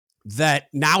 That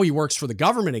now he works for the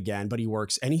government again, but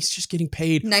he's just getting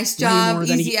paid. Nice job,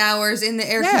 easy hours in the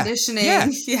air conditioning.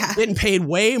 Yeah. Getting paid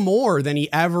way more than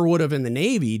he ever would have in the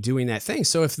Navy doing that thing.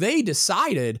 So if they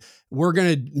decided we're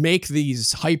going to make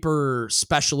these hyper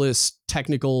specialist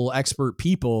technical expert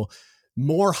people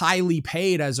more highly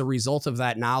paid as a result of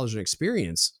that knowledge and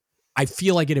experience, I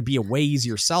feel like it'd be a way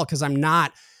easier sell, because I'm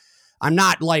not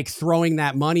like throwing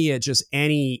that money at just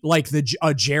any, like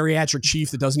a geriatric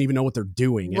chief that doesn't even know what they're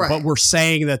doing. Right. But we're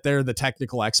saying that they're the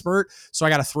technical expert. So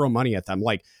I got to throw money at them.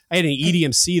 Like, I had an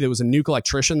EDMC that was a nuke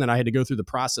electrician that I had to go through the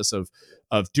process of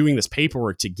doing this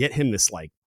paperwork to get him this like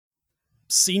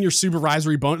senior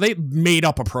supervisory bonus. They made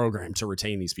up a program to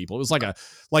retain these people. It was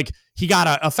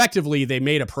effectively they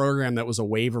made a program that was a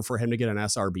waiver for him to get an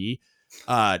SRB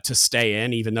to stay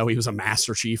in, even though he was a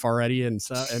master chief already. And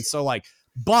so like,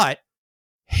 but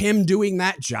him doing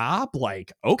that job,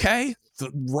 like, okay,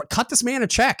 cut this man a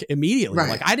check immediately. Right.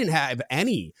 Like, I didn't have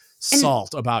any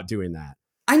salt about doing that.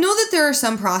 I know that there are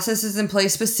some processes in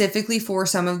place specifically for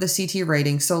some of the CT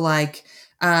ratings. So like,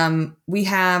 we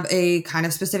have a kind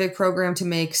of specific program to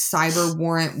make cyber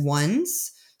warrant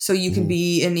ones. So you can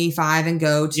be an E5 and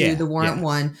go to the warrant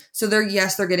one. So they're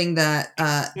getting the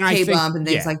pay bump and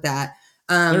things like that.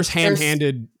 There's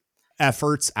ham-handed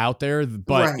efforts out there,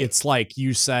 but it's like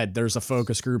you said, there's a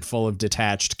focus group full of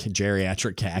detached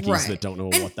geriatric khakis that don't know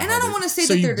what the hell. And I don't want to say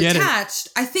that they're detached.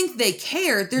 I think they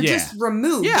care. They're just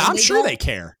removed. Yeah, I'm sure they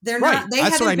care. They're not. They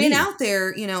haven't been out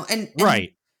there, and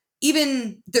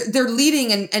even they're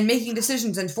leading and making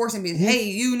decisions and forcing me. Hey,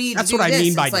 you need. That's to do what this. I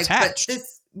mean by detached.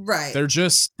 They're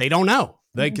just they don't know.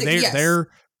 They're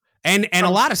and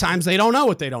a lot of times they don't know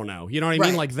what they don't know. You know what I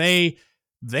mean? Like they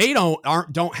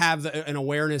don't have an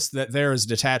awareness that they're as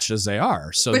detached as they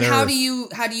are. So, but how do you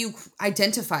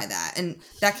identify that? And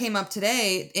that came up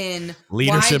today in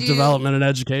leadership development and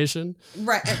education.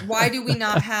 Right. Why do we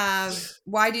not have?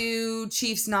 Why do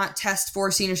chiefs not test for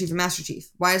senior chief and master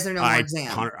chief? Why is there no more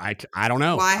exam? I don't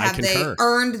know. Why have they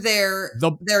earned their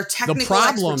technical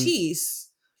expertise?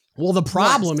 Well, the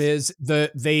problem is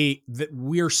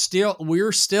we're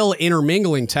still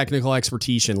intermingling technical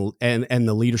expertise and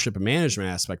the leadership and management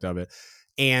aspect of it.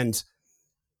 And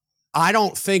I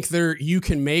don't think you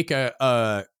can make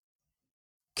a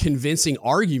convincing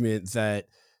argument that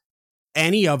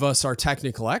any of us are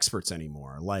technical experts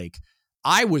anymore. Like,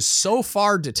 I was so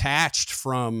far detached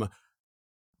from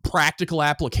practical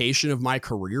application of my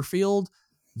career field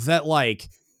that like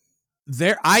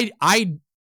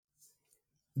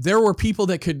there were people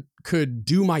that could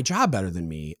do my job better than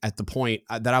me at the point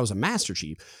that I was a master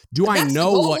chief. Do I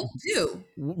know what?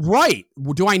 Right.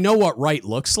 Do I know what right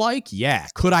looks like? Yeah.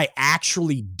 Could I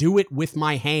actually do it with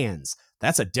my hands?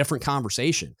 That's a different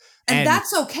conversation. And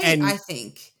that's okay, I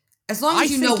think. As long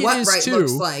as you know what right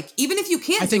looks like. Even if you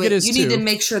can't do it, you need to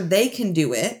make sure they can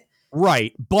do it.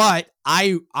 Right. But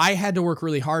I had to work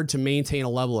really hard to maintain a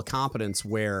level of competence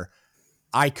where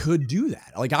I could do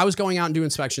that. Like, I was going out and doing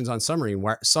inspections on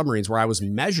submarines where I was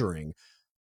measuring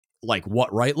like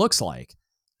what right looks like.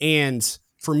 And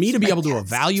for me to be able to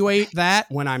evaluate that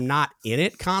when I'm not in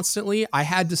it constantly, I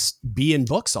had to be in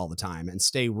books all the time and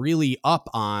stay really up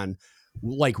on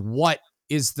like, what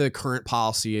is the current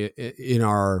policy in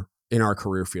our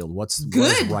career field? What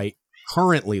does right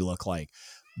currently look like?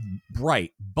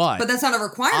 Right. But that's not a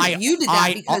requirement. You did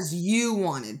that because you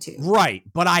wanted to. Right.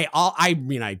 But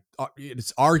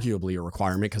it's arguably a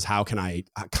requirement, because how can I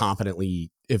competently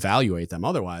evaluate them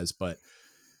otherwise? But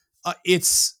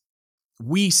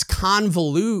we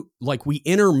convolute, like we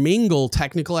intermingle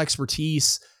technical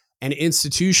expertise and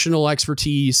institutional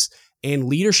expertise and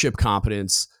leadership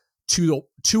competence to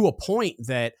a point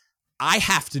that I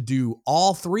have to do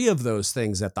all three of those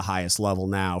things at the highest level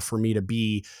now for me to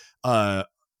be a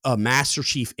master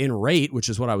chief in rate, which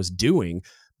is what I was doing.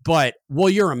 But, well,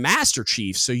 you're a master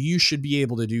chief, so you should be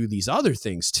able to do these other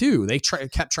things too. They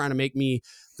kept trying to make me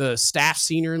the staff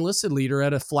senior enlisted leader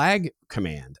at a flag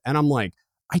command. And I'm like,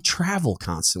 I travel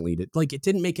constantly. It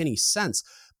didn't make any sense.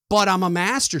 But I'm a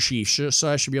master chief,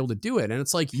 so I should be able to do it. And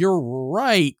it's like, you're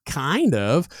right, kind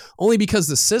of, only because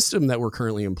the system that we're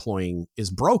currently employing is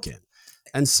broken.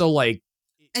 And so, like,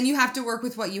 And you have to work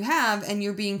with what you have, and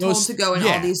you're being told to go in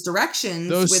all these directions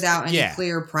without any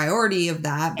clear priority of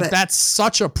that. But that's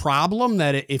such a problem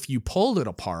that if you pulled it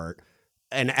apart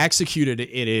and executed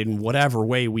it in whatever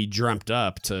way we dreamt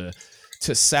up to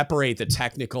separate the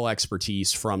technical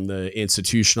expertise from the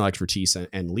institutional expertise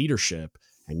and leadership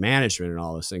and management and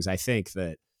all those things, I think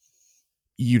that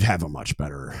you'd have a much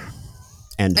better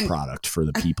end product for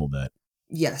the people that.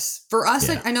 Yes. For us,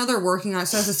 I know they're working on it.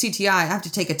 So as a CTI, I have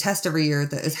to take a test every year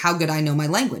that is how good I know my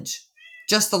language.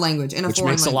 Just the language in a foreign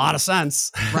language. Which makes a lot of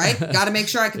sense. Right? Got to make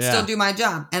sure I can still do my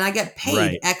job. And I get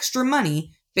paid extra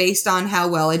money based on how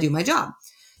well I do my job.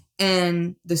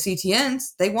 And the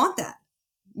CTNs, they want that,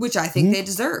 which I think they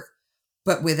deserve.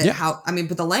 But with it,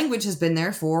 but the language has been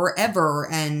there forever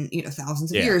and,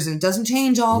 thousands of years, and it doesn't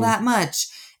change all that much.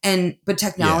 But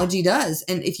technology does.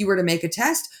 And if you were to make a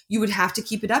test, you would have to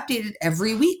keep it updated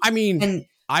every week. I mean,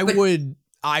 I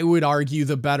would argue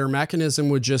the better mechanism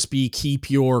would just be keep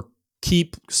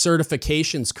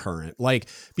certifications current. Like,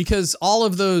 because all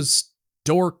of those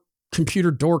computer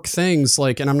dork things,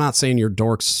 like, and I'm not saying you're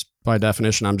dorks by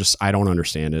definition. I don't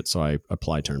understand it. So I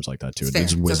apply terms like that to it.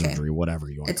 It's wizardry,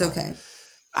 whatever you want. It's okay.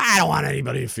 I don't want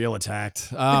anybody to feel attacked.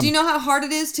 But do you know how hard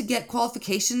it is to get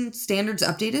qualification standards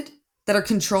updated that are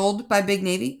controlled by Big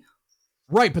Navy?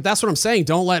 Right. But that's what I'm saying.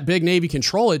 Don't let Big Navy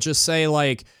control it. Just say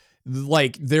like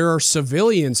there are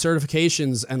civilian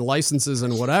certifications and licenses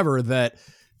and whatever that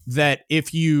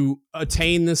if you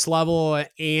attain this level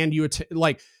and you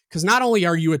because not only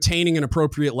are you attaining an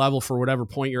appropriate level for whatever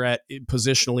point you're at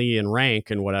positionally in rank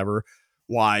and whatever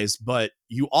wise, but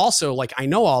you also, like, I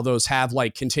know all those have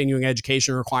like continuing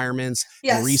education requirements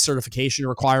and recertification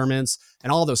requirements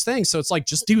and all those things. So it's like,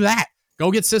 just do that. Go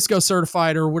get Cisco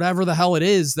certified or whatever the hell it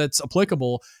is that's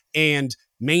applicable and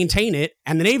maintain it.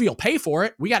 And the Navy will pay for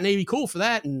it. We got Navy Cool for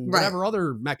that and whatever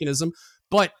other mechanism.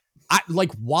 But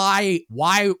why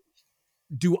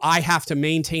do I have to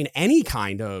maintain any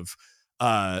kind of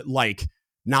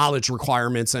knowledge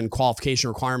requirements and qualification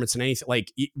requirements and anything?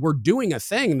 Like, we're doing a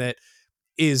thing that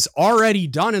is already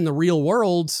done in the real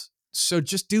world. So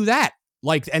just do that.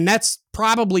 Like, and that's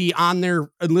probably on their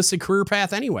enlisted career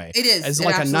path anyway. It is. As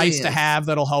like a nice to have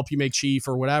that'll help you make chief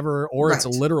or whatever, or it's a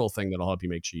literal thing that'll help you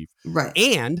make chief. Right.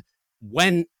 And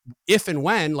if and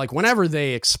when, like whenever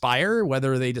they expire,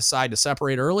 whether they decide to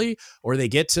separate early or they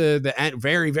get to the end,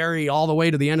 very, very all the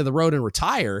way to the end of the road and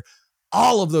retire,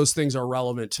 all of those things are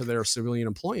relevant to their civilian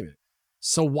employment.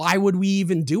 So why would we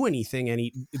even do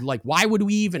anything? Why would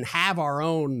we even have our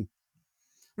own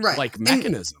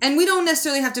mechanism? And we don't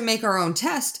necessarily have to make our own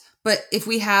test, but if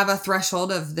we have a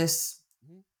threshold of this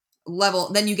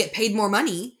level, then you get paid more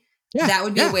money. Yeah, that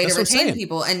would be a way to retain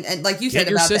people. And like you said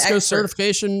about the Cisco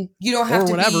certification, you don't have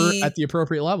to be at the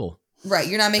appropriate level. Right.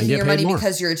 You're not making your money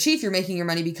because you're a chief. You're making your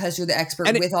money because you're the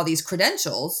expert with all these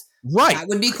credentials. Right. That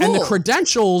would be cool. And the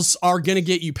credentials are going to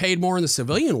get you paid more in the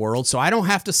civilian world. So I don't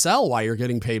have to sell why you're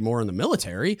getting paid more in the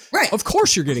military. Right. Of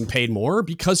course you're getting paid more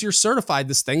because you're certified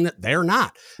this thing that they're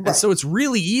not. Right. And so it's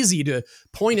really easy to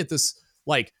point at this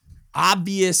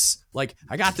obvious,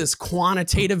 I got this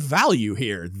quantitative value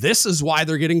here. This is why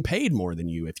they're getting paid more than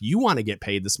you. If you want to get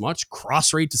paid this much,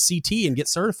 cross rate to CT and get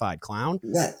certified, clown.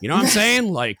 Right. You know what I'm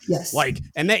saying? Yes.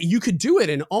 And that you could do it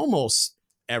in almost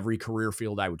every career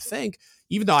field, I would think,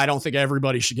 even though I don't think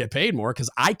everybody should get paid more, because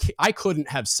I couldn't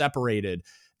have separated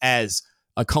as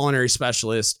a culinary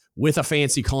specialist with a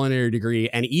fancy culinary degree.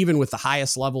 And even with the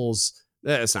highest levels,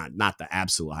 it's not the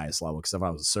absolute highest level, because if I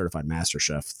was a certified master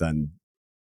chef, then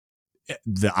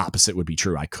the opposite would be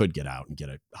true. I could get out and get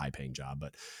a high paying job,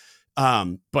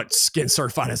 but getting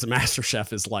certified as a master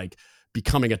chef is like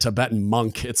becoming a Tibetan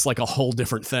monk. It's like a whole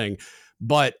different thing.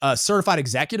 But a certified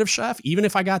executive chef, even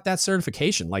if I got that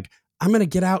certification, I'm going to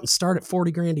get out and start at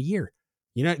 $40,000 a year.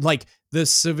 The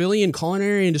civilian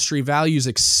culinary industry values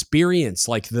experience,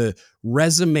 like the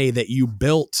resume that you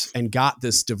built and got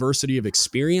this diversity of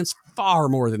experience far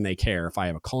more than they care if I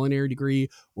have a culinary degree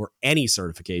or any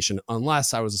certification,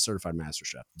 unless I was a certified master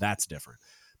chef. That's different.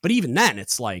 But even then,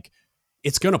 it's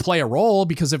it's going to play a role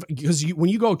because when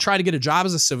you go try to get a job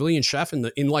as a civilian chef in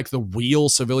the real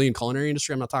civilian culinary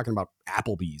industry, I'm not talking about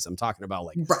Applebee's. I'm talking about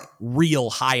real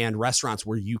high end restaurants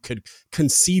where you could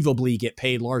conceivably get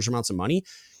paid large amounts of money.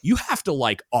 You have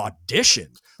to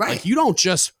audition. Right. You don't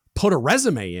just put a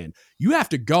resume in. You have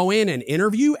to go in and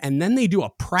interview, and then they do a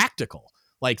practical.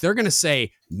 They're going to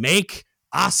say, make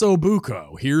osso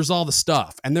buco. Here's all the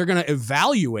stuff. And they're going to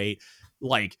evaluate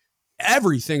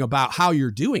everything about how you're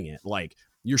doing it.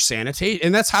 Your sanitation.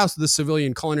 And that's how the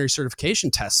civilian culinary certification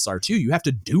tests are too. You have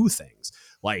to do things.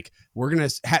 Like they're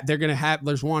going to have,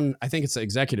 there's one, I think it's an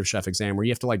executive chef exam where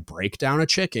you have to like break down a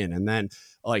chicken, and then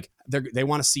like they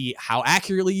want to see how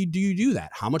accurately do you do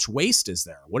that? How much waste is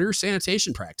there? What are your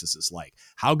sanitation practices like?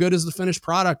 How good is the finished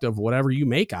product of whatever you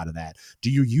make out of that? Do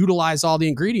you utilize all the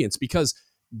ingredients? Because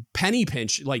penny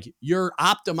pinch, like you're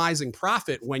optimizing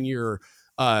profit when you're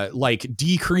like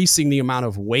decreasing the amount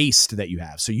of waste that you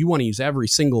have. So you want to use every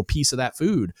single piece of that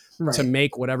food to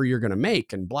make whatever you're going to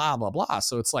make, and blah, blah, blah.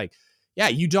 So it's like, yeah,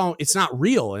 it's not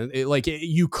real. And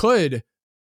you could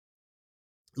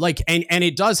like, and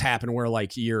it does happen where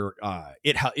like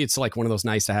it's like one of those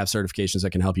nice to have certifications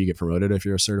that can help you get promoted if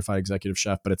you're a certified executive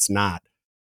chef, but it's not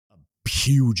a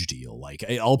huge deal. Like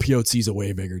LPOC is a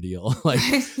way bigger deal. Like,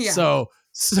 Yeah.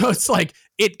 So it's like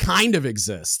it kind of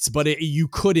exists, but you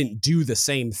couldn't do the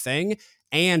same thing.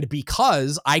 And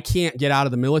because I can't get out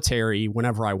of the military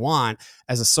whenever I want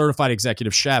as a certified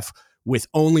executive chef with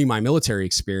only my military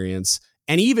experience,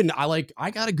 and even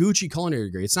I got a Gucci culinary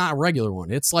degree. It's not a regular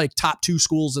one. It's like top 2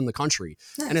 schools in the country.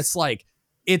 Nice. And it's like,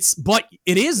 but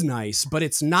it is nice, but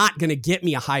it's not going to get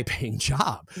me a high paying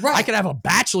job. Right. I could have a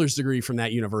bachelor's degree from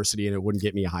that university and it wouldn't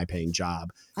get me a high paying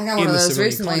job I got one of those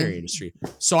recently. Culinary industry.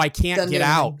 So I can't get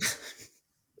out.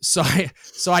 So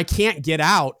I can't get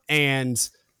out and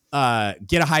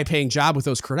get a high paying job with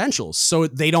those credentials. So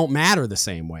they don't matter the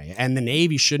same way. And the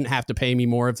Navy shouldn't have to pay me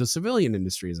more if the civilian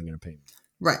industry isn't going to pay me.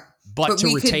 Right. But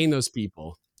to retain those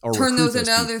people or turn those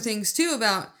into other things too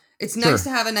about it's nice to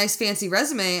have a nice fancy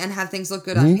resume and have things look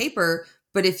good on paper,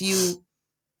 but if you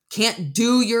can't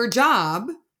do your job,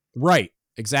 right,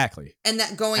 exactly, and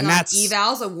that going on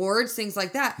evals, awards, things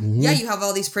like that, yeah, you have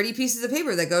all these pretty pieces of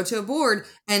paper that go to a board,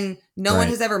 and no one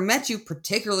has ever met you,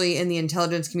 particularly in the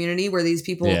intelligence community where these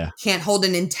people can't hold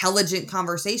an intelligent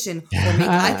conversation or make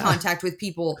eye contact with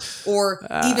people or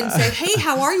even say, hey,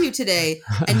 how are you today?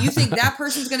 And you think that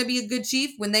person's going to be a good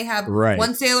chief when they have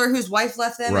one sailor whose wife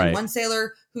left them and one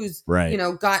sailor who's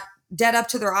got dead up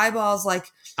to their eyeballs. Like,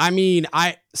 I mean,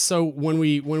 so when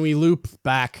we loop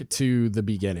back to the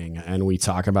beginning and we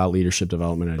talk about leadership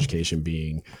development and education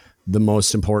being the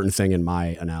most important thing in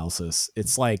my analysis,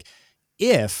 it's like,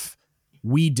 if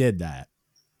we did that,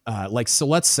 so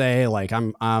let's say like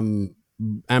I'm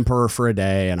emperor for a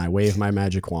day and I wave my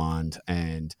magic wand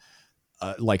and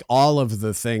like all of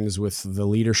the things with the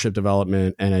leadership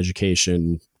development and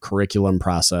education curriculum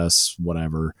process,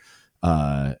 whatever,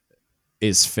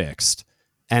 is fixed.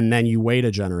 And then you wait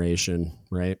a generation,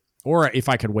 right? Or if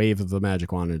I could wave the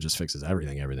magic wand, it just fixes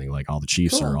everything. Like all the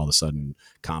chiefs are all of a sudden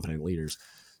competent leaders.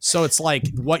 So it's like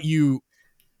what you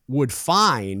would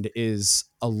find is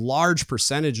a large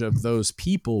percentage of those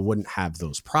people wouldn't have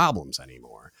those problems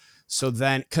anymore. So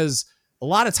then, because a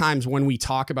lot of times when we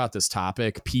talk about this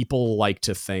topic, people like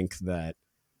to think that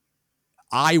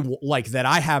I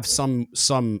have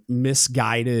some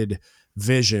misguided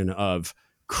vision of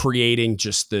creating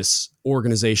just this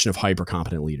organization of hyper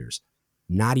competent leaders.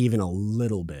 Not even a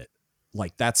little bit.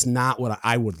 Like that's not what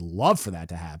I would love for that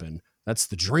to happen. That's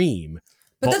the dream.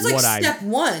 But that's like step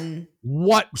one.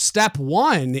 What step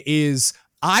one is,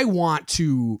 I want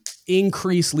to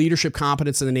increase leadership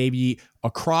competence in the Navy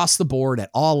across the board at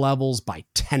all levels by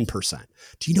 10%.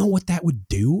 Do you know what that would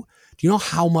do? Do you know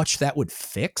how much that would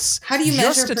fix? How do you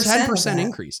measure just a 10%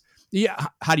 increase? Yeah.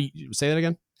 How do you say that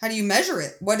again? How do you measure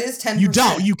it? What is 10%? You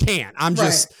don't. You can't. I'm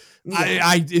just.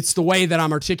 It's the way that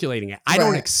I'm articulating it. I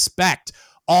don't expect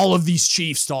all of these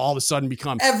chiefs to all of a sudden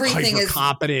become hyper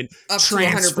competent,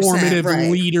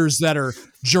 transformative leaders that are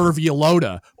Jervia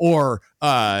Loda or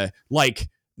like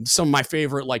some of my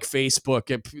favorite like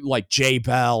Facebook like Jay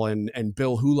Bell and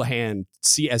Bill Houlihan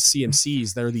as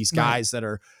CMCs. They're these guys that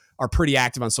are pretty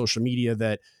active on social media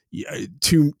that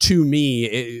to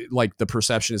me like the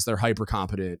perception is they're hyper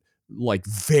competent, like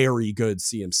very good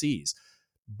CMCs.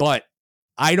 But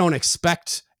I don't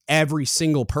expect every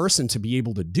single person to be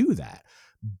able to do that.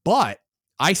 But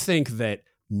I think that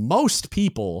most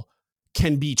people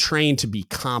can be trained to be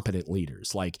competent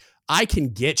leaders. Like I can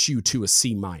get you to a C-.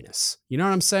 You know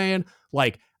what I'm saying?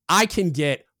 Like I can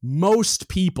get most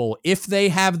people, if they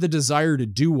have the desire to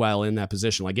do well in that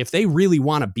position, like if they really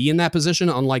want to be in that position,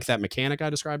 unlike that mechanic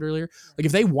I described earlier, like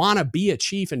if they want to be a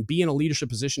chief and be in a leadership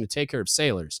position to take care of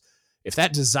sailors, if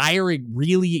that desire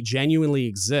really genuinely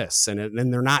exists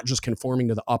and they're not just conforming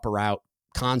to the up or out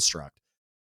construct,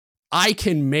 I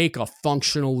can make a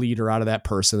functional leader out of that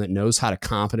person that knows how to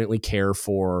competently care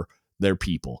for their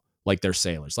people, like their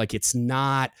sailors. Like it's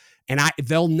not, and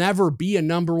they'll never be a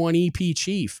number one EP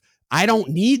chief. I don't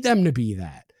need them to be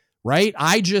that, right?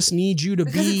 I just need you to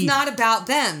because it's not about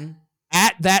them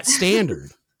at that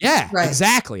standard. Yeah, Right.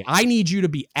 exactly. I need you to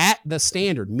be at the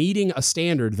standard, meeting a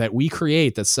standard that we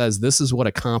create that says this is what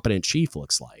a competent chief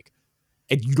looks like.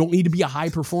 And you don't need to be a high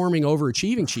performing,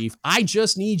 overachieving chief. I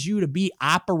just need you to be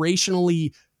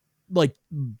operationally like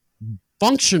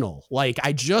functional. Like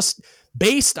I just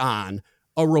based on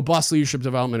a robust leadership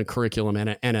development and curriculum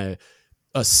and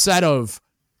a set of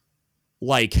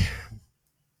like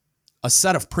a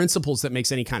set of principles that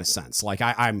makes any kind of sense. Like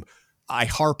I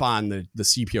harp on the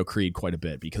CPO creed quite a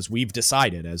bit because we've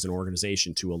decided as an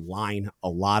organization to align a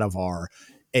lot of our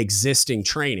existing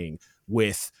training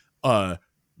with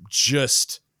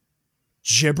just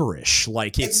gibberish.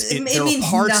 Like it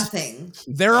means nothing.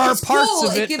 There are parts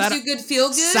of it gives that you good feel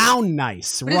good, sound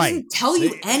nice, but right? It doesn't tell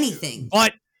you anything.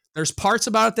 But there's parts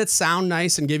about it that sound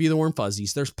nice and give you the warm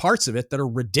fuzzies. There's parts of it that are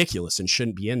ridiculous and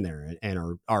shouldn't be in there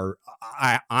and are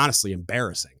honestly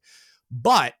embarrassing.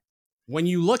 But when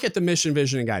you look at the mission,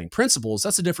 vision, and guiding principles,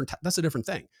 that's a different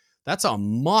thing. That's a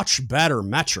much better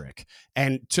metric.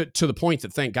 And to the point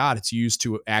that, thank God, it's used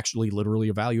to actually literally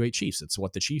evaluate chiefs. It's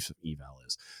what the chief eval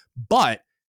is. But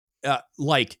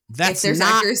like that's if there's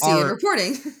not accuracy in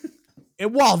reporting.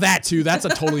 Well, that too. That's a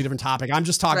totally different topic. I'm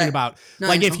just talking about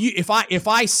like if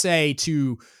I say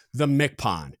to the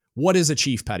MCPON, what is a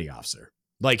chief petty officer?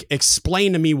 Like,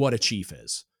 explain to me what a chief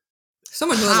is.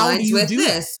 Someone who aligns with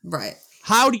this, right?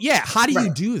 How do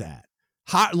you do that?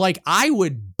 I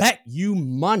would bet you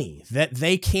money that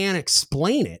they can't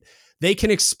explain it. They can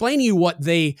explain to you what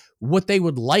they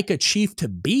would like a chief to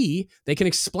be. They can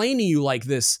explain to you like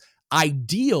this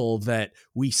ideal that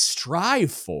we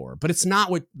strive for, but it's not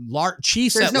what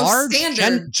chiefs at large.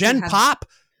 Gen Pop,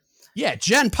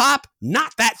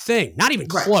 not that thing, not even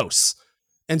close.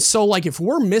 And so, like, if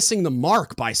we're missing the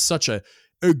mark by such a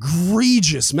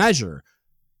egregious measure,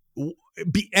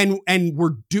 and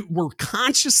we're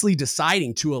consciously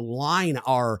deciding to align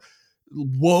our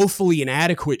woefully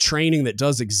inadequate training that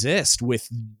does exist with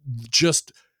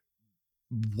just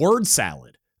word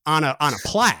salad on a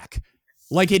plaque,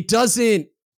 like it doesn't,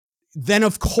 then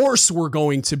of course we're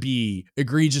going to be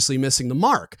egregiously missing the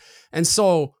mark. And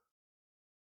so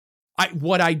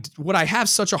what I have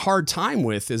such a hard time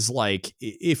with is like,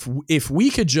 if we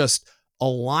could just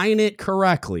align it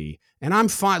correctly, and I'm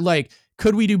fine, like,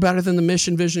 could we do better than the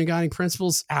mission, vision, and guiding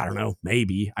principles? I don't know.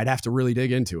 Maybe. I'd have to really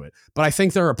dig into it. But I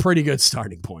think they're a pretty good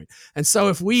starting point. And so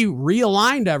if we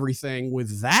realigned everything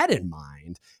with that in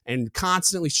mind and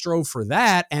constantly strove for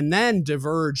that and then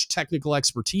diverge technical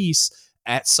expertise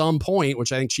at some point,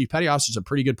 which I think Chief Petty Officer is a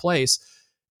pretty good place,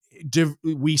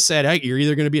 we said, hey, you're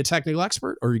either going to be a technical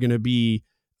expert or you're going to be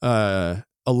a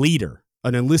leader,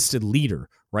 an enlisted leader,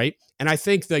 right? And I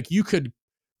think like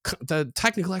the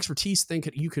technical expertise thing,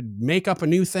 you could make up a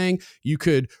new thing. You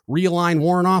could realign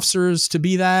warrant officers to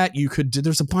be that.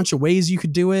 There's a bunch of ways you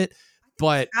could do it,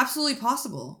 but it's absolutely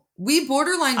possible. We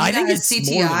borderline do that as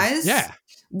CTIs. I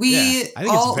think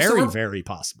it's very, very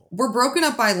possible. We're broken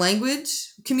up by language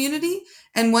community.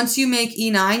 And once you make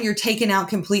E9, you're taken out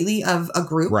completely of a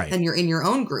group and you're in your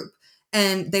own group.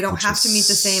 And they don't have to meet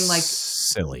the same like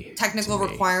silly technical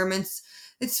requirements.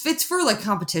 It's for like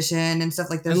competition and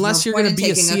stuff like that. Unless you're going to be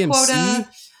a CMC.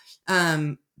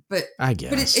 But I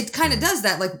guess. But it kind of does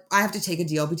that. Like I have to take a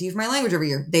DLBT for my language every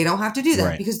year. They don't have to do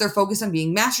that because they're focused on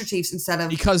being master chiefs instead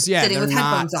of sitting with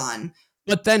headphones on.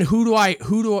 But then who do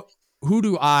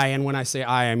I, and when I say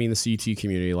I mean the CT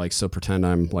community, like, so pretend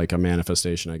I'm like a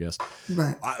manifestation, I guess.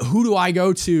 Right. Who do I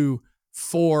go to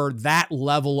for that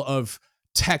level of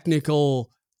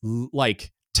technical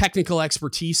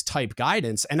expertise type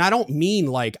guidance? And I don't mean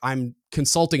like I'm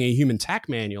consulting a human tech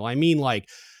manual. I mean, like,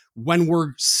 when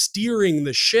we're steering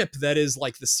the ship that is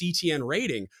like the CTN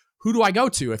rating, who do I go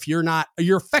to if you're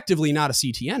effectively not a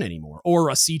CTN anymore or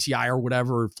a CTI or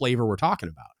whatever flavor we're talking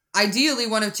about? Ideally,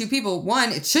 one of two people.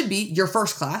 One, it should be your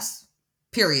first class,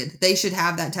 period. They should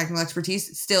have that technical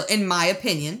expertise still, in my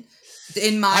opinion.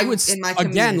 In my community.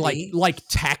 Again, like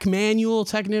tech manual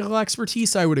technical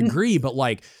expertise, I would agree, but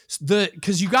like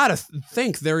because you got to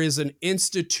think there is an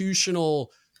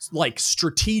institutional, like,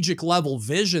 strategic level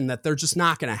vision that they're just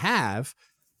not going to have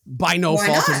by no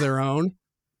fault of their own,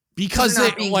 because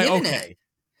I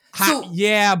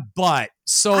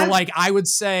would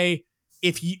say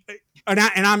if you and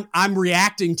I'm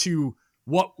reacting to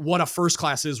what a first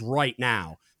class is right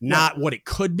now, not what it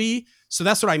could be. So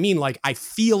that's what I mean. Like, I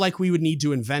feel like we would need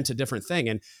to invent a different thing,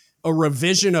 and a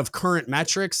revision of current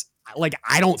metrics. Like,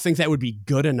 I don't think that would be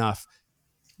good enough,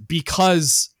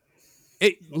 because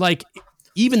it, like,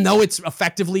 even though it's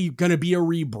effectively going to be a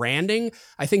rebranding,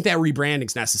 I think that rebranding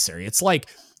is necessary. It's like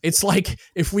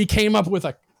if we came up with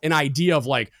an idea of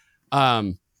like,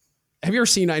 have you ever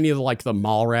seen any of the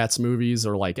Mallrats movies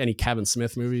or like any Kevin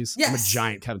Smith movies? Yes. I'm a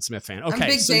giant Kevin Smith fan. I'm a Okay,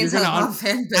 big so James you're gonna. Bond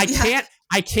fan, but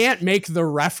I can't make the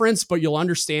reference, but you'll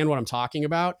understand what I'm talking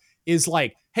about. Is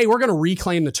like, hey, we're gonna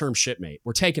reclaim the term shipmate.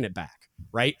 We're taking it back,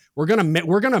 right? We're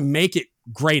gonna make it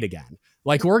great again.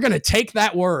 Like we're gonna take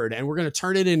that word and we're gonna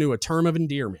turn it into a term of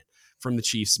endearment from the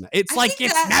Chiefs. It's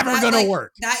never gonna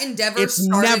work. That endeavor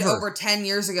started over 10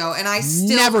 years ago, and I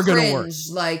still never cringe. Gonna work.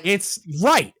 Like it's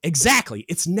right, exactly.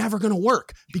 It's never gonna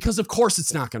work because of course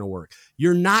it's not gonna work.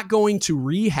 You're not going to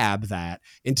rehab that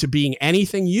into being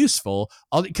anything useful.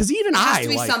 Because even it has to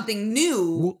be something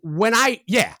new. When I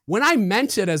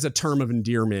meant it as a term of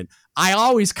endearment, I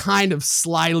always kind of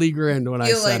slyly grinned when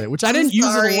I said it, which I didn't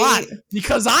use it a lot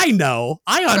because I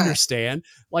understand.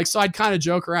 Like, so I'd kind of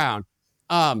joke around.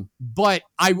 But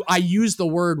I use the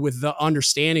word with the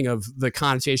understanding of the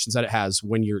connotations that it has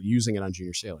when you're using it on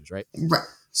junior sailors, right? Right.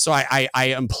 So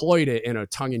I employed it in a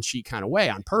tongue-in-cheek kind of way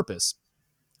on purpose.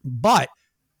 But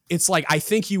it's like I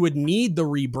think you would need the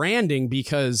rebranding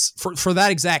because for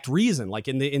that exact reason, like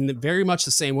in the very much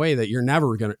the same way that you're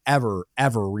never gonna ever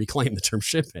reclaim the term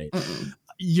shipmate.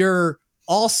 You're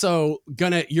also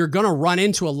gonna run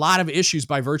into a lot of issues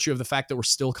by virtue of the fact that we're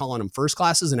still calling them first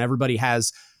classes and everybody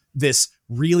has this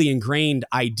really ingrained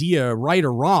idea, right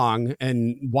or wrong,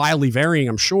 and wildly varying,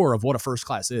 I'm sure, of what a first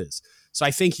class is. So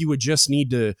I think you would just need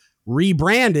to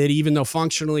rebrand it, even though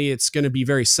functionally it's going to be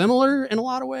very similar in a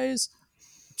lot of ways,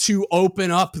 to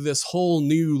open up this whole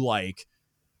new like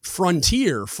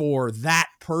frontier for that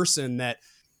person that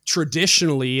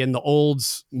traditionally in the old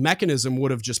mechanism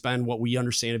would have just been what we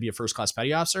understand to be a first class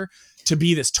petty officer to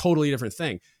be this totally different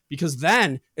thing. Because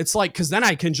then it's like, because then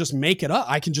I can just make it up.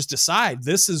 I can just decide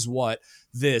this is what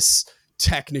this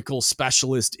technical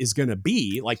specialist is going to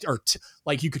be like, or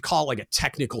like you could call it like a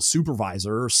technical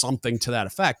supervisor or something to that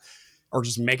effect, or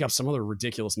just make up some other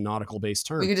ridiculous nautical based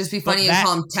term. We could just be funny and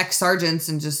call them tech sergeants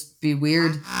and just be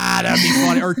weird. That'd be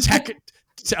funny. Or tech.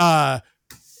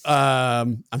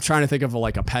 I'm trying to think of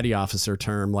a petty officer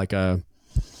term, like a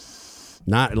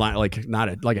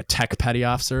tech petty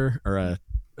officer or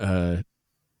a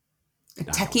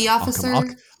techie officer.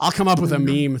 I'll come up with a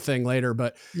meme thing later,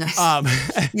 but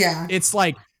yeah, it's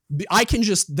like I can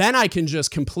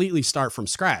just completely start from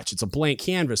scratch. It's a blank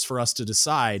canvas for us to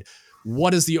decide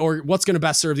what's going to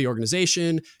best serve the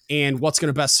organization and what's going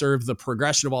to best serve the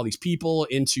progression of all these people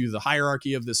into the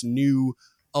hierarchy of this new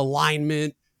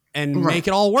alignment and make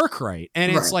it all work right.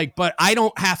 And it's like, but I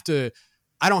don't have to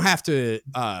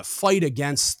fight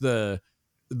against the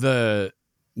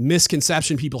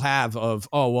misconception people have of,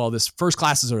 oh, well, this first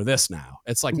classes are this now.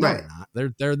 It's like, no, they're not.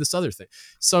 They're this other thing.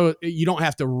 So you don't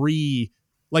have to breed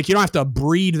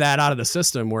that out of the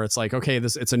system where it's like, okay,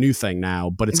 it's a new thing now,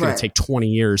 but it's going to take 20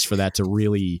 years for that to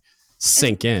really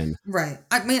sink in. Right.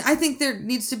 I mean, I think there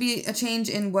needs to be a change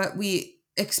in what we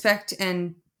expect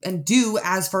and do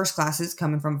as first classes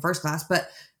coming from first class, but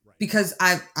because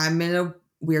I'm in a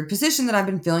weird position that I've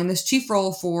been filling this chief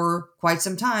role for quite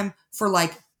some time for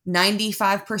like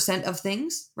 95% of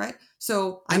things, right?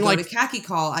 So I go to khaki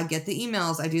call, I get the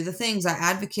emails, I do the things, I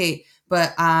advocate,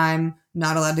 but I'm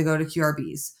not allowed to go to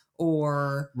QRBs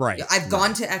or I've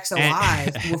gone to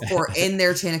XOI before in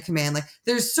their chain of command. Like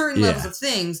there's certain levels of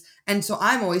things. And so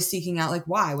I'm always seeking out like,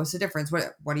 why? What's the difference?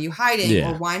 What are you hiding?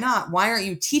 Or why not? Why aren't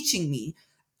you teaching me?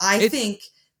 I think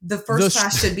the first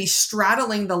class should be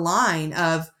straddling the line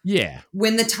of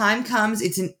when the time comes,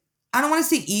 it's I don't want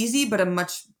to say easy, but a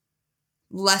much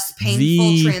less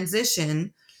painful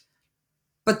transition,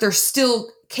 but they're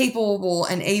still capable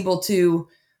and able to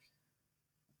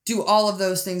do all of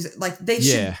those things. Like they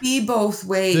should be both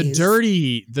ways.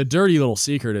 The dirty little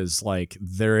secret is like,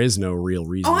 there is no real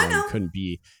reason why you couldn't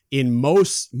be in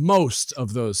most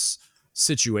of those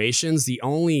situations.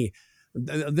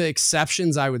 The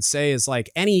exceptions I would say is like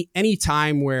any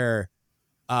time where,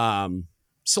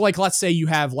 so like, let's say you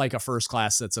have like a first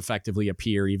class that's effectively a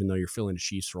peer, even though you're filling a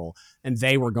chief's role and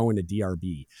they were going to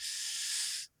DRB.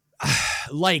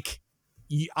 Like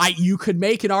you could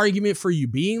make an argument for you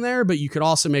being there, but you could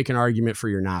also make an argument for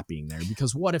your not being there,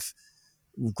 because what if,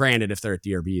 granted, if they're at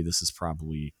DRB, this is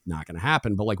probably not going to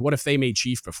happen, but like, what if they made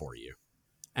chief before you?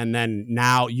 And then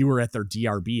now you were at their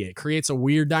DRB, it creates a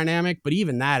weird dynamic, but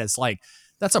even that is like,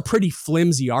 that's a pretty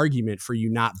flimsy argument for you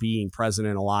not being present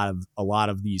in a lot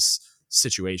of these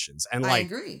situations. And like, I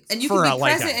agree. And you can be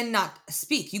present and not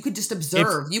speak. You could just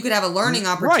observe. You could have a learning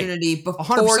opportunity before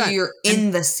 100%. You're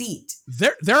in the seat.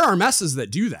 There are messes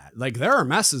that do that. Like there are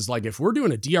messes, like if we're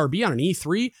doing a DRB on an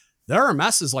E3, there are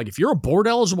messes. Like if you're a board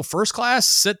eligible first class,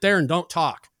 sit there and don't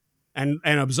talk. and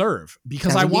observe,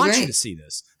 because I want you to see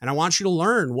this, and I want you to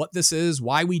learn what this is,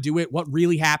 why we do it, what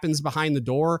really happens behind the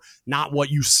door, not what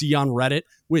you see on Reddit,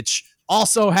 which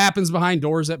also happens behind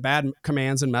doors at bad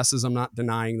commands and messes. I'm not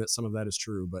denying that some of that is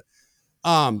true, but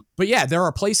yeah, there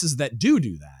are places that do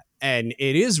that, and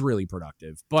it is really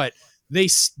productive, but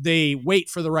they wait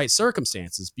for the right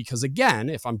circumstances, because again,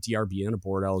 if I'm DRB in a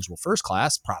board eligible first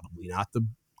class, probably not the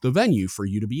venue for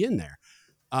you to be in there.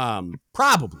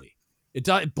 Probably it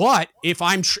does. But if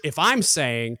I'm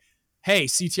saying, hey,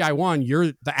 CTI 1,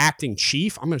 you're the acting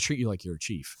chief, I'm going to treat you like you're a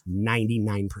chief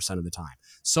 99% of the time.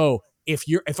 So if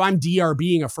I'm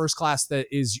DRBing a first class that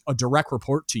is a direct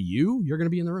report to you, you're going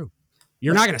to be in the room.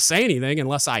 You're not going to say anything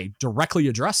unless I directly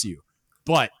address you,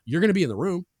 but you're going to be in the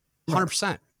room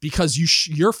 100%, because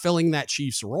you're filling that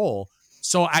chief's role.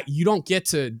 So you don't get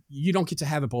to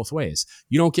have it both ways.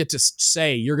 You don't get to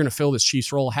say you're going to fill this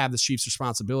chief's role, have this chief's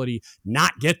responsibility,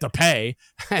 not get the pay,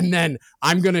 and then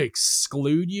I'm going to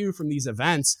exclude you from these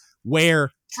events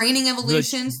where training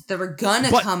evolutions that are going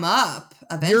to come up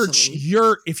eventually.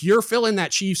 If you're filling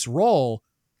that chief's role,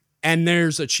 and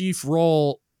there's a chief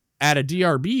role at a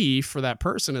DRB for that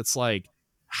person, it's like,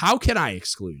 how can I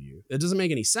exclude you? It doesn't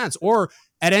make any sense. Or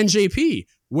at NJP,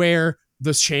 where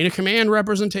the chain of command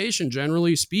representation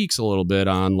generally speaks a little bit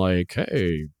on, like,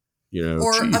 hey,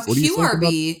 or chief, a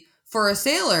QRB for a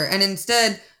sailor, and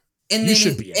instead in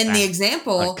the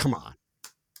example, like, come on.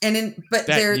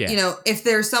 If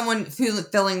there's someone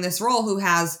filling this role who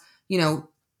has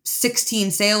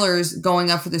 16 sailors going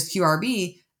up for this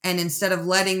QRB, and instead of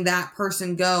letting that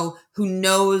person go who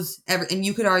knows and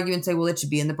you could argue and say, well, it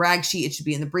should be in the brag sheet, it should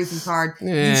be in the briefing card,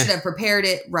 you should have prepared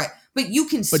it, right? But you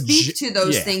can speak to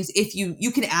those things if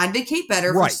you can advocate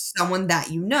better for someone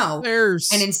that you know.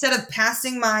 And instead of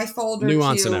passing my folder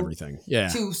nuance and everything,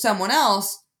 to someone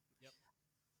else,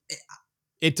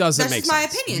 it doesn't make sense.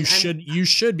 That's my opinion. You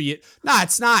should be. No,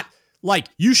 it's not like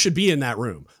you should be in that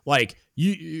room. Like,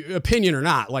 you opinion or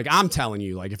not, like, I'm telling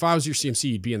you, like, if I was your CMC,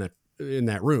 you'd be in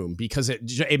that room, because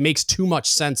it makes too much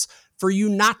sense for you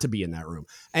not to be in that room.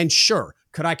 And sure,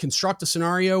 could I construct a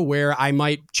scenario where I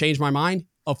might change my mind?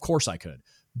 Of course I could.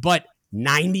 But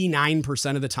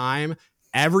 99% of the time,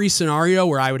 every scenario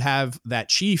where I would have that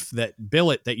chief, that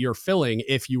billet that you're filling,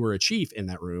 if you were a chief in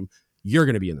that room, you're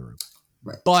going to be in the room.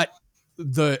 Right. But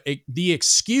the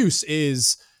excuse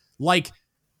is like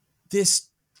this.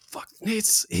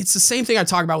 It's the same thing I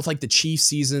talk about with, like, the chief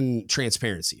season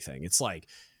transparency thing. It's like,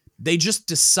 they just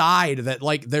decide that,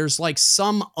 like, there's, like,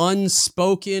 some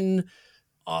unspoken,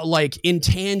 like,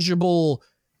 intangible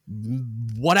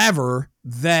whatever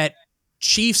that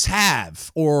chiefs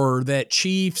have, or that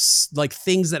chiefs, like,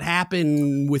 things that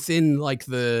happen within, like,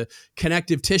 the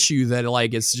connective tissue that,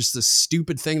 like, it's just a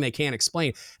stupid thing they can't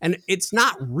explain. And it's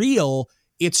not real.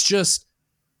 It's just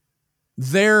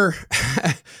there's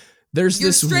your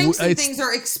this strengths and things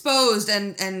are exposed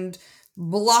and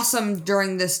blossom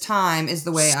during this time is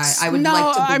the way I would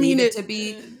like to believe it to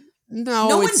be.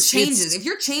 No one changes. If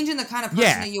you're changing the kind of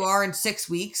person that you are in 6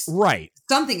 weeks, right,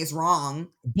 something is wrong.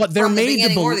 But they're made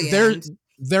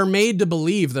to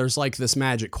believe there's, like, this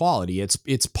magic quality.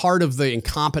 It's part of the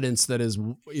incompetence that is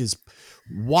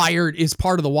wired, is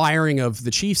part of the wiring of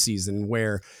the chief season,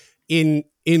 where in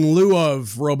lieu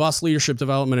of robust leadership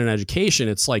development and education,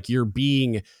 it's like you're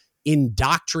being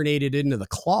indoctrinated into the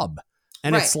club.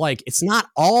 And it's like, it's not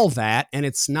all that, and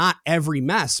it's not every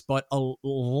mess, but a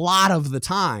lot of the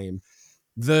time,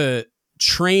 the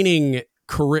training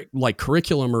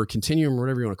curriculum or continuum or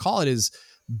whatever you want to call it is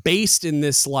based in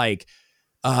this, like,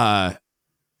 I'm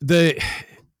gonna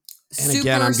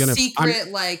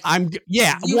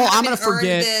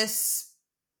forget this.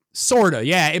 Sorta.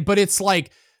 Yeah. But it's like,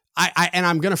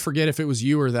 I'm going to forget if it was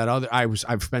you or that other,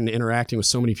 I've been interacting with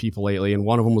so many people lately, and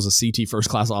one of them was a CT first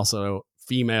class, also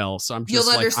female. So I'm just,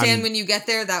 you'll understand when you get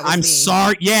there. That was I'm me.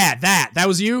 Sorry. Yeah. That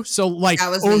was you. So, like,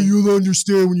 you'll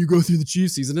understand when you go through the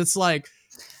chief season. It's like,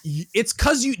 it's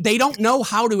because they don't know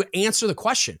how to answer the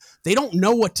question. They don't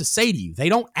know what to say to you. They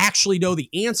don't actually know the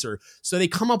answer. So they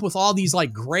come up with all these,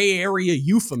 like, gray area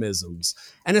euphemisms.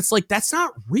 And it's like, that's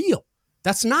not real.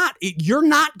 That's not it. You're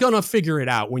not going to figure it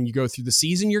out when you go through the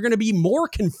season. You're going to be more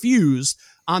confused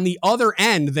on the other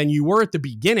end than you were at the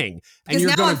beginning. And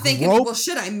you're going to thinking, well,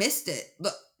 shit, I missed it.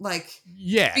 But, like,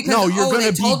 because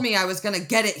they told me I was going to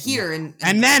get it here. And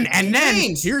then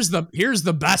here's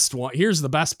the best one. Here's the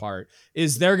best part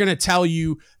is they're going to tell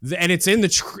you, and it's in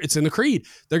the creed.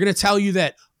 They're going to tell you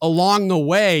that along the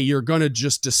way, you're going to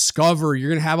just discover,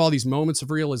 you're going to have all these moments of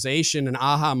realization and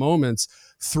aha moments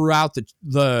throughout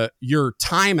your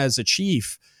time as a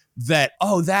chief that,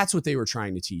 that's what they were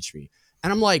trying to teach me.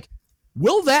 And I'm like,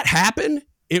 will that happen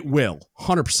It will,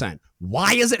 100%.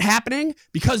 Why is it happening?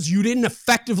 Because you didn't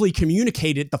effectively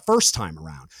communicate it the first time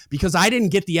around. Because I didn't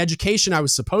get the education I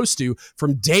was supposed to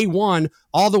from day one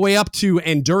all the way up to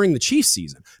and during the Chiefs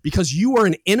season. Because you are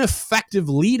an ineffective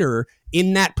leader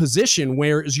in that position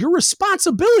where it's your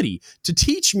responsibility to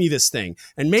teach me this thing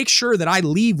and make sure that I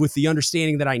leave with the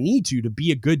understanding that I need to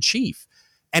be a good chief.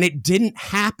 And it didn't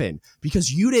happen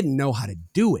because you didn't know how to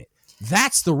do it.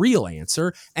 That's the real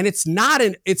answer. And it's not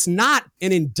an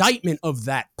indictment of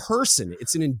that person.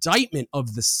 It's an indictment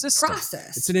of the system.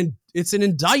 Process. It's an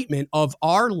indictment of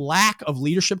our lack of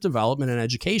leadership development and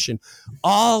education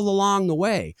all along the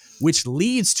way, which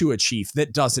leads to a chief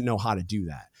that doesn't know how to do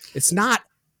that. It's not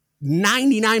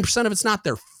 99% of it's not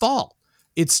their fault.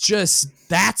 It's just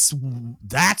that's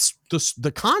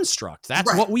the construct.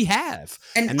 That's right. what we have.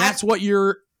 And that's what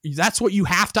you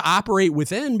have to operate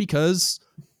within because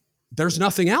there's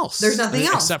nothing else. There's nothing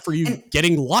else except for you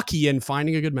getting lucky and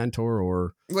finding a good mentor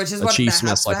or which is a what Chiefs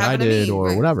mess like I did or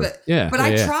right? whatever. But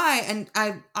I try and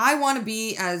I want to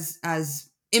be as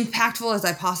impactful as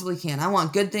I possibly can. I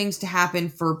want good things to happen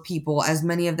for people, as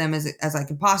many of them as I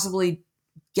can possibly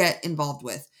get involved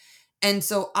with. And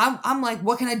so I'm like,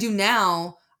 what can I do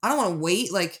now? I don't want to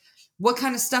wait. Like, what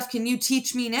kind of stuff can you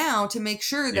teach me now to make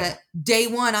sure that day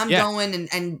one I'm going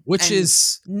and which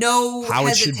is no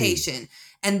hesitation.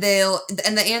 And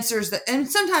the answers and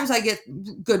sometimes I get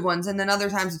good ones and then other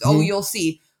times it's, you'll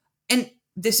see. And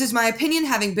this is my opinion,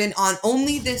 having been on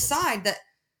only this side, that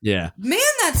man,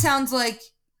 that sounds like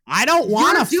I don't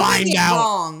want to find out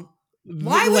wrong.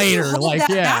 Why would later, you hold that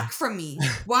back from me?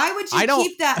 Why would you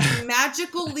keep that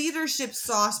magical leadership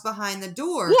sauce behind the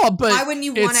door? Well, but why wouldn't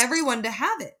you want everyone to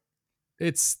have it?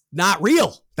 It's not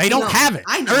real. They don't have it.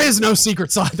 I know. There is no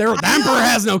secret sauce. The emperor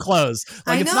has no clothes.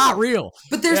 Like, it's not real.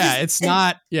 But there's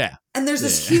And there's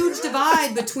this huge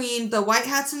divide between the white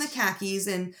hats and the khakis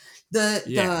and the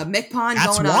MCPON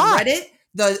going on Reddit.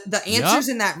 The answers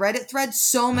in that Reddit thread,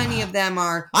 so many of them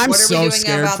are, I'm what are so we doing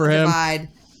scared about for the him. divide?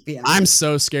 Yeah. I'm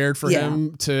so scared for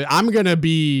him I'm going to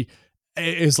be,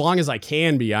 as long as I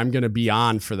can be, I'm going to be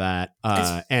on for that.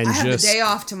 And I have the day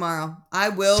off tomorrow. I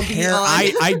will be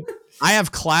on. I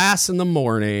have class in the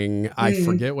morning. I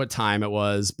forget what time it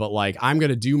was, but like I'm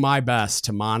going to do my best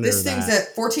to monitor this thing's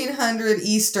at 1400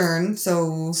 Eastern.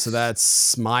 So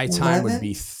that's my time 11? Would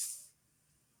be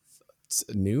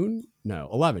noon? No,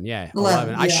 11. Yeah,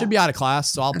 11. I should be out of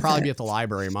class, so I'll probably be at the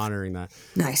library monitoring that.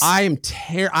 Nice.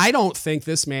 I don't think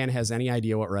this man has any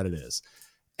idea what Reddit is.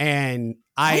 And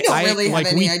I don't really have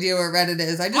any idea what Reddit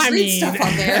is. I just read stuff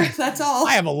on there. That's all.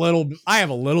 I have a little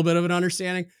bit of an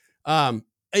understanding.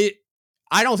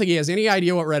 I don't think he has any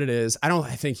idea what Reddit is. I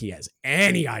think he has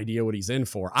any idea what he's in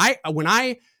for. When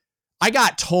I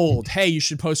got told, hey, you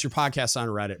should post your podcast on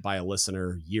Reddit by a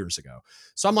listener years ago.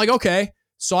 So I'm like, okay.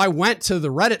 So I went to the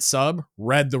Reddit sub,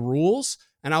 read the rules,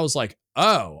 and I was like,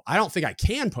 oh, I don't think I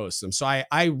can post them. So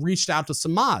I reached out to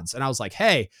some mods and I was like,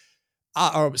 hey,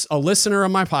 a listener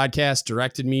of my podcast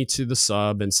directed me to the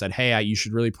sub and said, hey, you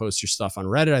should really post your stuff on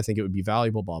Reddit. I think it would be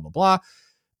valuable, blah, blah, blah.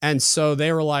 And so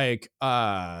they were like,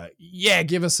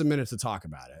 give us a minute to talk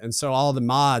about it. And so all the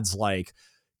mods like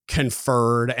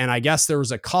conferred. And I guess there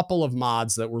was a couple of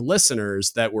mods that were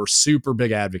listeners that were super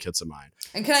big advocates of mine.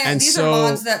 And these are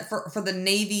mods that for the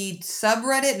Navy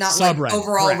subreddit, not subreddit, like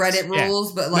overall correct. Reddit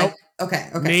rules, but like, okay.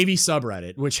 Navy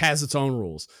subreddit, which has its own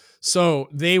rules. So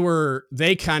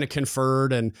they kind of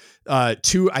conferred, and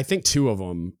two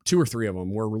or three of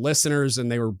them were listeners, and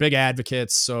they were big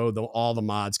advocates. So all the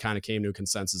mods kind of came to a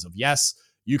consensus of, yes,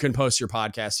 you can post your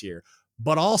podcast here.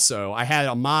 But also I had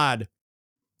a mod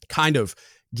kind of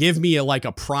give me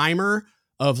a primer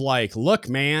of like, look,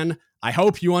 man, I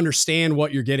hope you understand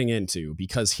what you're getting into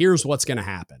because here's what's going to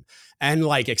happen. And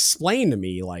like explain to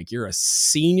me, like, you're a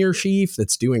senior chief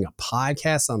that's doing a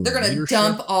podcast on they're going to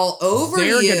dump all over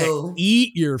you. They're going to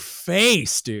eat your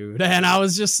face, dude. And I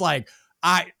was just like,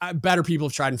 I better people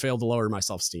have tried and failed to lower my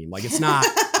self-esteem. Like, it's not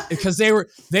because they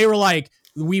were like,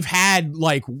 we've had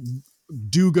like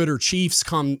do-gooder chiefs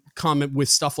come with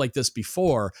stuff like this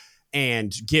before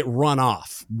and get run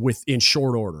off in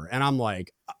short order. And I'm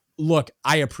like, look,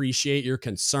 I appreciate your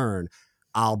concern.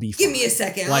 I'll be fine. Give me a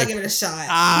second. Like, I'll give it a shot.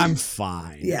 I'm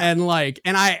fine. Yeah. And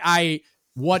I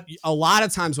what a lot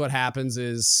of times what happens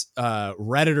is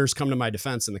Redditors come to my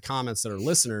defense in the comments that are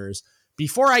listeners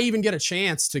before I even get a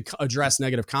chance to address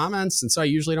negative comments. And so I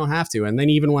usually don't have to. And then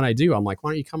even when I do, I'm like,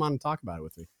 why don't you come on and talk about it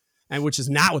with me? And which is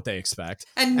not what they expect.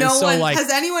 And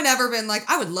has anyone ever been like,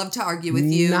 I would love to argue with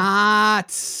you?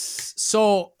 Not.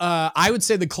 So I would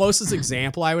say the closest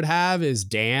example I would have is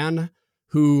Dan,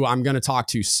 who I'm going to talk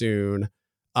to soon.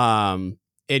 And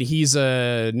and he's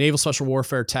a Naval Special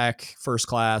Warfare Tech first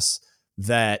class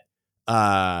that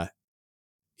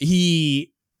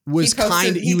he was he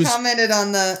commented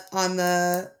on the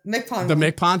MCPON. The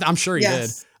MCPON, I'm sure he did.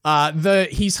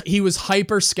 He was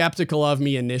hyper skeptical of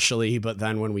me initially, but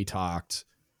then when we talked,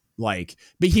 like,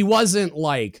 but he wasn't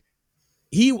like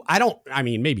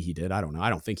maybe he did. I don't know. I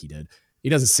don't think he did. He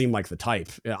doesn't seem like the type,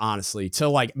 honestly, to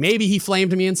like, maybe he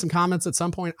flamed me in some comments at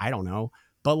some point. I don't know.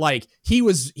 But like he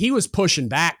was pushing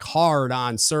back hard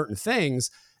on certain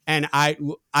things. And I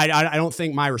don't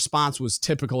think my response was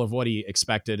typical of what he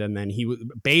expected. And then he,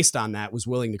 based on that, was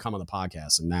willing to come on the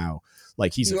podcast. And now,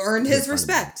 like, you earned his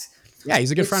respect. Yeah,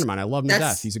 he's a good friend of mine. I love him to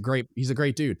death. He's a great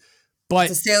dude. But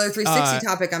it's a Sailor 360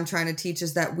 topic I'm trying to teach,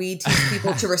 is that we teach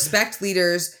people to respect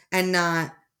leaders and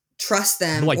not trust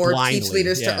them, like, or blindly, teach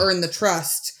leaders to earn the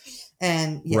trust.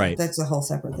 And that's a whole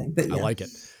separate thing. But I like it.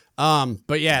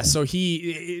 But yeah, so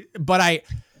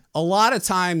a lot of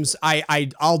times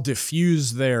I'll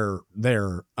diffuse their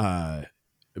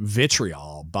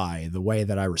vitriol by the way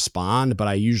that I respond, but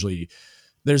I usually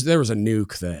there was a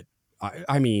nuke that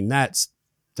I mean that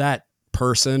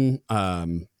person,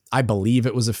 I believe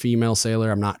it was a female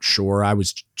sailor. I'm not sure. I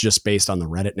was just based on the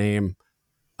Reddit name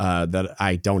that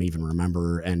I don't even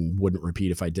remember and wouldn't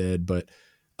repeat if I did, but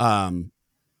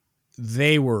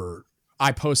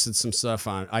I posted some stuff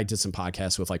I did some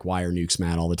podcasts with like Why Are Nukes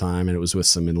Mad all the time. And it was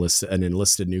with an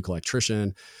enlisted nuke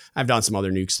electrician. I've done some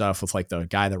other nuke stuff with like the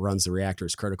guy that runs the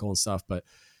Reactors Critical and stuff. But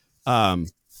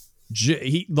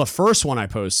the first one I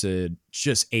posted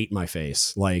just ate my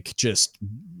face. Like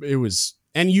it was,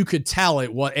 and you could tell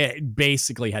it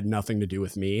basically had nothing to do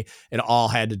with me. It all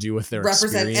had to do with their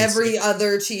represent experience. Every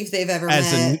other chief they've ever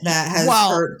met that has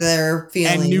hurt their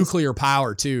feelings. And nuclear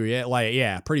power too.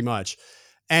 Yeah, pretty much.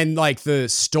 And like the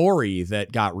story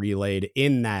that got relayed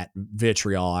in that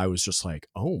vitriol, I was just like,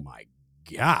 oh my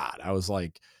God. I was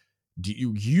like,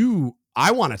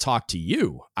 I want to talk to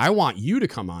you. I want you to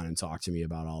come on and talk to me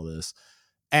about all this.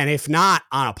 And if not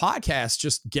on a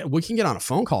podcast, we can get on a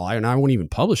phone call. I won't even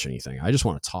publish anything. I just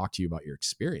want to talk to you about your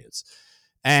experience.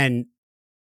 And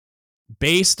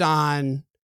based on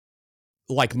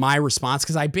like my response,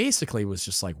 because I basically was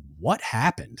just like, what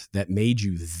happened that made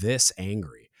you this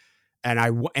angry? And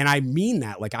I mean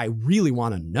that, like, I really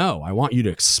want to know. I want you to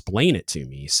explain it to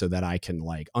me so that I can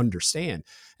like understand.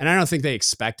 And I don't think they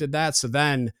expected that. So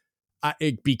then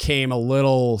it became a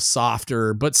little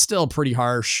softer, but still pretty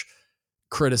harsh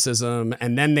criticism.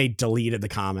 And then they deleted the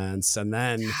comments. And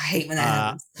then I hate when that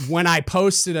happens. When I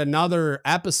posted another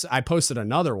episode, I posted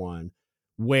another one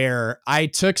where I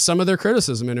took some of their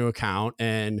criticism into account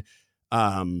and,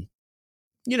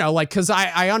 you know, like, cause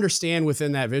I understand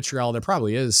within that vitriol, there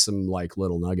probably is some like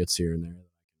little nuggets here and there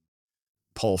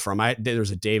pull from. There's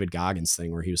a David Goggins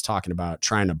thing where he was talking about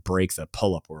trying to break the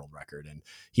pull-up world record, and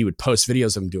he would post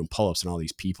videos of him doing pull-ups, and all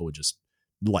these people would just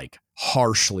like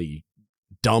harshly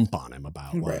dump on him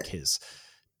about like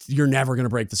you're never going to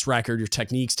break this record. Your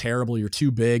technique's terrible. You're too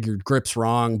big. Your grip's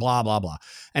wrong, blah, blah, blah.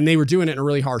 And they were doing it in a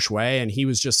really harsh way. And he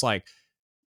was just like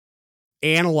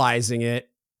analyzing it.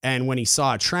 And when he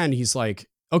saw a trend, he's like,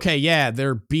 okay, yeah,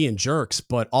 they're being jerks,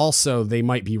 but also they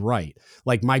might be right.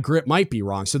 Like my grip might be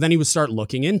wrong. So then he would start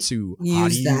looking into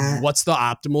what's the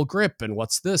optimal grip and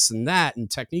what's this and that and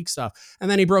technique stuff.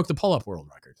 And then he broke the pull-up world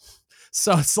record.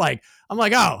 So it's like, I'm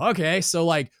like, oh, okay. So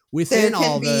like within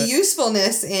all the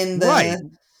usefulness in the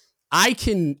I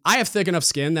have thick enough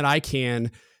skin that I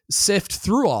can sift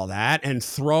through all that and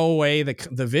throw away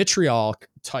the vitriol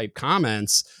type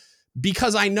comments,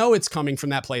 because I know it's coming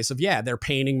from that place of, they're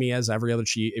painting me as every other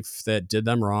chief that did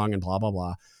them wrong and blah, blah,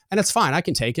 blah. And it's fine. I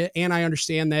can take it. And I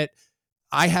understand that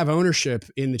I have ownership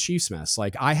in the Chiefs mess.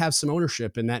 Like I have some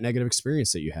ownership in that negative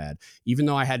experience that you had, even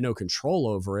though I had no control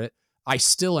over it. I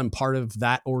still am part of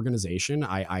that organization.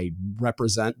 I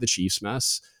represent the Chiefs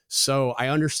mess. So I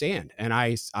understand. And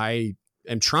I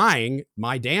am trying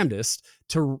my damnedest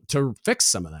to fix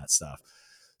some of that stuff.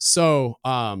 So,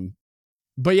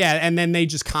 but yeah, and then they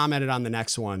just commented on the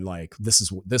next one, like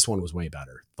this one was way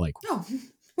better. Like, oh,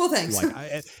 well, thanks. Like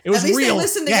it was at least real. They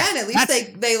listened again. At least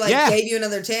they gave you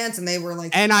another chance, and they were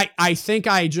like. And I think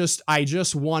I just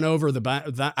won over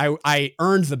I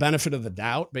earned the benefit of the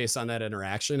doubt based on that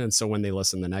interaction, and so when they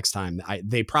listened the next time,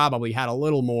 they probably had a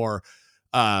little more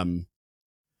of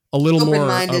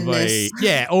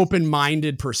a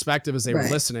open-minded perspective as they were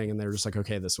listening, and they were just like,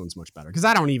 okay, this one's much better, because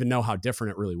I don't even know how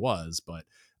different it really was, but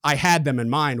I had them in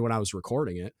mind when I was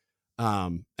recording it.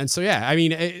 And so, yeah, I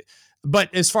mean,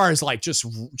 but as far as like just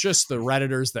the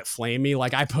Redditors that flame me,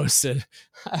 like I posted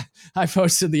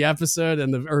the episode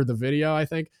and the video, I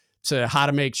think, to How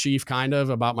to Make Chief, kind of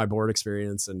about my board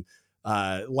experience. And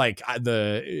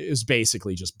It was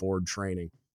basically just board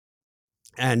training.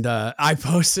 And I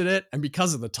posted it, and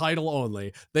because of the title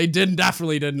only, they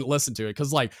definitely didn't listen to it,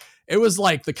 because like it was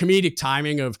like the comedic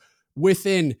timing of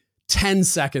within 10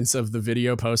 seconds of the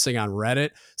video posting on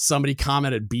Reddit, somebody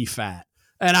commented "be fat,"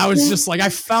 and I was just like, I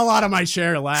fell out of my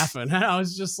chair laughing, and I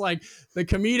was just like, the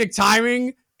comedic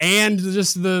timing and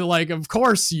just the like, of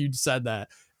course you said that.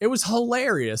 It was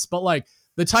hilarious, but like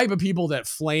the type of people that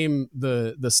flame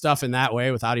the stuff in that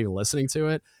way without even listening to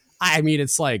it, I mean,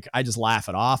 it's like, I just laugh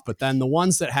it off. But then the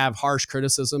ones that have harsh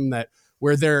criticism, that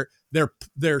where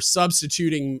they're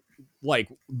substituting like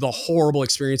the horrible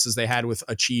experiences they had with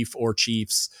a chief or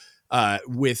chiefs,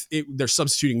 with it, they're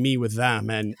substituting me with them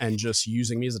and just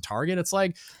using me as a target. It's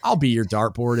like, I'll be your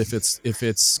dartboard if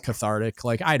it's cathartic.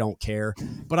 Like, I don't care,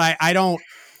 but I don't.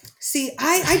 See,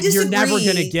 I disagree. You're never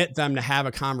going to get them to have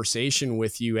a conversation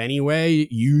with you anyway.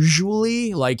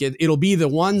 Usually, like it'll be the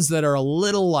ones that are a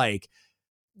little like,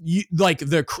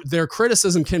 their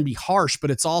criticism can be harsh,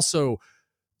 but it's also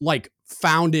like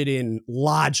founded in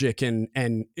logic and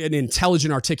an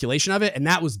intelligent articulation of it. And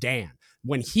that was Dan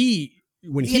when the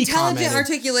intelligent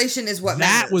articulation is what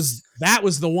matters. That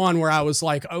was the one where I was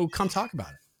like, oh, come talk about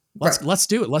it. Let's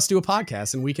do it. Let's do a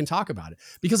podcast and we can talk about it,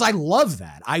 because I love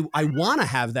that. I want to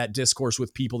have that discourse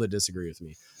with people that disagree with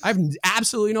me. I have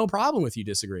absolutely no problem with you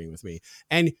disagreeing with me.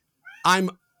 And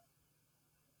I'm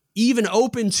even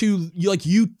open to like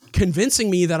you convincing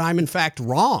me that I'm in fact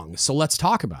wrong. So let's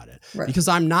talk about it, because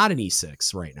I'm not an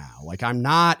E6 right now. Like, I'm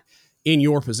not in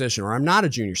your position, or I'm not a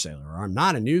junior sailor, or I'm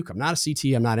not a nuke. I'm not a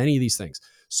CT. I'm not any of these things.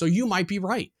 So you might be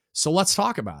right. So let's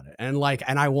talk about it. And like,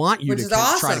 and I want you to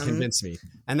try to convince me.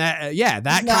 And that,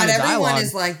 that not kind of everyone dialogue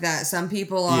is like that. Some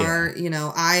people are,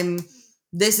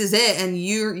 this is it. And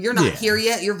you're not here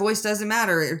yet. Your voice doesn't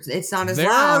matter. It's not as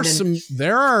loud.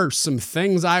 There are some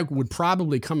things I would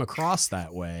probably come across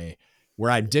that way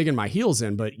where I'm digging my heels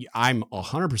in, but I'm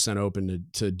 100% open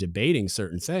to debating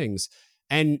certain things.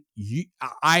 And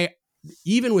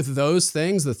even with those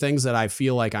things, the things that I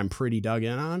feel like I'm pretty dug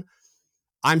in on,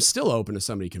 I'm still open to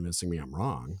somebody convincing me I'm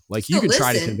wrong. Like, you could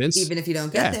try to convince, even if you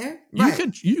don't get there.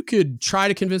 You could try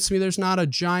to convince me there's not a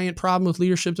giant problem with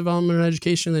leadership development and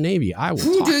education in the Navy. I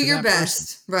will do your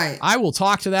best. Person. Right. I will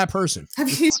talk to that person. Have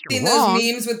you seen those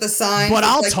memes with the sign? But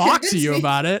I'll talk to you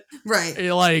about it. Right.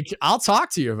 Like, I'll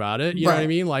talk to you about it. You know what I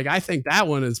mean? Like, I think that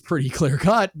one is pretty clear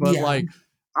cut, but like,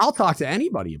 I'll talk to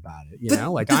anybody about it.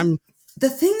 The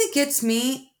thing that gets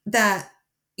me that,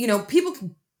 people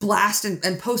can blast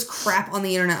and post crap on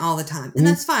the internet all the time. And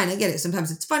that's fine. I get it. Sometimes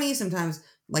it's funny. Sometimes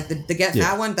like the get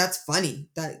fat one, that's funny.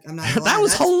 That I'm not that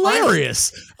was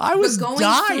hilarious. Funny. I was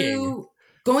dying.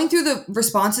 Going through the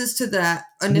responses to that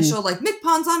initial like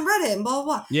MCPONs on Reddit and blah, blah,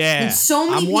 blah. Yeah. And so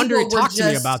many I'm wondering, talk to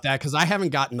me about that, because I haven't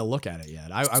gotten to look at it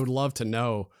yet. I would love to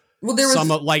know. Well, there was some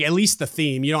like at least the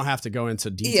theme. You don't have to go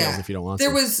into details if you don't want to.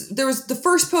 There was the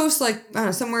first post, like, I don't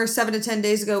know, somewhere 7 to 10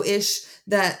 days ago ish,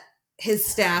 that his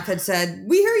staff had said,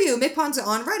 "We hear you. MCPON's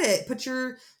on Reddit. Put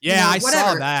your I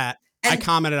saw that. And I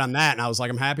commented on that, and I was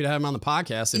like, I'm happy to have him on the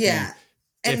podcast.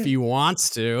 If he wants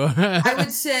to. I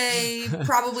would say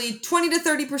probably 20 to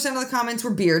 30% of the comments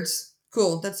were beards.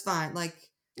 Cool, that's fine. Like,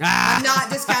 I'm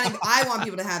not discounting. I want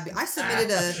people to have. I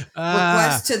submitted a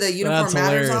request to the Uniform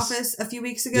Matters office a few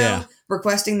weeks ago,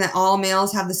 requesting that all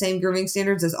males have the same grooming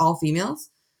standards as all females,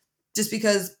 just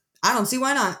because I don't see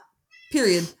why not.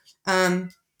 Period.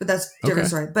 But that's different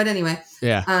story. But anyway.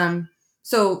 Yeah.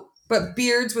 But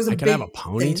beards was a big thing. I could have a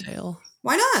ponytail. Thing.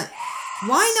 Why not?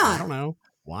 Why not? I don't know.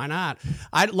 Why not?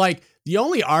 I like the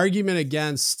only argument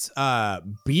against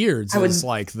beards is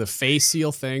like the face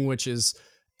seal thing, which is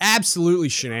absolutely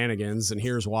shenanigans. And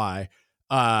here's why.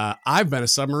 I've been a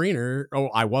submariner.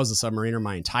 I was a submariner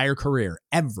my entire career.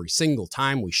 Every single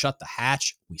time we shut the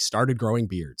hatch, we started growing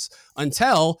beards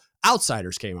until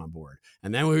outsiders came on board,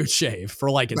 and then we would shave for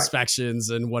like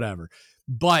inspections and whatever.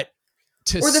 But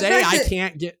to say I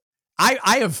can't get,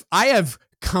 I have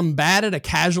combated a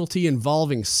casualty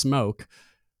involving smoke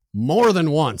more than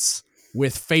once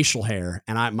with facial hair,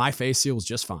 and my face seal was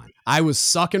just fine. I was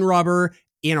sucking rubber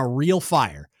in a real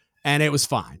fire, and it was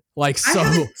fine. Like, so I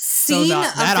haven't seen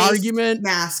that face argument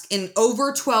mask in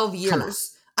over 12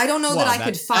 years. I don't know that I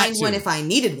could find one if I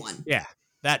needed one. Yeah,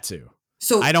 that too.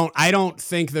 So I don't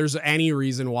think there's any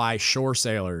reason why shore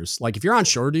sailors, like if you're on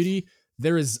shore duty,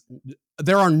 there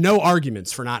are no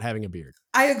arguments for not having a beard.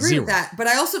 I agree with that, but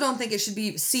I also don't think it should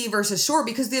be sea versus shore,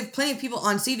 because they have plenty of people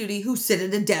on sea duty who sit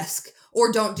at a desk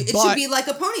or don't. It should be like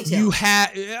a ponytail. You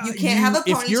can't have a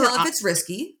ponytail if it's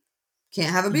risky.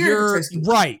 Can't have a beard if it's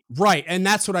risky. Right. And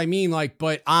that's what I mean. Like,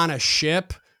 but on a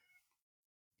ship,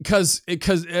 because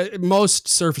most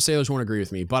surface sailors won't agree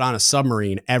with me, but on a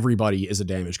submarine, everybody is a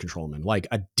damage controlman. Like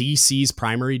a DC's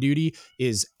primary duty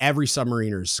is every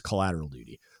submariner's collateral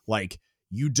duty. Like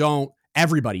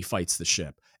everybody fights the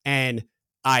ship. And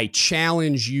I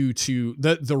challenge you to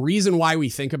the reason why we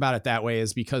think about it that way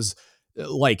is because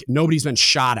like nobody's been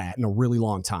shot at in a really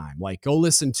long time. Like go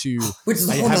listen to, which is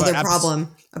a whole other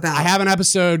problem about. I have an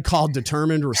episode called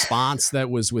Determined Response that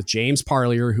was with James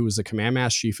Parlier, who was the command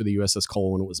master chief of the USS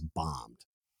Cole when it was bombed.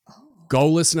 Oh. Go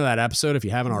listen to that episode if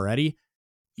you haven't already.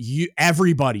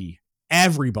 Everybody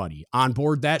on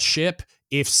board that ship,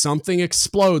 if something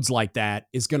explodes like that,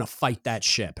 is going to fight that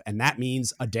ship. And that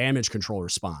means a damage control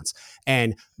response.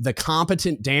 And the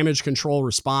competent damage control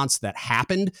response that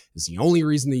happened is the only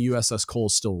reason the USS Cole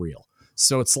is still real.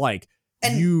 So it's like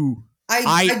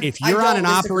if you're on an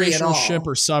operational ship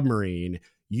or submarine,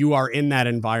 you are in that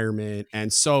environment.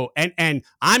 And so, and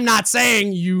I'm not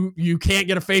saying you can't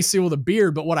get a face seal with a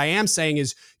beard, but what I am saying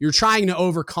is you're trying to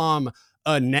overcome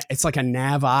it's like a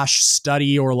NAVASH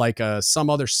study or like some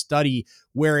other study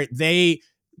where they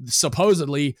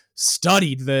supposedly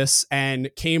studied this and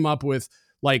came up with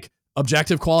like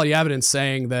objective quality evidence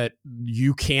saying that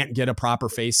you can't get a proper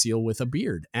face seal with a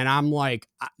beard. And I'm like,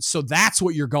 so that's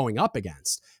what you're going up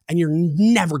against. And you're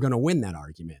never going to win that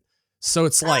argument. So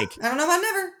it's like, I don't know about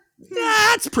never.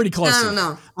 That's pretty close. I don't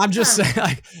know. I'm just saying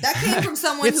like, that came from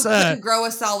someone who couldn't grow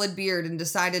a solid beard and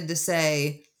decided to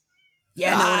say,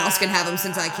 yeah, no one else can have them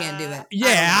since I can't do it.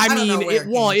 Yeah, I mean,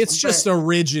 it's just a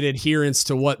rigid adherence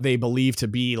to what they believe to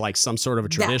be like some sort of a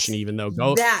tradition, even though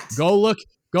go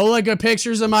look at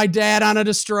pictures of my dad on a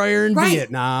destroyer in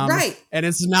Vietnam. Right. And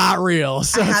it's not real.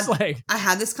 So I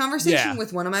had this conversation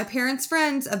with one of my parents'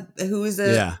 friends who is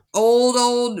a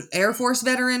old Air Force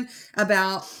veteran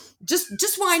about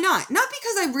just why not? Not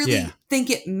because I really think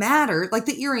it mattered, like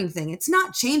the earring thing. It's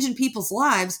not changing people's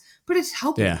lives, but it's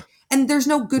helping. Yeah. And there's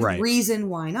no good reason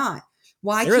why not.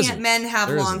 Why can't men have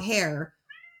long hair?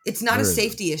 It's not a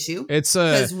safety issue. It's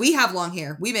because we have long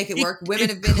hair. We make it work. Women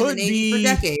have been in the Navy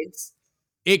for decades.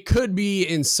 It could be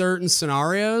in certain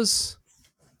scenarios,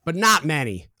 but not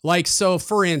many. Like, so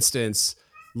for instance,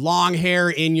 long hair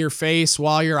in your face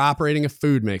while you're operating a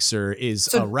food mixer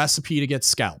is a recipe to get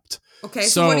scalped. Okay,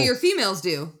 so what do your females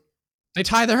do? They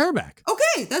tie their hair back.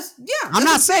 Okay, I'm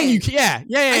not saying you can.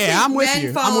 Yeah. I'm with you.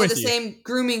 Men follow the same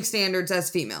grooming standards as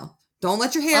female. Don't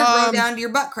let your hair grow down to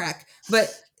your butt crack,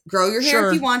 but grow your hair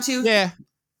if you want to. Yeah.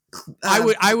 I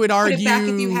would argue. Put it back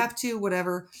if you have to.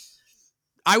 Whatever.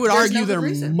 I would argue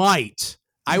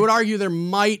there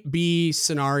might be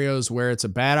scenarios where it's a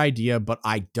bad idea, but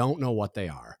I don't know what they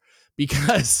are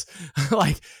because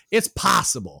like it's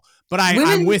possible. But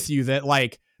I'm with you that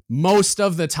like. Most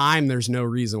of the time, there's no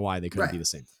reason why they couldn't be the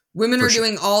same. Women are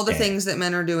doing all the things that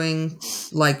men are doing,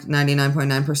 like 99.9%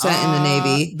 in the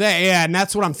Navy. And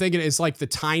that's what I'm thinking. Is like the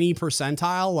tiny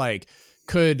percentile. Like,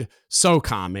 could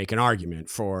SOCOM make an argument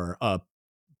for a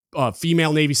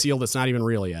female Navy SEAL that's not even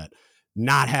real yet,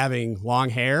 not having long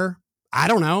hair? I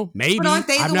don't know. Maybe. But aren't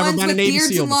they I've never been a Navy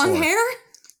SEAL before. Long hair?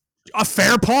 A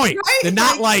fair point.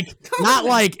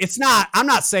 Right? It's not, I'm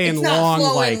not saying it's long,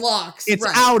 not like locks. It's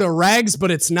out of regs,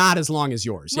 but it's not as long as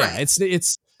yours. Right.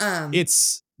 Yeah.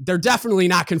 They're definitely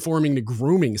not conforming to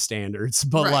grooming standards,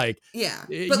 but like,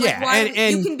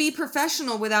 and you can be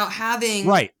professional without having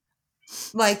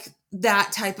like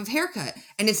that type of haircut.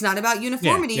 And it's not about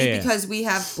uniformity because we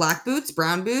have black boots,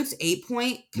 brown boots,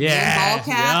 8-point, ball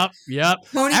cap. Yep.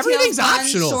 Everything's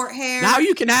optional. Short hair. Now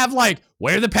you can have like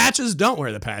wear the patches, don't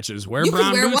wear the patches, wear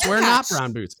brown boots, wear not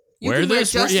brown boots. You can wear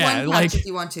just one patch if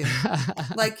you want to.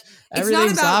 Like it's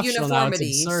not about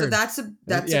uniformity. So that's a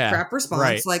crap response.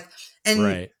 Right. Like I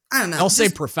don't know. I'll say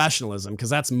professionalism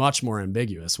because that's much more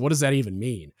ambiguous. What does that even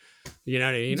mean? You know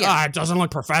what I mean? Yeah. It doesn't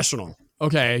look professional.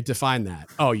 Okay, define that.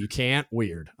 Oh, you can't?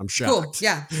 Weird. I'm shocked. Cool.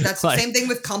 Yeah. That's the same thing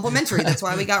with complimentary. That's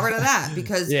why we got rid of that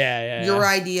because your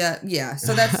idea. Yeah.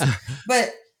 So that's,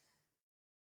 but.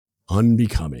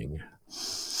 Unbecoming.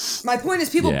 My point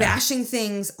is people bashing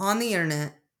things on the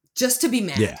internet just to be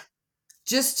mad. Yeah.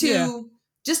 Just to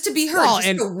be heard.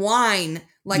 Just to whine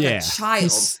like a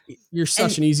child. You're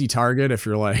such an easy target if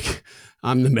you're like,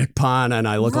 I'm the MCPON and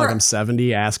I look like I'm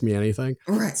 70. Ask me anything.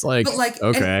 Right. It's like,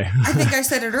 okay. I think I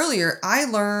said it earlier. I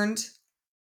learned.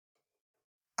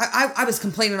 I was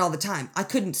complaining all the time. I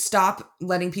couldn't stop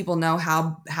letting people know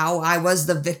how I was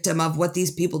the victim of what these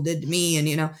people did to me,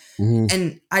 and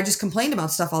and I just complained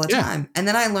about stuff all the time. And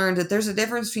then I learned that there's a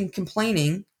difference between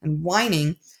complaining and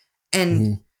whining,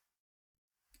 and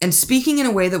speaking in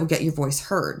a way that will get your voice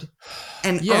heard,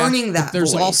 and earning that.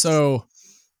 There's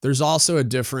also a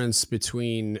difference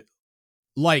between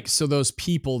like, so those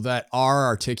people that are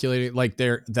articulating, like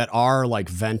that are like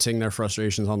venting their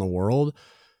frustrations on the world,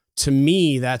 to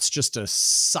me, that's just a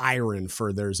siren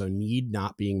for there's a need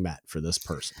not being met for this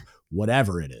person,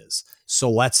 whatever it is. So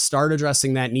let's start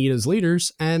addressing that need as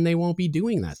leaders, and they won't be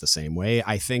doing that the same way.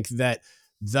 I think that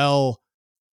they'll,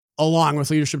 along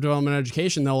with leadership development and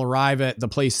education, they'll arrive at the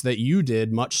place that you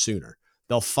did much sooner.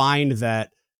 They'll find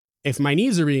that if my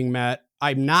needs are being met,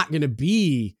 I'm not going to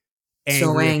be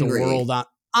angry at the world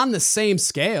on the same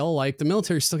scale. Like, the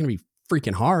military is still going to be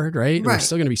freaking hard, right? And we're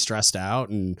still going to be stressed out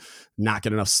and not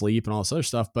get enough sleep and all this other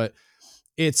stuff. But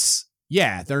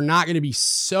they're not going to be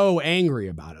so angry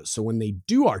about it. So when they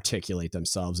do articulate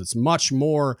themselves, it's much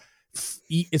more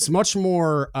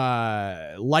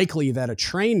likely that a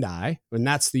trained eye, and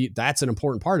that's an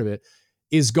important part of it,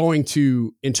 is going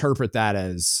to interpret that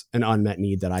as an unmet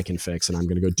need that I can fix. And I'm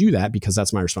going to go do that because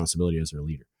that's my responsibility as their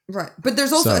leader. Right. But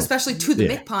there's also, especially to the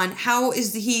MCPON, how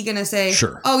is he going to say,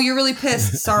 oh, you're really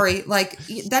pissed. Sorry. Like,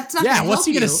 that's not going to help you. What's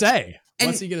he going to say?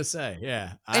 What's he going to say?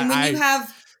 Yeah. And when you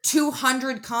have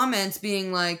 200 comments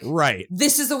being like,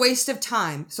 this is a waste of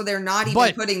time. So they're not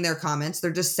even putting their comments.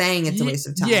 They're just saying it's a waste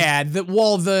of time. Yeah.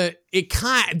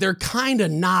 They're kind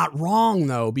of not wrong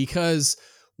though, because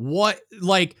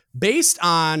based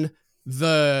on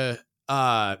the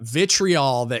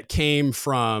vitriol that came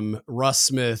from Russ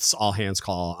Smith's all hands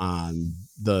call on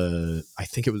I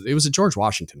think it was a George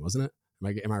Washington, wasn't it?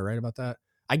 Am I right about that?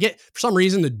 I get, for some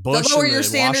reason, the Bush. The lower your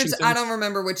standards. Washington, I don't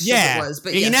remember which ship it was,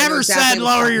 but he never said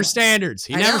lower your standards.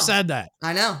 He never said that.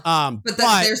 I know. But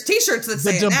there's T-shirts that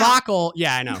say the debacle.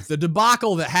 Yeah, I know. The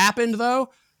debacle that happened,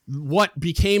 though, what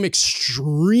became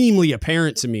extremely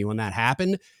apparent to me when that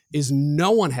happened is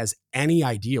no one has any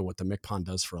idea what the MCPON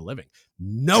does for a living.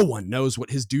 No one knows what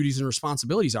his duties and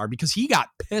responsibilities are, because he got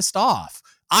pissed off,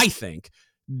 I think,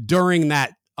 during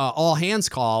that all hands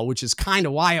call, which is kind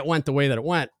of why it went the way that it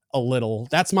went a little.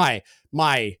 That's my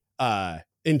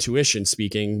intuition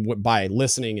speaking by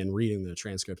listening and reading the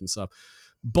transcript and stuff.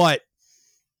 But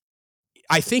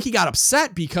I think he got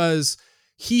upset because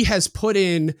he has put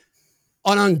in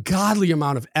an ungodly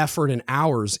amount of effort and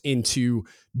hours into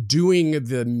doing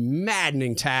the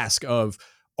maddening task of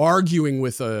arguing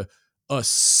with a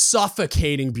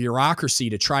suffocating bureaucracy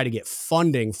to try to get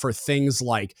funding for things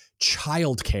like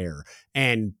childcare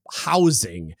and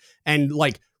housing, and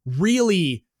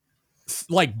really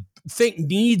think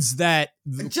needs that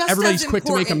just everybody's quick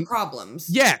to make them problems.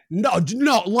 Yeah, no,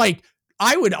 like,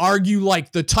 I would argue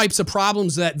like the types of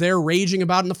problems that they're raging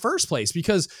about in the first place,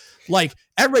 because like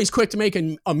everybody's quick to make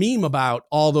a meme about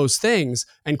all those things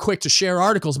and quick to share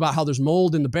articles about how there's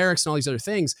mold in the barracks and all these other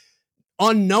things.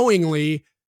 Unknowingly,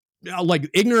 like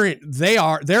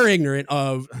they're ignorant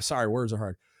of, sorry, words are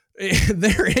hard.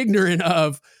 They're ignorant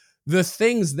of the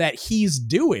things that he's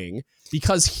doing,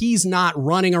 because he's not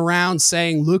running around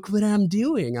saying, look what I'm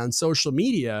doing on social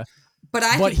media.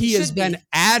 But he has been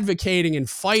advocating and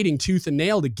fighting tooth and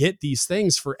nail to get these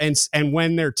things and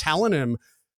when they're telling him,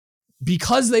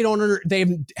 because they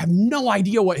have no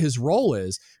idea what his role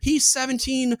is, he's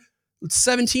 17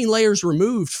 layers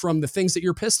removed from the things that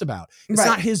you're pissed about. It's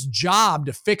not his job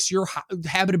to fix your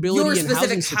habitability and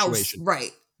housing situation.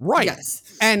 Right. Yes.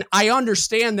 And I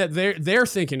understand that they're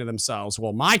thinking to themselves,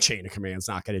 well, my chain of command's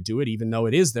not going to do it, even though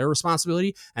it is their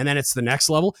responsibility. And then it's the next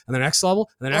level and the next level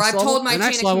and the next level. I've told my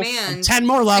chain of command 10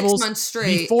 more levels 6 months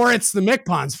straight before it's the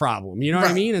MCPON's problem. You know what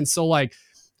I mean? And so like,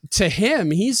 to him,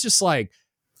 he's just like,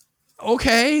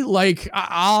 okay, like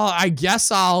I guess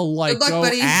I'll like go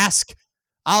ask.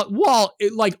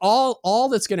 All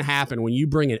that's going to happen when you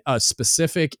bring a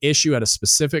specific issue at a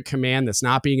specific command that's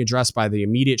not being addressed by the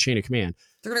immediate chain of command,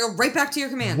 they're going to go right back to your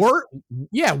command.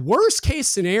 Worst case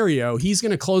scenario, he's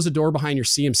going to close the door behind your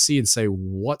CMC and say,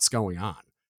 what's going on?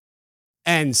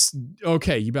 And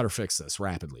okay, you better fix this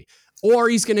rapidly. Or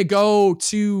he's going to go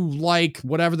to like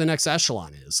whatever the next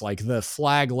echelon is, like the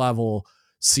flag level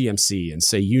CMC, and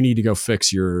say, you need to go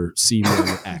fix your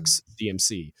C1X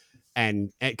DMC.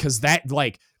 And because that,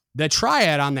 like, the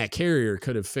triad on that carrier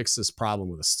could have fixed this problem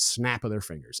with a snap of their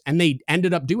fingers. And they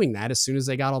ended up doing that as soon as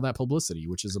they got all that publicity,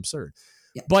 which is absurd.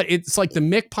 Yeah. But it's like the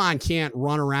MCPON can't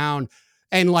run around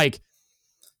and like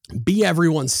be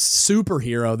everyone's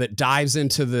superhero that dives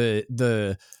into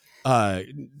the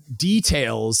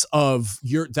details of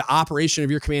the operation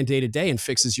of your command day to day and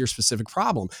fixes your specific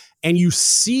problem. And you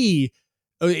see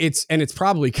it's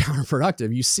probably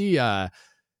counterproductive. You see,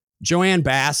 Joanne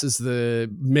Bass is the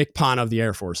MCPON of the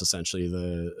Air Force, essentially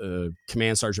the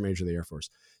command sergeant major of the Air Force.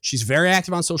 She's very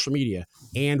active on social media.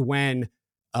 And when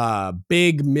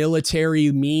big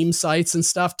military meme sites and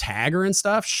stuff tag her and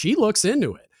stuff, she looks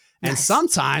into it. And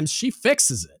sometimes she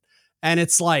fixes it. And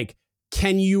it's like,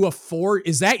 can you afford,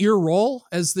 is that your role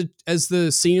as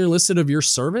the senior enlisted of your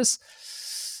service?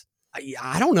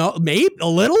 I don't know. Maybe a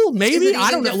little, maybe.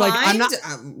 I don't know. Like,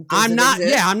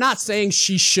 I'm not saying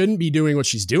she shouldn't be doing what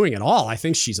she's doing at all. I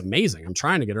think she's amazing. I'm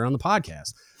trying to get her on the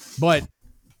podcast. But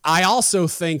I also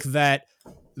think that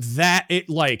it,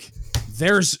 like,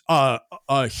 there's a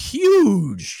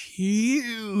huge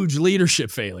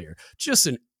leadership failure, just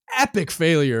an epic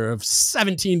failure of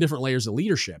 17 different layers of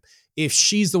leadership. If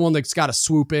she's the one that's got to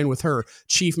swoop in with her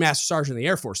Chief Master Sergeant of the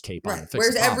Air Force cape on,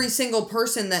 where's every single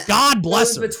person that God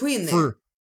bless her between there?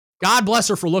 God bless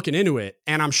her for looking into it,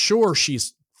 and I'm sure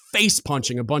she's face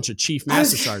punching a bunch of Chief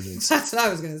Master Sergeants. That's what I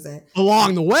was gonna say.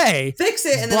 Along the way, fix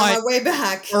it, and then on my way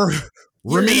back, or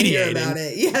remediating about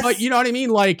it. Yes. But you know what I mean?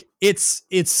 Like, it's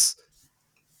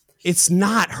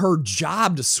not her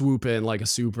job to swoop in like a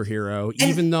superhero,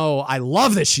 even though I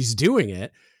love that she's doing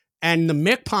it. And the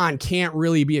MCPON can't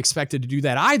really be expected to do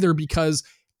that either, because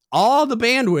all the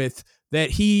bandwidth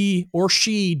that he or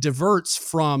she diverts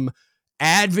from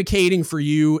advocating for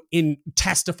you in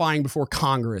testifying before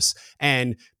Congress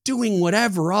and doing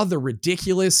whatever other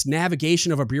ridiculous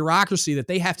navigation of a bureaucracy that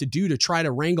they have to do to try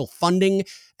to wrangle funding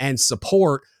and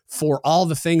support for all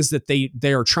the things that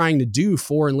they are trying to do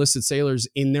for enlisted sailors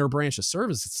in their branch of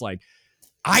service. It's like,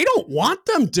 I don't want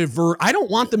the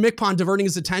MCPON diverting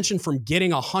his attention from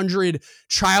getting 100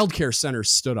 childcare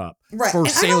centers stood up for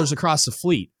sailors across the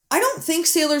fleet. I don't think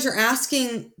sailors are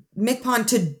asking MCPON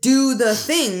to do the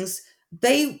things.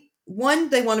 They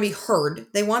want to be heard.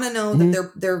 They want to know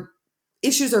that their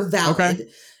issues are valid,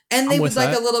 and they would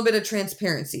like a little bit of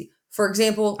transparency. For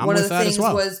example, one of the things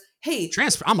was, hey,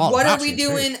 what are we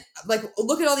doing? Like,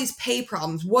 look at all these pay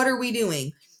problems. What are we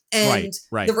doing? And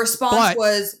the response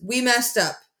was, we messed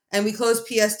up and we closed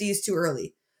PSDs too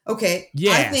early. Okay.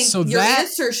 Yeah, I think your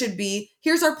answer should be,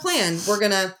 here's our plan. We're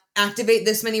going to activate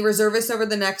this many reservists over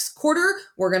the next quarter.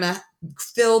 We're going to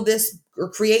fill this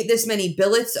or create this many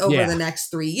billets over the next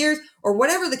 3 years, or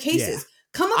whatever the case is.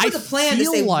 Come up with a plan to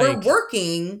say, we're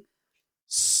working.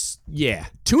 Yeah.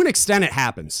 To an extent it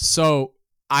happens. So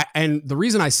and the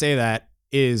reason I say that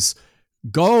is,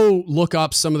 go look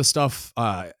up some of the stuff.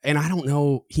 And I don't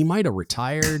know, he might have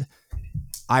retired.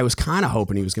 I was kind of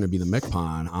hoping he was going to be the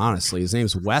MCPON, honestly. His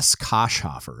name's Wes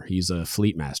Koschhofer. He's a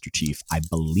Fleet Master Chief. I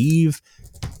believe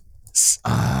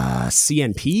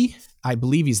CNP. I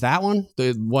believe he's that one.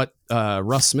 What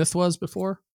Russ Smith was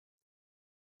before.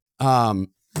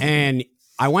 And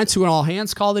I went to an all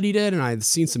hands call that he did, and I've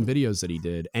seen some videos that he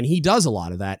did. And he does a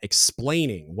lot of that,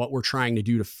 explaining what we're trying to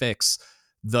do to fix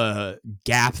the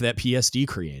gap that PSD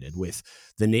created with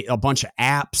a bunch of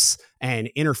apps and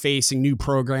interfacing new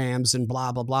programs and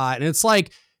blah, blah, blah. And it's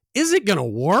like, is it going to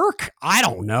work? I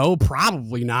don't know.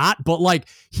 Probably not. But like,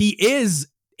 he is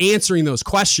answering those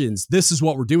questions. This is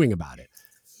what we're doing about it.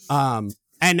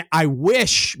 And I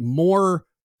wish more.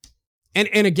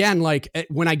 And again, like,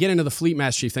 when I get into the Fleet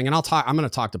Master Chief thing, and I'm going to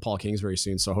talk to Paul Kings very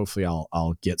soon. So hopefully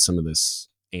I'll get some of this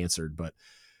answered. But,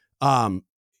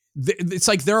 it's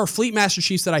like, there are Fleet Master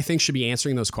Chiefs that I think should be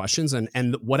answering those questions,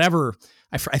 and whatever,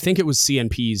 I think it was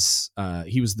CNP's,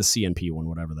 he was the CNP one,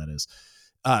 whatever that is.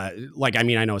 Like, I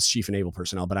mean, I know it's Chief of Naval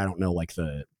Personnel, but I don't know like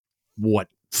what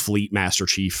Fleet Master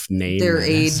Chief name, their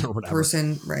aide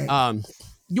person. Right.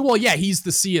 Well, yeah, he's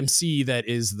the CMC that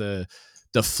is the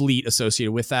fleet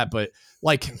associated with that. But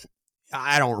like,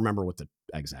 I don't remember what the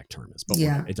exact term is, but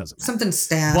whatever, it doesn't matter. Something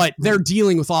staff. But they're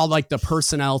dealing with all like the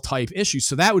personnel type issues.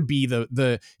 So that would be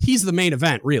he's the main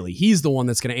event, really. He's the one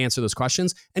that's going to answer those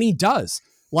questions, and he does.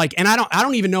 Like, and I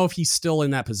don't even know if he's still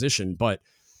in that position, but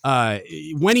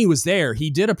when he was there, he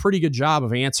did a pretty good job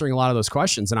of answering a lot of those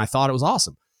questions, and I thought it was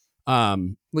awesome.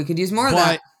 We could use more of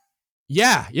that.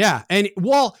 Yeah. And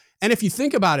if you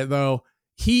think about it though,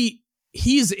 he's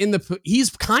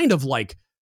kind of like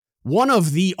one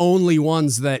of the only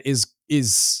ones that is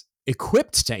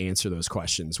equipped to answer those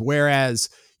questions. Whereas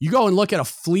you go and look at a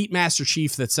Fleet Master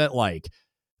Chief that's at like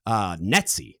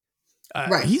NETSI.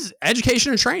 He's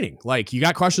education and training. Like, you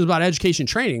got questions about education and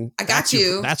training. I got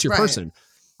you. That's your person.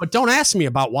 But don't ask me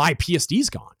about why PSD's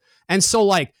gone. And so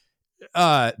like,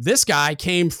 this guy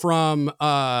came from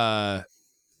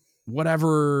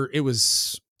whatever it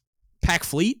was, Pac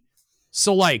Fleet.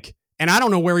 So like, and I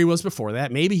don't know where he was before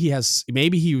that. Maybe he has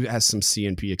some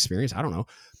CNP experience. I don't know.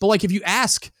 But like, if you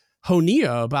ask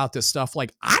Honia about this stuff,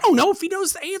 like, I don't know if he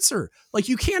knows the answer. Like,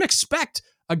 you can't expect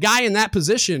a guy in that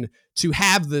position to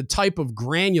have the type of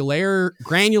granular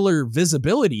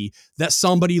visibility that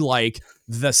somebody like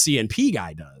the CNP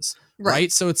guy does.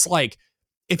 Right. So it's like,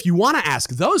 if you want to ask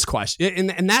those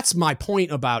questions, and that's my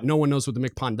point about no one knows what the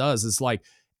MCPON does, is like,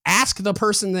 ask the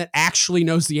person that actually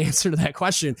knows the answer to that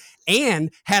question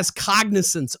and has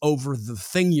cognizance over the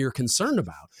thing you're concerned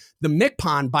about. The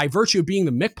MCPON, by virtue of being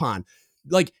the MCPON,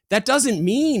 like that doesn't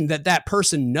mean that that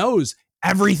person knows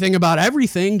everything about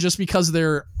everything just because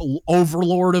they're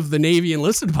overlord of the Navy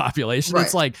enlisted population. Right.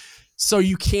 It's like, so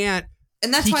you can't.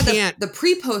 And that's why the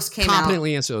pre-post came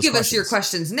competently out. Answer those Give questions. us your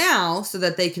questions now so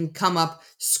that they can come up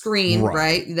screen,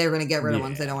 right? They're going to get rid of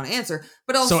ones they don't want to answer.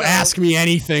 But also, so ask me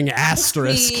anything,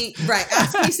 asterisk.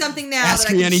 Ask me something now ask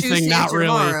that me I can anything, choose to not answer really.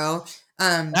 tomorrow.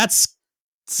 That's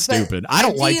stupid. I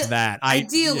don't like that.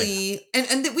 Ideally,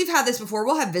 and we've had this before.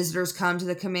 We'll have visitors come to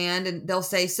the command and they'll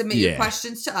say, submit your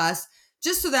questions to us,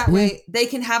 just so that way they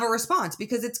can have a response,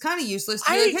 because it's kind of useless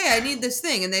to be like, hey, I need this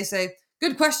thing. And they say,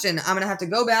 good question. I'm going to have to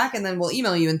go back and then we'll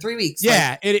email you in 3 weeks.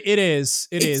 Yeah, it is.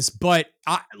 It is. But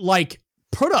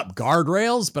put up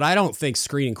guardrails, but I don't think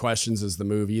screening questions is the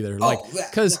move either.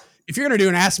 Because if you're going to do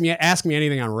an ask me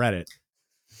anything on Reddit,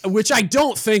 which I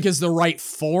don't think is the right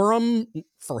forum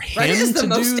for him Reddit is the to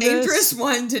most do dangerous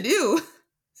one to do.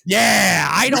 Yeah,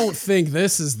 I don't think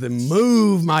this is the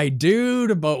move, my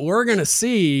dude, but we're going to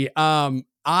see. I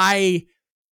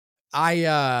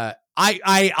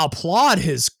applaud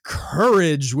his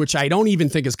courage, which I don't even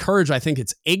think is courage. I think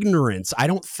it's ignorance.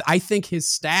 I think his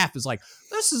staff is like,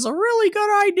 this is a really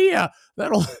good idea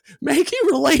that'll make you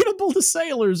relatable to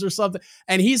sailors or something.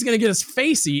 And he's going to get his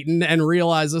face eaten and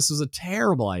realize this was a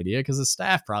terrible idea because his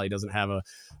staff probably doesn't have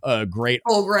a great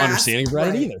understanding of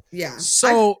Reddit either. Yeah.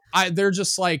 So they're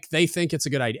just like, they think it's a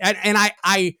good idea. And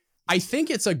I think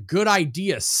it's a good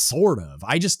idea, sort of.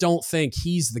 I just don't think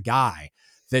he's the guy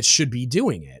that should be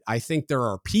doing it. I think there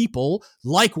are people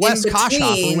like Wes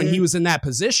Koschhofer when he was in that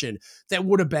position that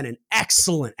would have been an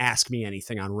excellent Ask Me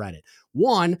Anything on Reddit.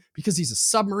 One, because he's a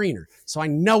submariner. So I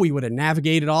know he would have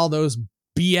navigated all those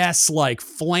BS like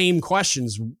flame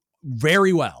questions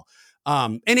very well.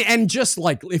 And just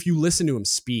like, if you listen to him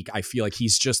speak, I feel like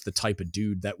he's just the type of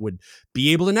dude that would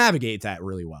be able to navigate that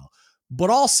really well. But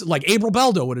also like April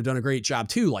Beldo would have done a great job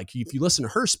too. Like if you listen to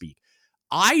her speak,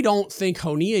 I don't think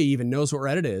Honea even knows what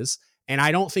Reddit is. And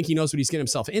I don't think he knows what he's getting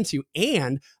himself into.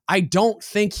 And I don't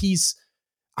think he's,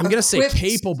 I'm going to say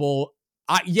capable.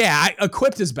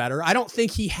 Equipped is better. I don't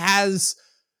think he has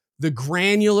the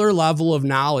granular level of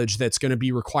knowledge that's going to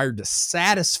be required to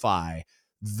satisfy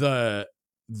the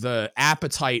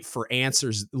appetite for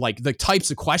answers, like the types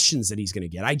of questions that he's going to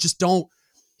get.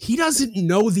 He doesn't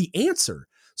know the answer.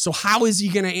 So how is he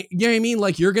going to, you know what I mean?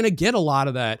 Like you're going to get a lot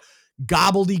of that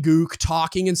gobbledygook,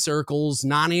 talking in circles,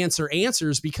 non-answer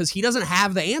answers because he doesn't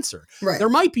have the answer. Right. There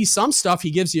might be some stuff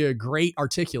he gives you a great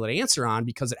articulate answer on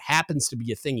because it happens to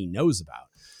be a thing he knows about.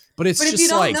 But if you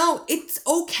don't know, it's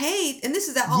okay. And this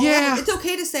is that whole it's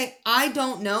okay to say, I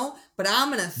don't know, but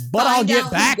I'm going to find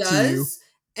out who does.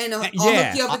 And I'll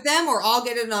hook you up with them, or I'll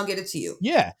get it and I'll get it to you.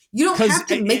 Yeah. You don't have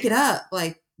to make it up.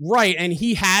 Like, right. And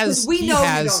he has, we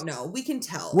don't know. We can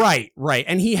tell. Right.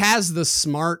 And he has the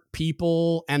smart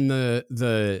people and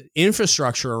the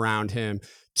infrastructure around him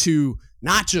to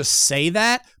not just say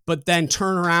that, but then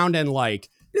turn around and like,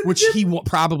 which he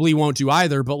probably won't do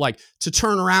either, but like to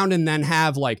turn around and then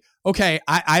have like, okay,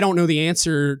 I don't know the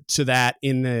answer to that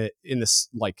in this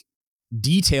like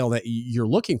detail that you're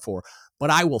looking for, but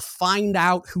I will find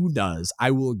out who does. I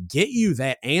will get you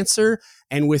that answer.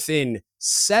 And within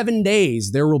 7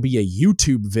 days, there will be a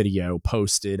YouTube video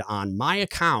posted on my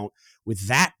account with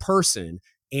that person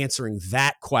answering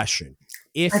that question.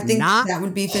 If not, that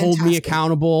would be hold me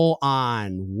accountable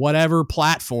on whatever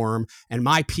platform, and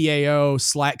my PAO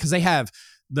because they have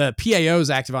the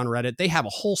PAOs active on Reddit. They have a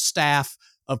whole staff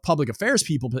of public affairs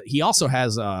people, but he also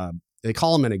has they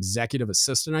call him an executive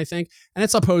assistant, I think. And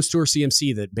it's a post-tour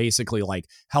CMC that basically like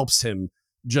helps him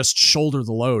just shoulder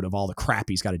the load of all the crap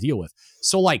he's got to deal with.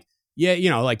 So like, yeah, you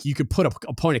know, like you could put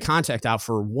a point of contact out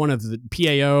for one of the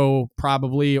PAO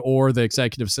probably, or the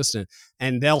executive assistant,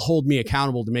 and they'll hold me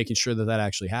accountable to making sure that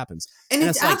actually happens. And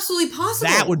it's like, absolutely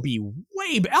possible. That would be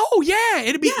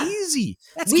it'd be easy.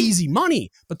 That's easy money,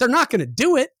 but they're not going to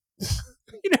do it.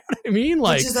 You know what I mean?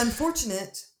 Like, which is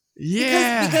unfortunate.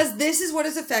 Yeah. Because this is what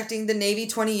is affecting the Navy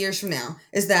 20 years from now,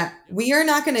 is that we are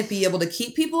not going to be able to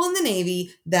keep people in the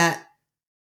Navy that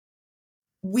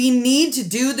we need to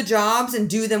do the jobs and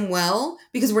do them well,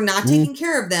 because we're not taking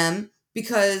care of them,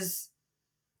 because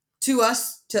to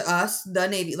us, the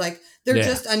Navy, like they're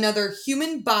just another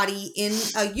human body in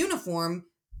a uniform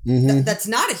that's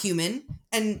not a human,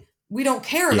 and we don't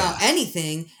care about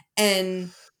anything and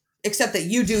except that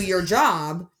you do your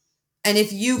job. And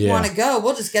if you want to go,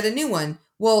 we'll just get a new one.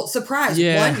 Well, surprise.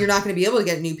 One, you're not going to be able to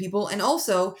get new people. And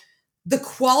also, the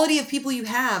quality of people you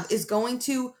have is going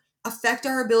to affect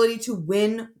our ability to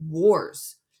win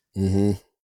wars. Mm-hmm.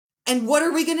 And what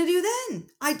are we going to do then?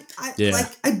 I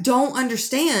don't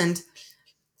understand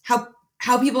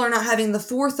how people are not having the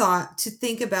forethought to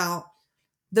think about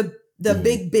the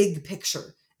big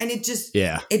picture. And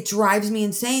it drives me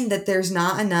insane that there's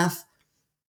not enough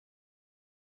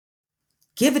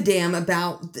give a damn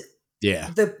about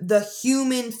the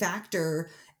human factor,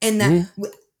 and that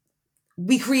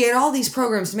we create all these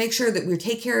programs to make sure that we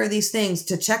take care of these things,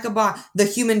 to check about the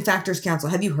Human Factors Council.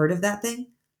 Have you heard of that thing?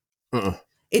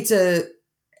 It's a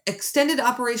extended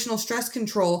operational stress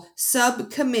control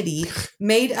subcommittee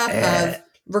made up of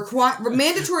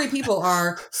mandatory people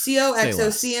are COXO,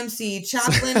 CMC,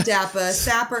 Chaplain, DAPA,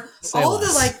 SAPR, all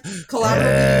the like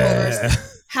collaborative meeting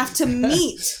holders have to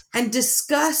meet and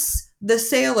discuss the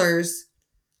sailors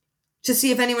to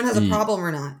see if anyone has a problem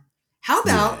or not. How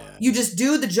about you just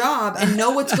do the job and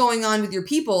know what's going on with your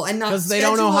people and not because they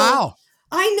don't know how.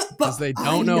 I know, but they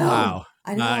don't know how.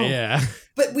 I know.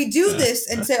 But we do this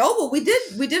and say, "Oh, well,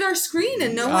 we did our screen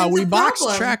and no one's we a box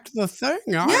problem." checked the thing.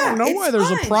 I don't know why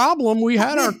there's a problem. We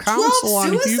had our council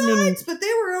on human, but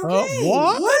they were okay.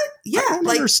 What? Yeah, I don't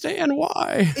understand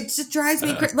why. It just drives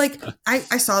me crazy. Like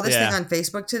I saw this thing on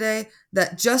Facebook today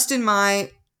that just in my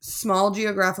small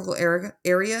geographical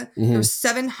area, there was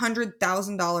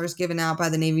 $700,000 given out by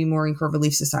the Navy Marine Corps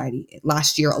Relief Society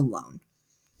last year alone.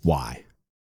 Why?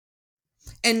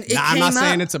 And I'm not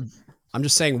saying I'm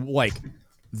just saying, like,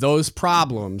 those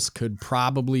problems could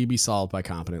probably be solved by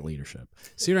competent leadership.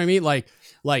 See what I mean?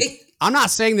 I'm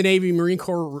not saying the Navy Marine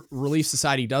Corps Relief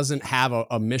Society doesn't have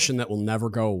a mission that will never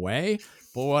go away.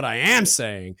 But what I am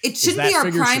saying, it shouldn't be our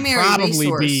primary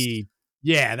resource.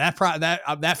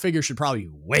 That figure should probably be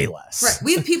way less. Right.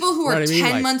 We have people who are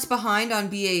 10 months behind on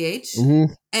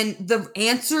BAH. And the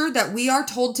answer that we are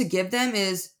told to give them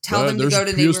is tell them to go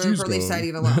to Navy Marine Corps Relief Society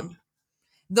alone.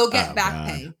 They'll get back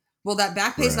pay. Well, that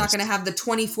back pay is not going to have the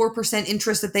 24%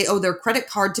 interest that they owe their credit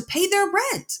card to pay their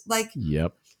rent. Like,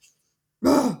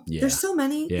 there's so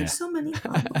many. Yeah. There's so many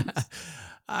problems.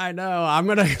 I know.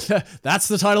 That's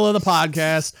the title of the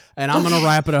podcast, and I'm gonna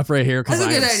wrap it up right here because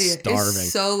I'm starving.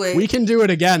 It's so late. We can do it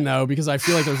again though, because I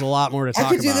feel like there's a lot more to talk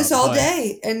about. I could do this all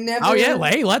day and never. Oh yeah,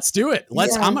 hey, let's do it.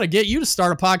 I'm gonna get you to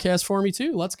start a podcast for me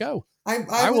too. Let's go.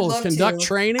 I will conduct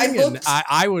training, and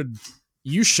I would.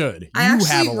 You should. I have a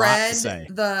read lot to say.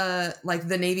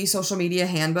 the Navy social media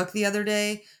handbook the other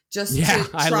day just to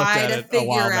try to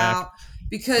figure out.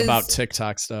 Because about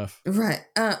TikTok stuff. Right.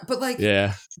 But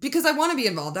because I want to be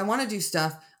involved. I want to do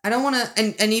stuff. I don't want to,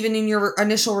 and even in your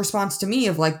initial response to me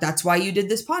of like, that's why you did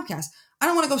this podcast. I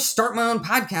don't want to go start my own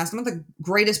podcast. I'm not the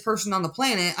greatest person on the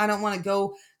planet. I don't want to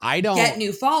go get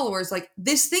new followers. Like,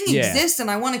 this thing exists and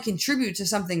I want to contribute to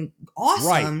something awesome.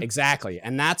 Right. Exactly.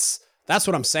 And that's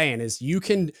what I'm saying is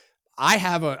I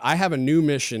have a new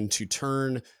mission to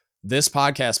turn this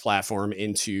podcast platform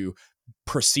into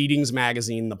Proceedings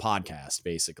Magazine, the podcast,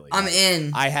 basically. I'm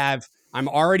in. I'm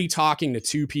already talking to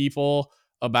two people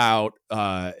about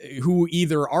who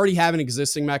either already have an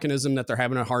existing mechanism that they're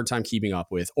having a hard time keeping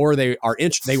up with, or they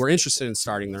were interested in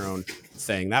starting their own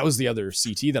thing. That was the other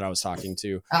CT that I was talking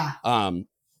to.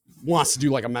 Wants to do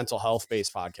like a mental health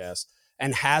based podcast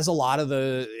and has a lot of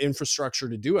the infrastructure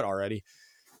to do it already.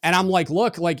 And I'm like,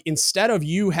 look, like, instead of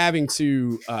you having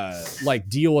to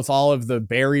deal with all of the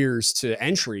barriers to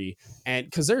entry, and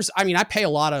because I pay a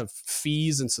lot of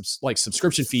fees and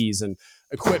subscription fees and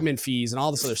equipment fees and all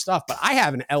this other stuff, but I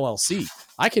have an LLC.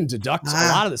 I can deduct a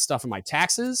lot of this stuff in my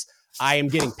taxes. I am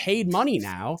getting paid money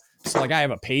now. So like, I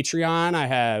have a Patreon. I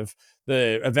have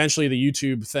eventually the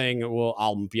YouTube thing.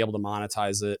 I'll be able to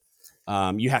monetize it.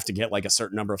 You have to get like a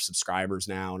certain number of subscribers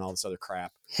now and all this other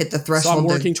crap. Hit the threshold. So I'm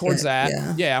working towards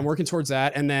that. Yeah, I'm working towards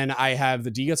that. And then I have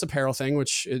the D-Guts apparel thing,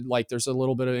 which there's a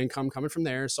little bit of income coming from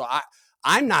there. So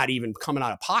I'm not even coming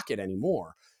out of pocket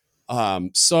anymore.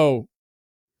 So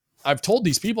I've told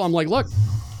these people, I'm like, look,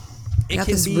 I got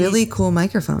this really cool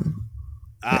microphone.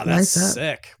 That's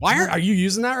sick. Why are you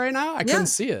using that right now? I couldn't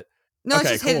see it. No,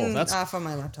 okay, it's just hidden off on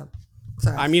my laptop.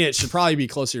 Sorry. I mean, it should probably be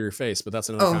closer to your face, but that's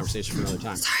another conversation for another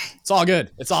time. Sorry. It's all good.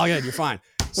 It's all good. You're fine.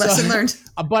 Lesson learned.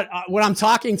 But what I'm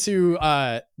talking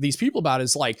to these people about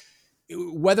is like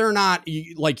whether or not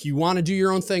you want to do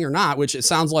your own thing or not, which it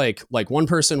sounds like one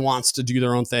person wants to do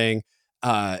their own thing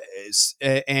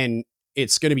and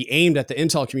it's going to be aimed at the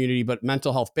Intel community, but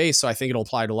mental health based. So I think it'll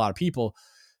apply to a lot of people.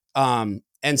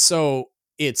 And so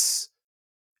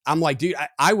I'm like, dude,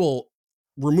 I will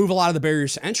remove a lot of the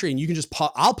barriers to entry and you can just,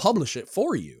 I'll publish it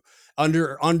for you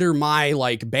under my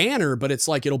like banner, but it's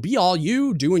like, it'll be all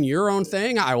you doing your own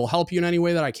thing. I will help you in any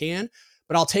way that I can,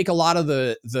 but I'll take a lot of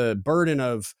the burden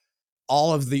of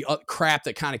all of the crap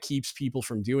that kind of keeps people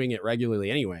from doing it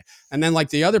regularly anyway. And then like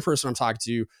the other person I'm talking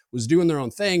to was doing their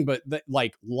own thing, but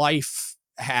like life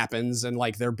happens and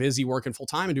like they're busy working full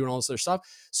time and doing all this other stuff.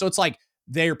 So it's like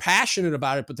they're passionate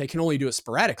about it, but they can only do it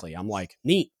sporadically. I'm like,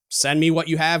 neat. Send me what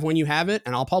you have when you have it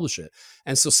and I'll publish it.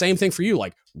 And so same thing for you.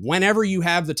 Like whenever you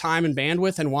have the time and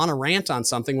bandwidth and want to rant on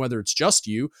something, whether it's just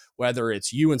you, whether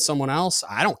it's you and someone else,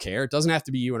 I don't care. It doesn't have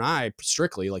to be you and I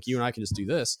strictly, like you and I can just do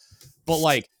this, but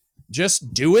like,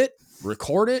 just do it,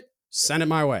 record it, send it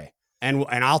my way. And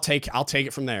I'll take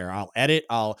it from there. I'll edit.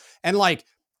 And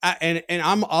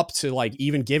I'm up to like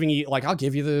even giving you, like, I'll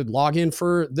give you the login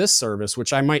for this service,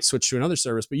 which I might switch to another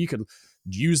service, but you could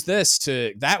use this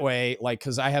to that way. Like,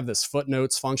 cause I have this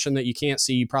footnotes function that you can't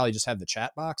see. You probably just have the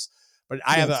chat box, but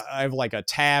I have like a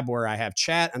tab where I have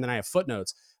chat and then I have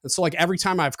footnotes. And so like every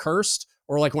time I've cursed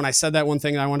or like when I said that one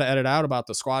thing I wanted to edit out about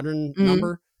the squadron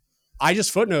number, I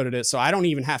just footnoted it. So I don't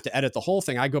even have to edit the whole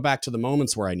thing. I go back to the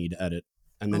moments where I need to edit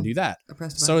and then do that.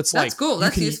 So it's that's cool.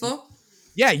 That's useful.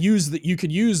 Yeah. You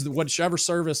could use whichever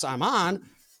service I'm on,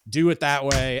 do it that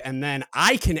way. And then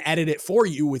I can edit it for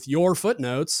you with your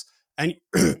footnotes and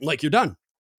like you're done.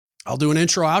 I'll do an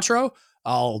intro, outro.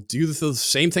 I'll do the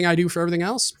same thing I do for everything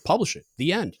else. Publish it.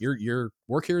 The end. Your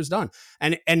work here is done.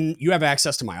 And you have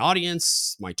access to my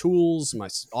audience, my tools,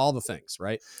 all the things,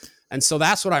 right? And so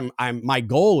that's what my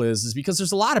goal is because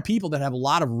there's a lot of people that have a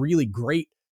lot of really great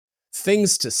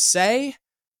things to say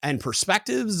and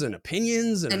perspectives and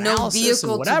opinions and analysis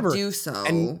and whatever. To do so.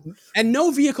 And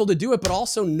no vehicle to do it, but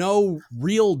also no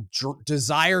real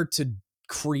desire to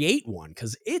create one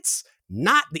because it's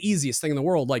not the easiest thing in the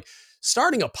world. Like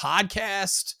starting a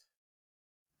podcast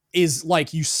is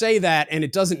like you say that and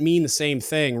it doesn't mean the same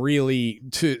thing really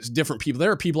to different people.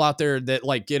 There are people out there that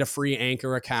like get a free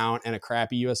Anchor account and a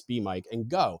crappy USB mic and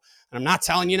go. And I'm not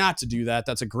telling you not to do that.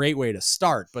 That's a great way to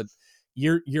start, but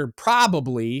you're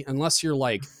probably, unless you're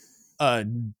like a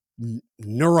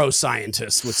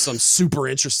neuroscientist with some super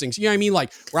interesting, you know what I mean?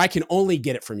 Like where I can only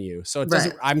get it from you. So it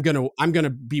doesn't, I'm going to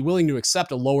be willing to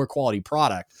accept a lower quality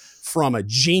product from a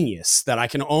genius that I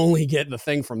can only get the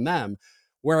thing from them.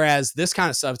 Whereas this kind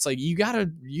of stuff, it's like, you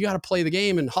gotta play the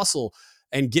game and hustle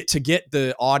and get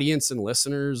the audience and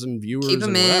listeners and viewers. Keep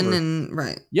them and whatever. in and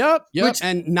right. Yep.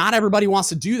 And not everybody wants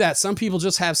to do that. Some people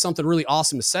just have something really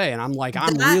awesome to say. And I'm like,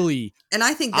 and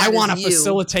I think I want to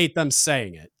facilitate them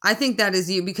saying it. I think that is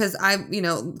you because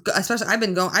especially I've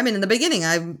been in the beginning.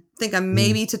 I think I'm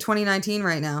maybe to 2019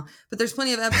 right now, but there's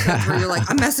plenty of episodes where you're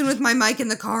like, I'm messing with my mic in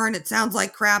the car and it sounds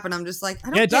like crap. And I'm just like,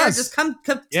 I don't care. Just come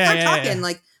talking. Yeah.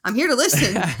 Like, I'm here to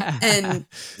listen. And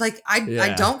like,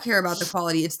 I don't care about the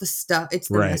quality. It's the stuff. It's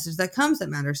the message that comes that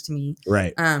matters to me.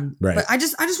 Right. But I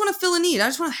just want to fill a need. I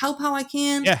just want to help how I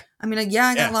can. Yeah. I mean,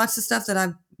 I got lots of stuff that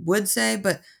I would say,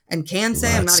 and can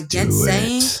say. I'm not against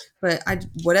saying, but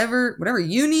whatever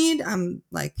you need, I'm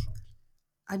like,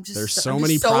 there's so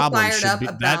many problems. Fired up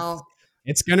about.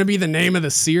 It's going to be the name of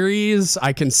the series.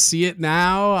 I can see it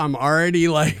now. I'm already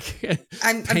like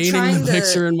I'm painting the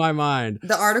picture in my mind.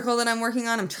 The article that I'm working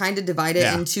on, I'm trying to divide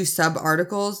it into sub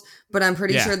articles, but I'm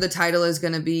pretty sure the title is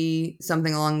going to be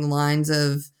something along the lines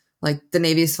of like the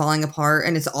Navy is falling apart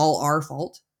and it's all our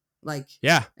fault. Like,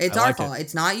 it's our fault.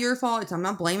 It's not your fault. I'm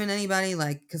not blaming anybody,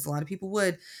 like, because a lot of people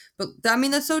would, but I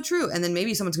mean, that's so true. And then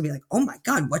maybe someone's gonna be like, oh my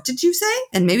God, what did you say?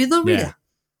 And maybe they'll read it,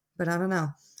 but I don't know.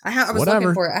 I was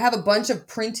looking for it. I have a bunch of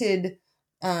printed,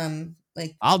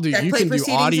 like you can do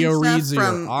audio reads of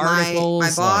your articles.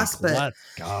 My boss, but let's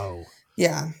go.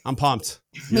 Yeah, I'm pumped.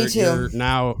 Me too.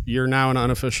 You're now an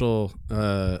unofficial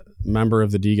member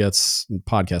of the DGETS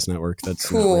podcast network. That's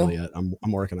cool. Not really it.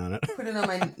 I'm working on it. Put it on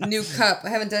my new cup. I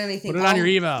haven't done anything. Put it on your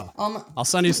email. I'll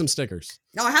send you some stickers.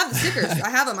 No, I have the stickers. I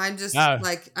have them. I'm just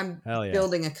I'm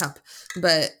building a cup,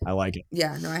 but I like it.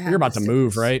 Yeah, no, I have. You're about to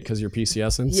move, right? Because you're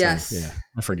PCSing. Yes. So, yeah,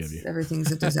 I forgive you.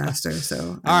 Everything's a disaster.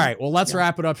 So. All right. Well, let's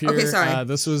wrap it up here. Okay, sorry.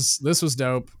 This was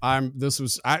dope.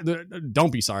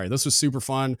 Don't be sorry. This was super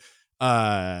fun.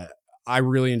 I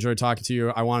really enjoyed talking to you.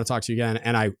 I want to talk to you again.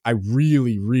 And I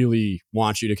really, really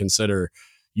want you to consider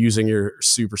using your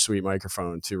super sweet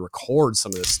microphone to record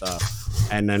some of this stuff.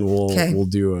 And then we'll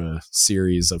do a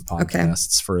series of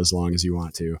podcasts for as long as you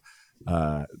want to.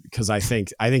 Cause I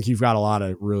think you've got a lot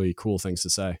of really cool things to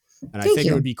say. And I think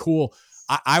it would be cool.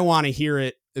 I want to hear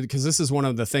it because this is one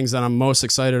of the things that I'm most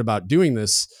excited about doing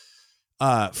this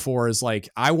for is like,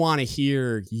 I want to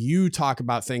hear you talk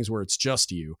about things where it's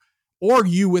just you. Or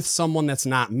you with someone that's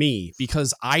not me,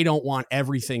 because I don't want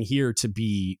everything here to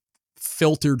be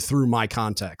filtered through my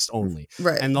context only.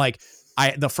 Right. And like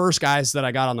the first guys that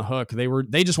I got on the hook,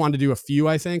 they just wanted to do a few,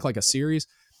 I think, like a series.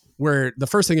 where the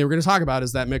first thing they were going to talk about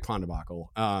is that Mick Pond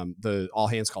debacle, the all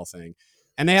hands call thing.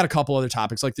 And they had a couple other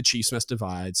topics like the Chiefs Mess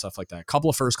divide, stuff like that. A couple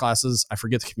of first classes. I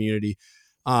forget the community.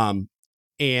 And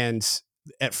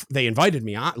they invited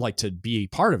me on like to be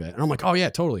part of it. And I'm like, oh yeah,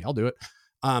 totally. I'll do it.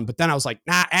 But then I was like,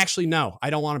 nah, actually, no,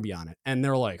 I don't want to be on it. And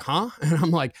they're like, huh? And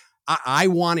I'm like, I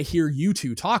want to hear you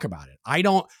two talk about it.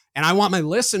 And I want my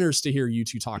listeners to hear you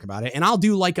two talk about it. And I'll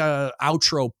do like a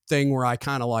outro thing where I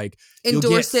kind of like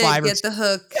endorse it, get the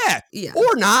hook. Yeah.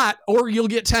 Or not, or you'll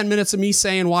get 10 minutes of me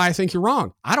saying why I think you're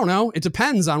wrong. I don't know. It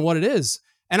depends on what it is.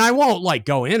 And I won't like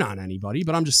go in on anybody,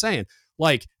 but I'm just saying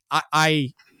like,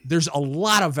 there's a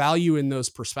lot of value in those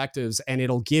perspectives, and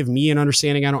it'll give me an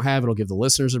understanding I don't have. It'll give the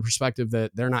listeners a perspective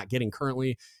that they're not getting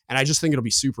currently. And I just think it'll be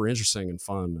super interesting and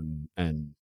fun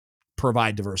and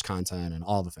provide diverse content and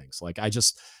all the things. Like, I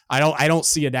don't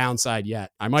see a downside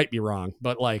yet. I might be wrong,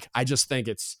 but like, I just think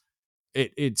it's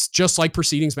just like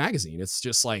Proceedings Magazine. It's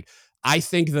just like, I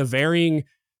think the varying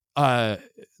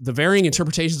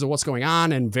interpretations of what's going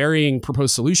on and varying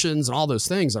proposed solutions and all those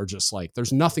things are just like,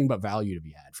 there's nothing but value to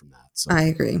be had from that. So I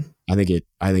agree. I think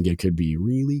it could be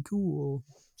really cool.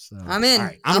 So I'm in.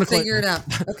 Right, I'll figure it out.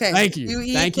 Okay. Thank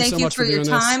you. Thank you so much for your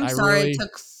time. Sorry it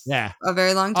took a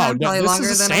very long time. Probably longer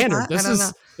than standard. I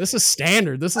thought. This is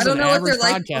standard. This is I don't know what they're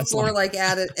like before like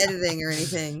editing or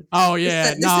anything. Oh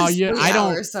yeah. I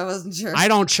don't. So I wasn't sure. I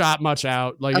don't chop much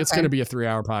out. Like it's going to be a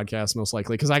 3-hour podcast most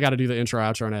likely because I got to do the intro,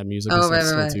 outro, and add music and stuff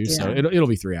still too. Yeah. So it'll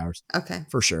be 3 hours. Okay.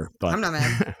 For sure. But I'm not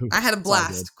mad. I had a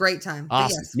blast. Great time.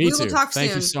 Awesome. Yes, Me we too. will talk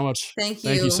Thank soon. you so much. Thank you.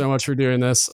 Thank you so much for doing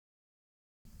this.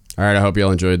 All right, I hope you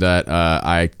all enjoyed that.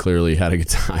 I clearly had a good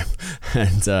time,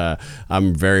 and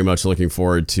I'm very much looking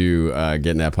forward to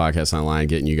getting that podcast online,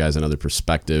 getting you guys another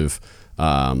perspective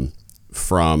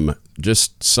from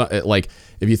just like,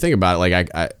 if you think about it, like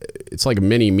it's like a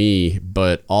mini me,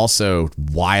 but also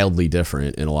wildly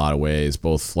different in a lot of ways,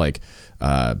 both like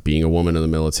being a woman in the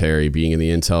military, being in the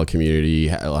intel community,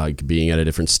 like being at a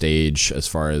different stage as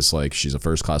far as like she's a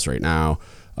first class right now.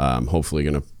 Hopefully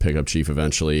going to pick up chief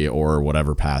eventually or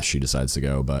whatever path she decides to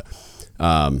go. But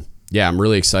yeah, I'm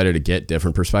really excited to get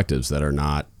different perspectives that are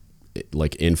not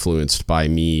like influenced by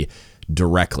me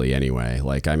directly anyway.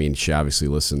 Like, I mean, she obviously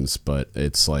listens, but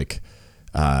it's like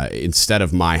instead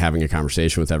of my having a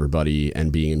conversation with everybody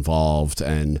and being involved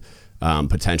and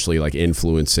potentially like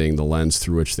influencing the lens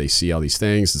through which they see all these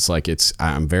things, it's like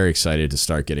I'm very excited to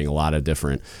start getting a lot of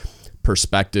different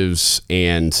perspectives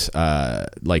and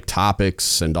like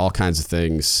topics and all kinds of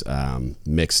things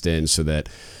mixed in so that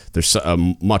there's a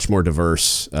much more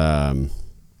diverse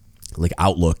like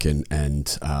outlook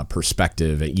and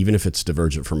perspective, even if it's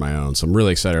divergent from my own. So I'm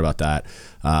really excited about that.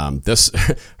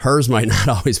 Hers might not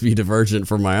always be divergent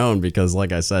from my own because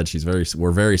like I said,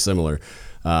 we're very similar.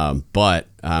 But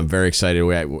I'm very excited.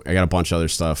 I got a bunch of other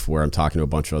stuff where I'm talking to a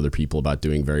bunch of other people about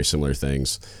doing very similar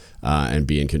things and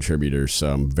being contributors.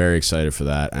 So I'm very excited for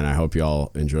that. And I hope you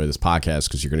all enjoy this podcast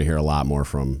because you're going to hear a lot more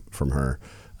from her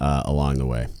along the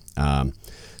way.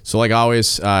 So like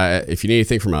always, if you need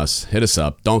anything from us, hit us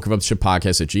up. Don't Give Up the Ship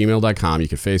Podcast at gmail.com. You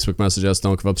can Facebook message us,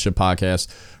 Don't Give Up the Ship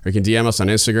Podcast, or you can DM us on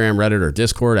Instagram, Reddit, or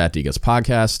Discord at DGuts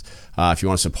Podcast. If you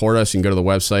want to support us, you can go to the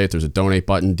website. There's a donate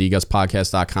button,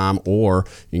 dgutspodcast.com, or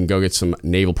you can go get some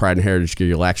naval pride and heritage gear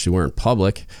you'll actually wear in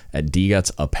public at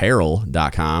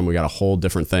dgutsapparel.com. We got a whole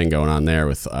different thing going on there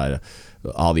with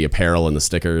all the apparel and the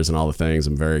stickers and all the things.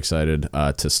 I'm very excited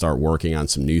to start working on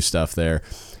some new stuff there.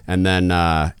 And then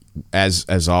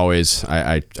as always,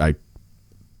 I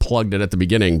plugged it at the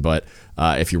beginning, but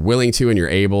if you're willing to and you're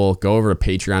able, go over to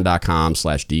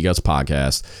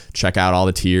patreon.com/dgutspodcast. Check out all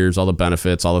the tiers, all the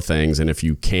benefits, all the things. And if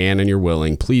you can and you're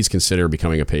willing, please consider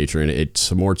becoming a patron. It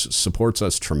supports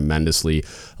us tremendously,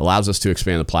 allows us to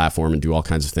expand the platform and do all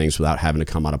kinds of things without having to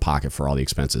come out of pocket for all the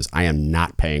expenses. I am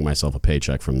not paying myself a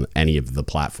paycheck from any of the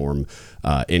platform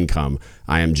income.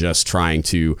 I am just trying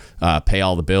to pay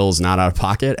all the bills, not out of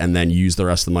pocket, and then use the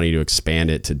rest of the money to expand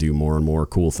it to do more and more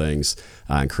cool things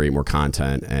and create more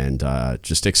content and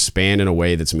just expand in a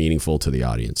way that's meaningful to the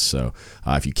audience. So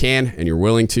if you can and you're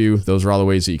willing to, those are all the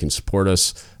ways that you can support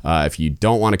us. If you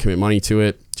don't want to commit money to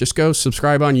it, just go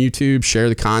subscribe on YouTube, share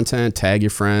the content, tag your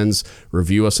friends,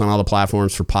 review us on all the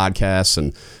platforms for podcasts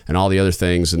and all the other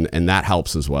things. And that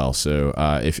helps as well. So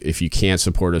if you can't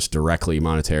support us directly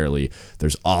monetarily,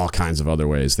 there's all kinds of other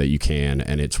ways that you can.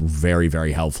 And it's very,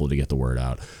 very helpful to get the word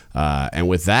out. And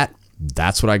with that,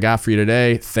 that's what I got for you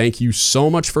today. Thank you so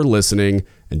much for listening,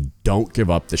 and don't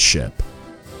give up the ship.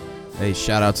 Hey,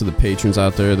 shout out to the patrons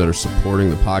out there that are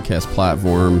supporting the podcast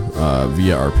platform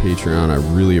via our Patreon. I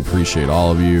really appreciate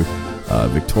all of you.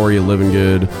 Victoria Living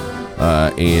Good,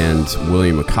 and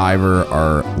William McIver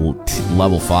are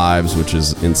level 5s, which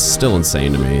is still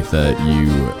insane to me that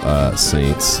you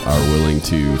Saints are willing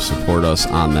to support us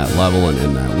on that level and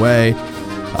in that way.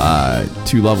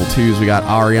 2 level 2s, we got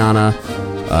Ariana,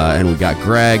 and we got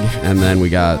Greg, and then we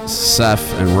got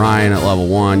Seth and Ryan at level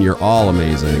 1. You're all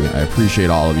amazing. I appreciate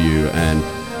all of you, and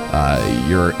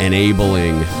you're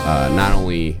enabling not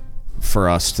only for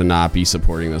us to not be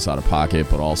supporting this out of pocket,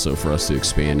 but also for us to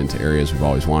expand into areas we've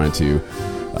always wanted to,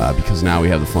 because now we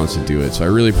have the funds to do it. So I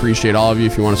really appreciate all of you.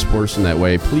 If you want to support us in that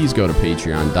way, please go to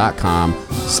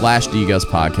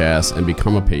patreon.com/DGUSPodcast and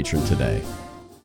become a patron today.